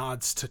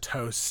 Nods to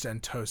Toast,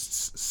 and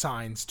Toast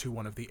signs to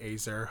one of the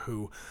Azer,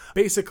 who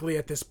basically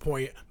at this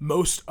point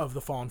most of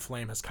the Fallen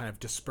Flame has kind of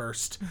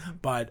dispersed,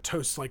 but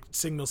Toast like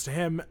signals to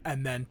him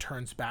and then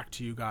turns back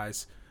to you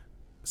guys,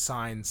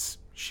 signs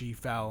she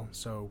fell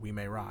so we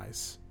may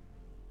rise,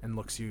 and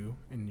looks you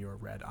in your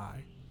red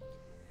eye.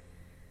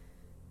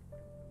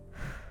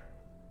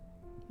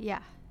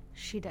 Yeah,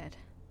 she did.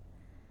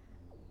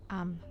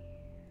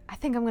 I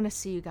think I'm gonna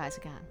see you guys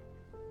again.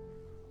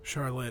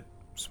 Charlotte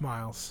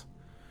smiles.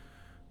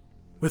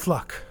 With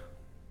luck.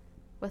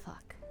 With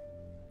luck.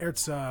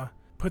 Erza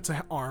puts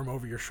an arm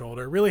over your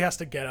shoulder. Really has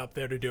to get up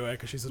there to do it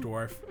because she's a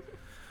dwarf.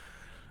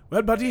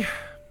 Well, buddy,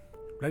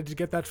 ready to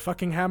get that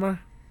fucking hammer?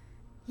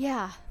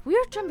 Yeah, we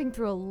are jumping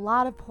through a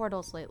lot of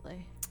portals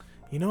lately.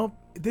 You know,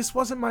 this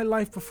wasn't my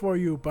life before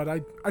you, but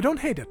I don't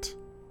hate it.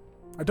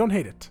 I don't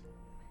hate it.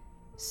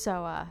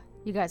 So,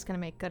 you guys gonna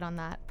make good on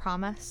that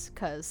promise?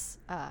 Because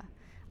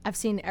I've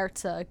seen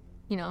Erza,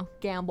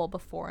 gamble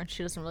before, and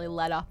she doesn't really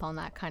let up on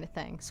that kind of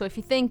thing. So if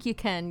you think you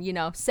can,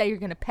 say you're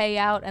gonna pay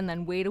out and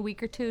then wait a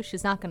week or two,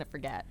 she's not gonna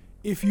forget.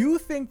 If you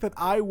think that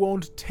I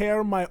won't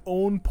tear my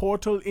own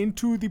portal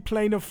into the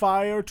plane of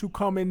fire to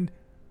come and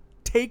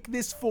take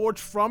this forge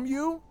from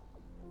you,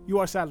 you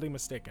are sadly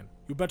mistaken.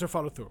 You better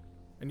follow through.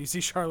 And you see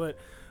Charlotte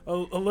a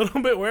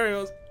little bit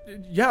wary.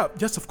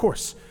 Yes, of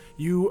course.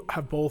 You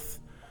have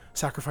both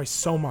sacrificed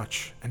so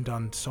much and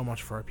done so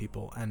much for our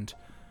people. And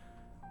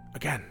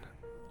again,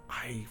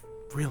 I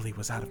really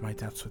was out of my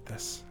depths with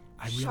this.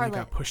 I really Charlotte.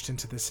 got pushed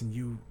into this, and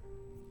you...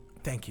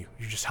 Thank you.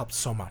 You just helped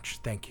so much.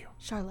 Thank you.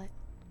 Charlotte.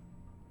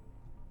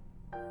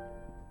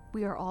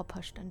 We are all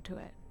pushed into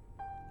it.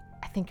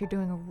 I think you're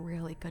doing a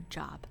really good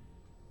job.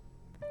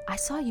 I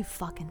saw you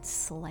fucking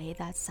slay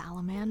that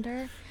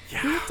salamander.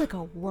 Yeah. You looked like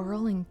a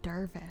whirling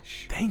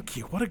dervish. Thank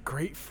you. What a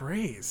great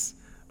phrase.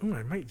 Ooh,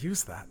 I might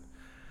use that.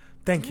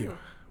 Thank you.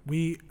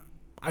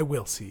 I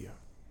will see you.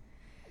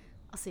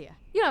 I'll see you.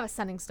 You don't have a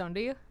sending stone, do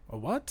you? A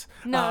what?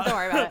 No, don't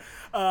worry about it.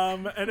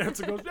 And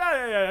Erza goes,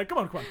 yeah. Come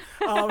on.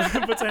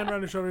 Puts a hand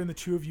around her shoulder, and the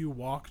two of you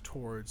walk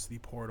towards the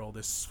portal,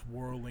 this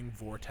swirling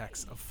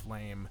vortex of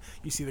flame.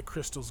 You see the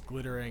crystals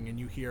glittering, and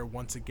you hear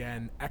once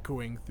again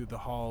echoing through the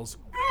halls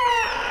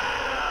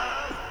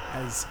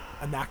as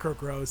Anakro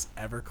grows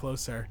ever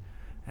closer,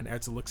 and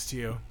Erza looks to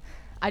you.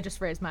 I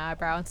just raise my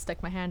eyebrow and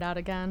stick my hand out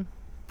again.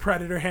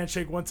 Predator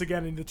handshake once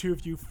again, and the two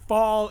of you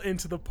fall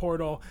into the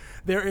portal.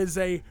 There is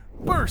a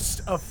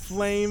burst of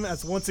flame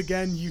as once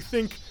again you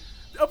think,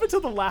 up until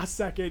the last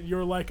second,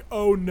 you're like,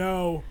 oh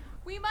no.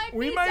 We might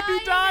be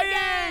dying!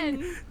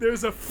 again!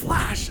 There's a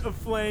flash of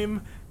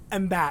flame,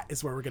 and that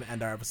is where we're going to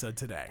end our episode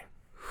today.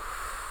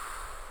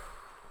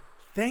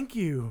 Thank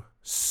you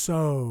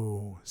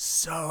so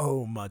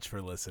much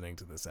for listening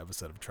to this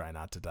episode of Try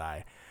Not to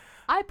Die.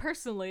 I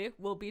personally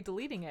will be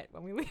deleting it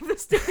when we leave the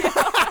studio.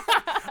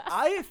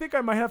 I think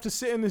I might have to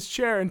sit in this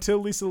chair until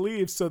Lisa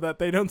leaves so that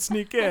they don't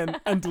sneak in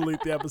and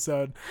delete the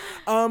episode.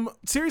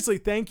 Seriously,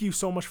 thank you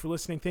so much for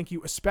listening. Thank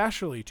you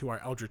especially to our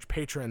Eldritch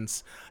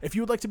patrons. If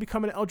you would like to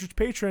become an Eldritch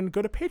patron,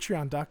 go to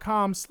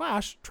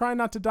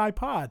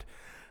patreon.com/trynottoDiePod.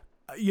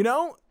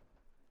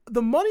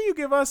 The money you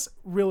give us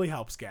really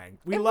helps, gang.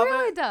 We love it. It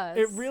really does.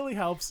 It really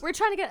helps. We're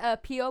trying to get a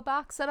P.O.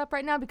 box set up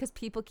right now because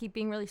people keep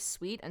being really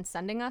sweet and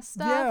sending us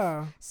stuff.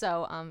 Yeah.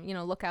 So,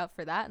 look out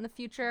for that in the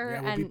future.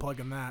 Yeah, we'll be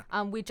plugging that.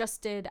 We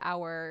just did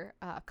our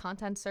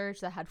content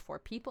search that had 4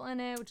 people in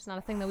it, which is not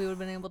a thing that we would have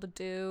been able to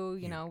do,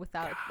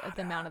 without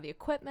the amount of the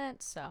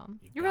equipment. So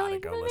you're really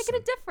making a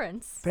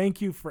difference.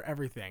 Thank you for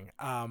everything.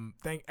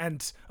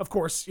 And of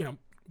course,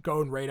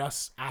 go and rate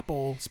us,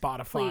 Apple,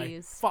 Spotify.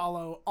 Please.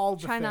 Follow all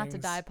the Try things. Not to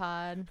Die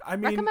Pod. I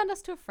mean, recommend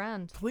us to a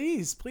friend.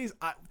 Please.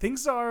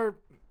 Things are,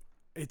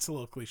 it's a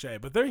little cliche,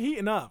 but they're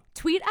heating up.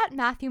 Tweet at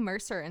Matthew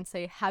Mercer and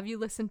say, have you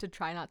listened to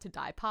Try Not to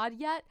Die Pod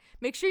yet?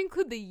 Make sure you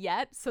include the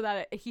yet so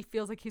that he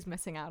feels like he's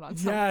missing out on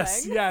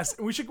something. Yes.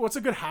 What's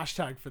a good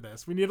hashtag for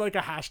this? We need like a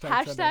hashtag.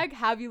 Hashtag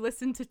have you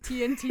listened to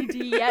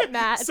TNTD yet,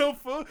 Matt? So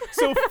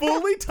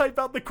fully type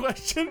out the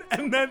question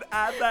and then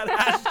add that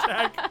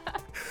hashtag.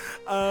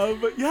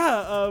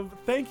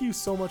 Thank you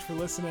so much for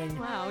listening.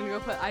 Wow, I'm gonna go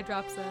put eye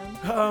drops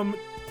in.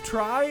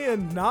 Try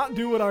and not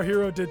do what our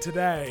hero did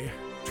today.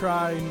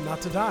 Try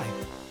not to die.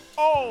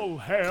 All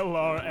hail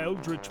our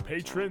Eldritch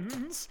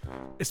patrons.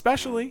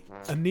 Especially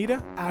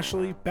Anita,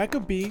 Ashley, Becca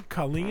B,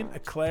 Colleen,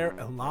 Eclair,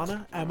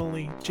 Ilana,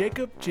 Emily,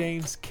 Jacob,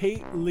 James,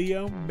 Kate,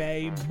 Leo,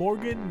 May,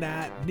 Morgan,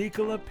 Nat,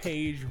 Nicola,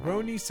 Page,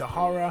 Roni,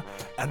 Sahara,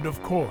 and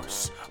of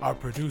course, our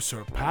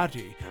producer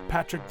Patty,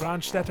 Patrick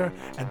Brandstetter,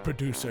 and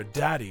producer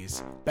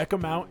Daddies, Becca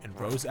Mount and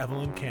Rose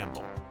Evelyn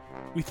Campbell.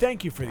 We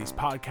thank you for these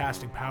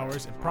podcasting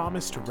powers and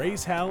promise to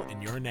raise hell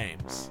in your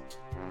names.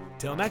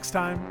 Till next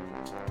time,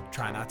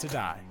 try not to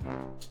die.